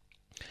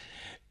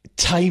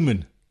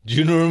timing. Do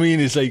you know what I mean?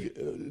 It's like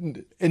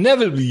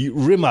inevitably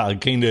Rimmer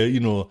kind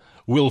of,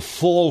 will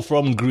fall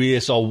from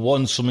grace or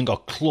want something or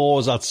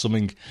claws at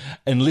something,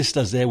 and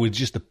Lister's there with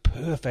just the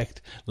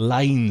perfect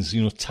lines,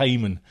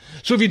 timing.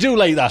 So if you do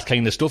like that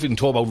kind of stuff, you can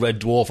talk about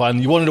Red Dwarf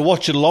and you wanted to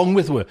watch it along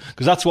with her,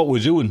 because that's what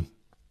we're doing.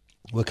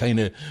 We're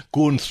kind of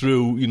going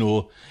through,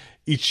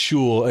 each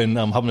show and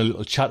having a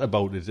little chat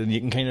about it, and you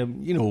can kind of,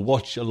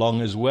 watch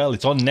along as well.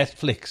 It's on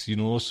Netflix,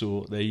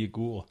 so there you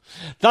go.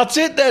 That's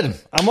it then.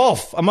 I'm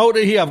off. I'm out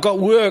of here. I've got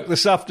work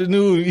this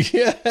afternoon.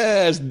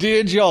 Yes,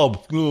 day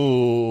job.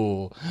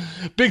 Oh.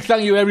 Big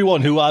thank you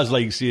everyone who has,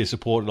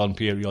 supported on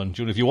Patreon.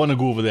 If you want to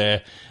go over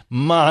there,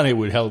 man, it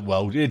would help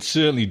out. It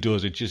certainly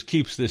does. It just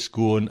keeps this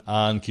going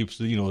and keeps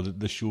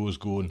the shows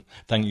going.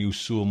 Thank you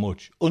so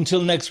much.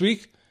 Until next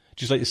week,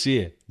 just like to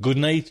say good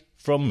night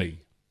from me.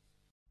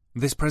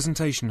 This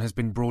presentation has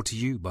been brought to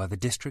you by the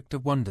District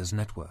of Wonders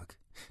Network,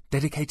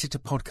 dedicated to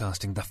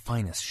podcasting the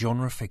finest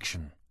genre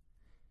fiction.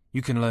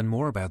 You can learn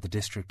more about the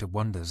District of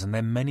Wonders and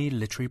their many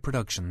literary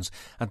productions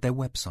at their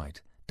website,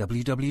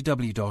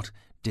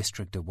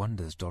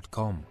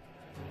 www.districtofwonders.com.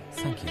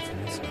 Thank you for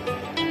listening.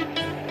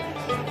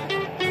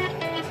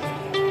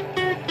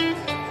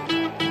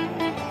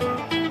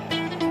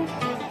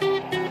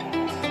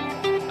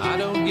 I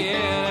don't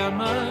get out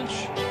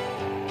much.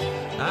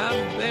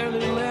 I've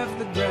barely left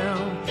the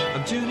ground.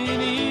 I'm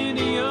tuning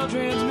into your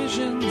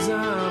transmissions.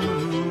 I'm a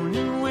moon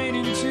and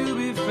waiting to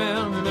be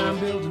found. And I'm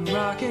building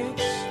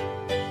rockets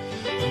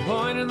and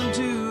pointing them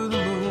to the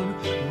moon.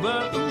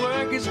 But the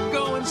work is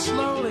going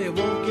slowly. It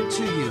won't get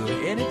to you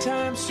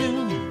anytime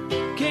soon.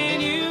 Can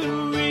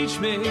you reach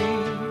me?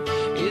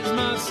 Is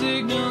my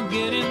signal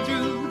getting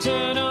through?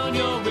 Turn on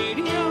your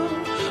radio.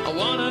 I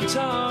want to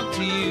talk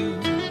to you.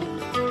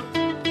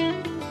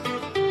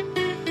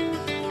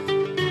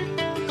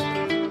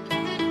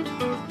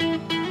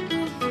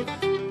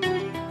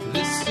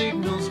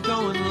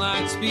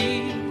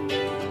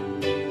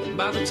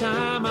 By the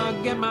time I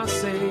get my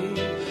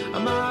say, I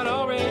might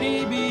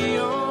already be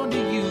on to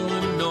you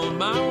and on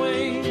my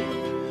way.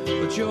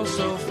 But you're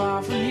so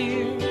far from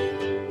here,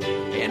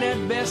 and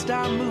at best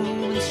I'm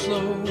moving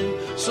slow.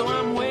 So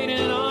I'm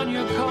waiting on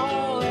your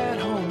call at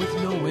home with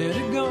nowhere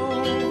to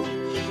go.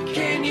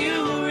 Can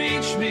you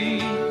reach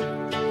me?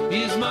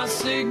 Is my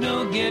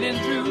signal getting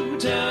through?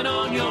 Turn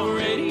on your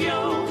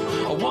radio.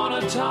 I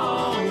wanna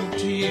talk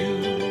to you.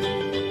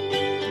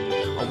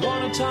 I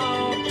wanna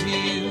talk to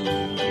you.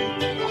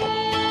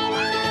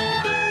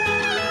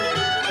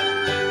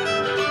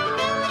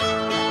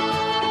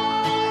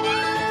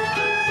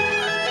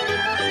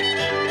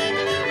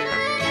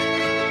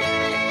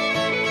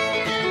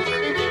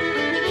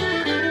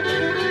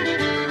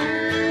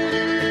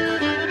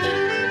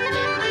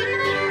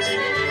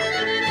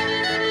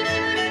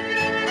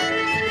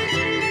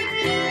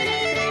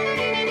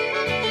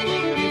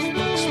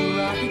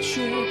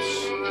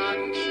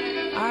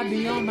 I'd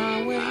be on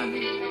my way.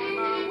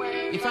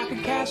 If I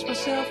could cast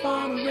myself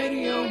on a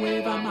radio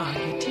wave, I might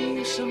get to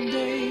you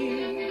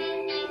someday.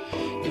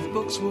 If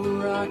books were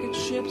rocket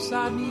ships,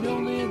 I'd need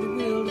only the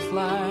will to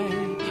fly.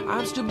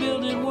 I'm still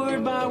building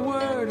word by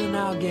word, and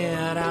I'll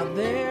get out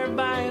there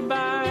by and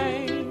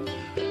by.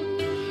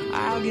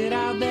 I'll get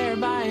out there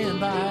by and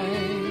by.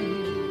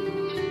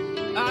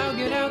 I'll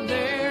get out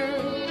there.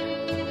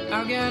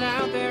 I'll get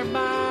out there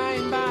by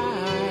and by.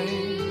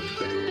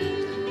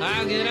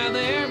 I'll get out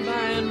there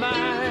by and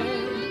by.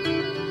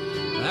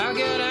 I'll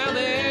get out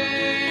there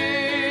by and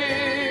by.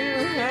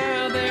 I'll get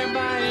out there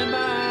by and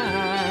by.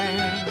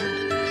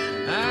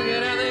 I'll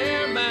get out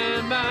there by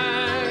and by.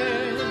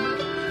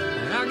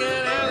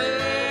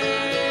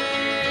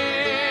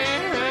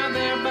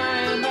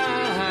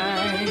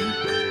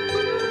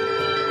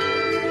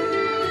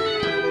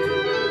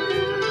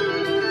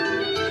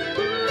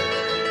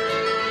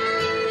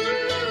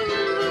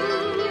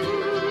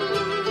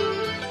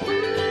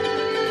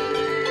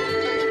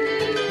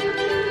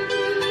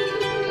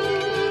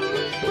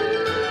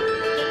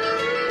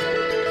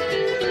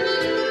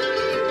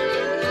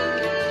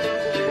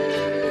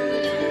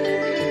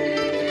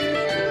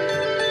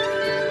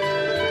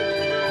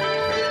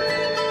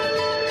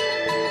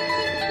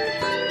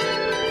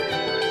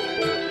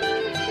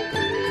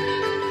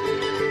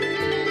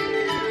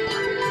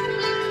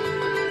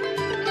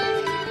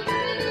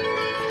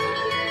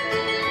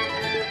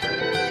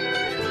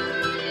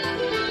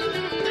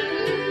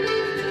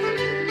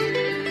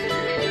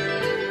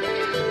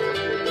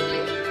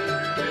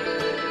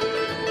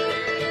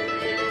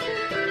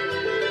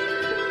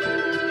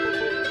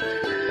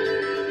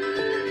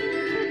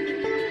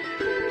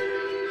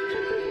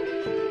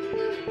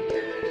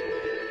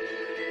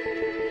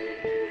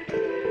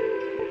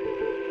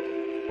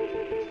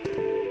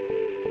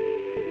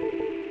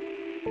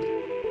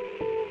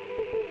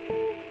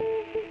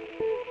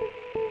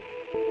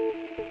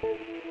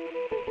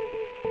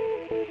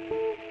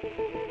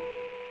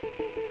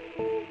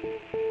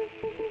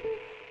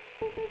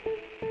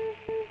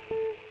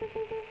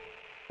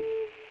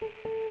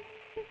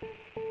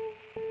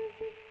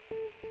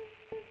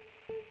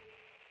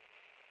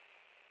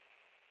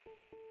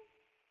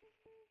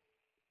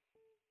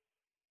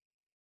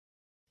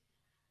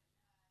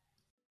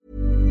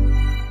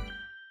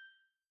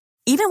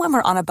 Even when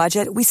we're on a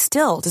budget, we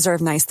still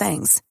deserve nice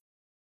things.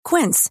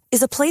 Quince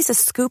is a place to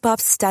scoop up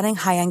stunning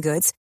high-end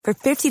goods for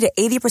 50 to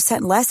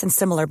 80% less than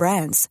similar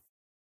brands.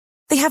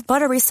 They have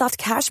buttery soft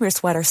cashmere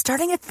sweaters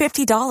starting at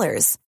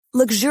 $50,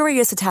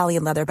 luxurious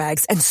Italian leather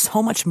bags, and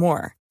so much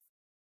more.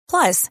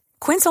 Plus,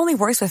 Quince only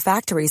works with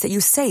factories that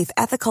use safe,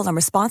 ethical, and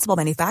responsible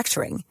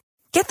manufacturing.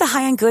 Get the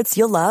high-end goods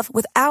you'll love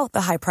without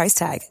the high price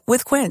tag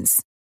with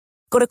Quince.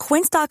 Go to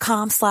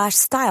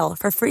quince.com/style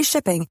for free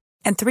shipping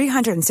and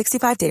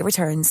 365-day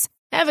returns.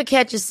 Ever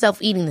catch yourself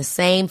eating the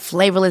same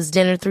flavorless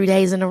dinner 3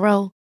 days in a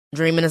row?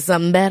 Dreaming of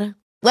something better?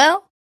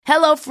 Well,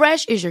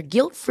 HelloFresh is your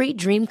guilt-free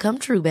dream come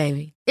true,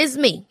 baby. It's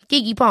me,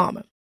 Keke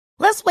Palmer.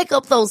 Let's wake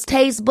up those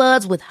taste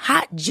buds with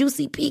hot,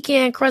 juicy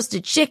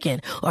pecan-crusted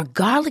chicken or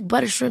garlic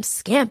butter shrimp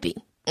scampi.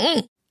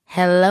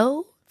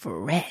 Hello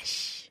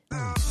Fresh.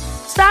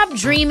 Stop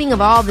dreaming of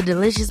all the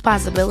delicious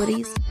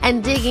possibilities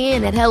and dig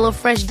in at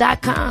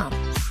HelloFresh.com.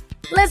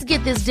 Let's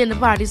get this dinner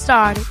party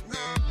started.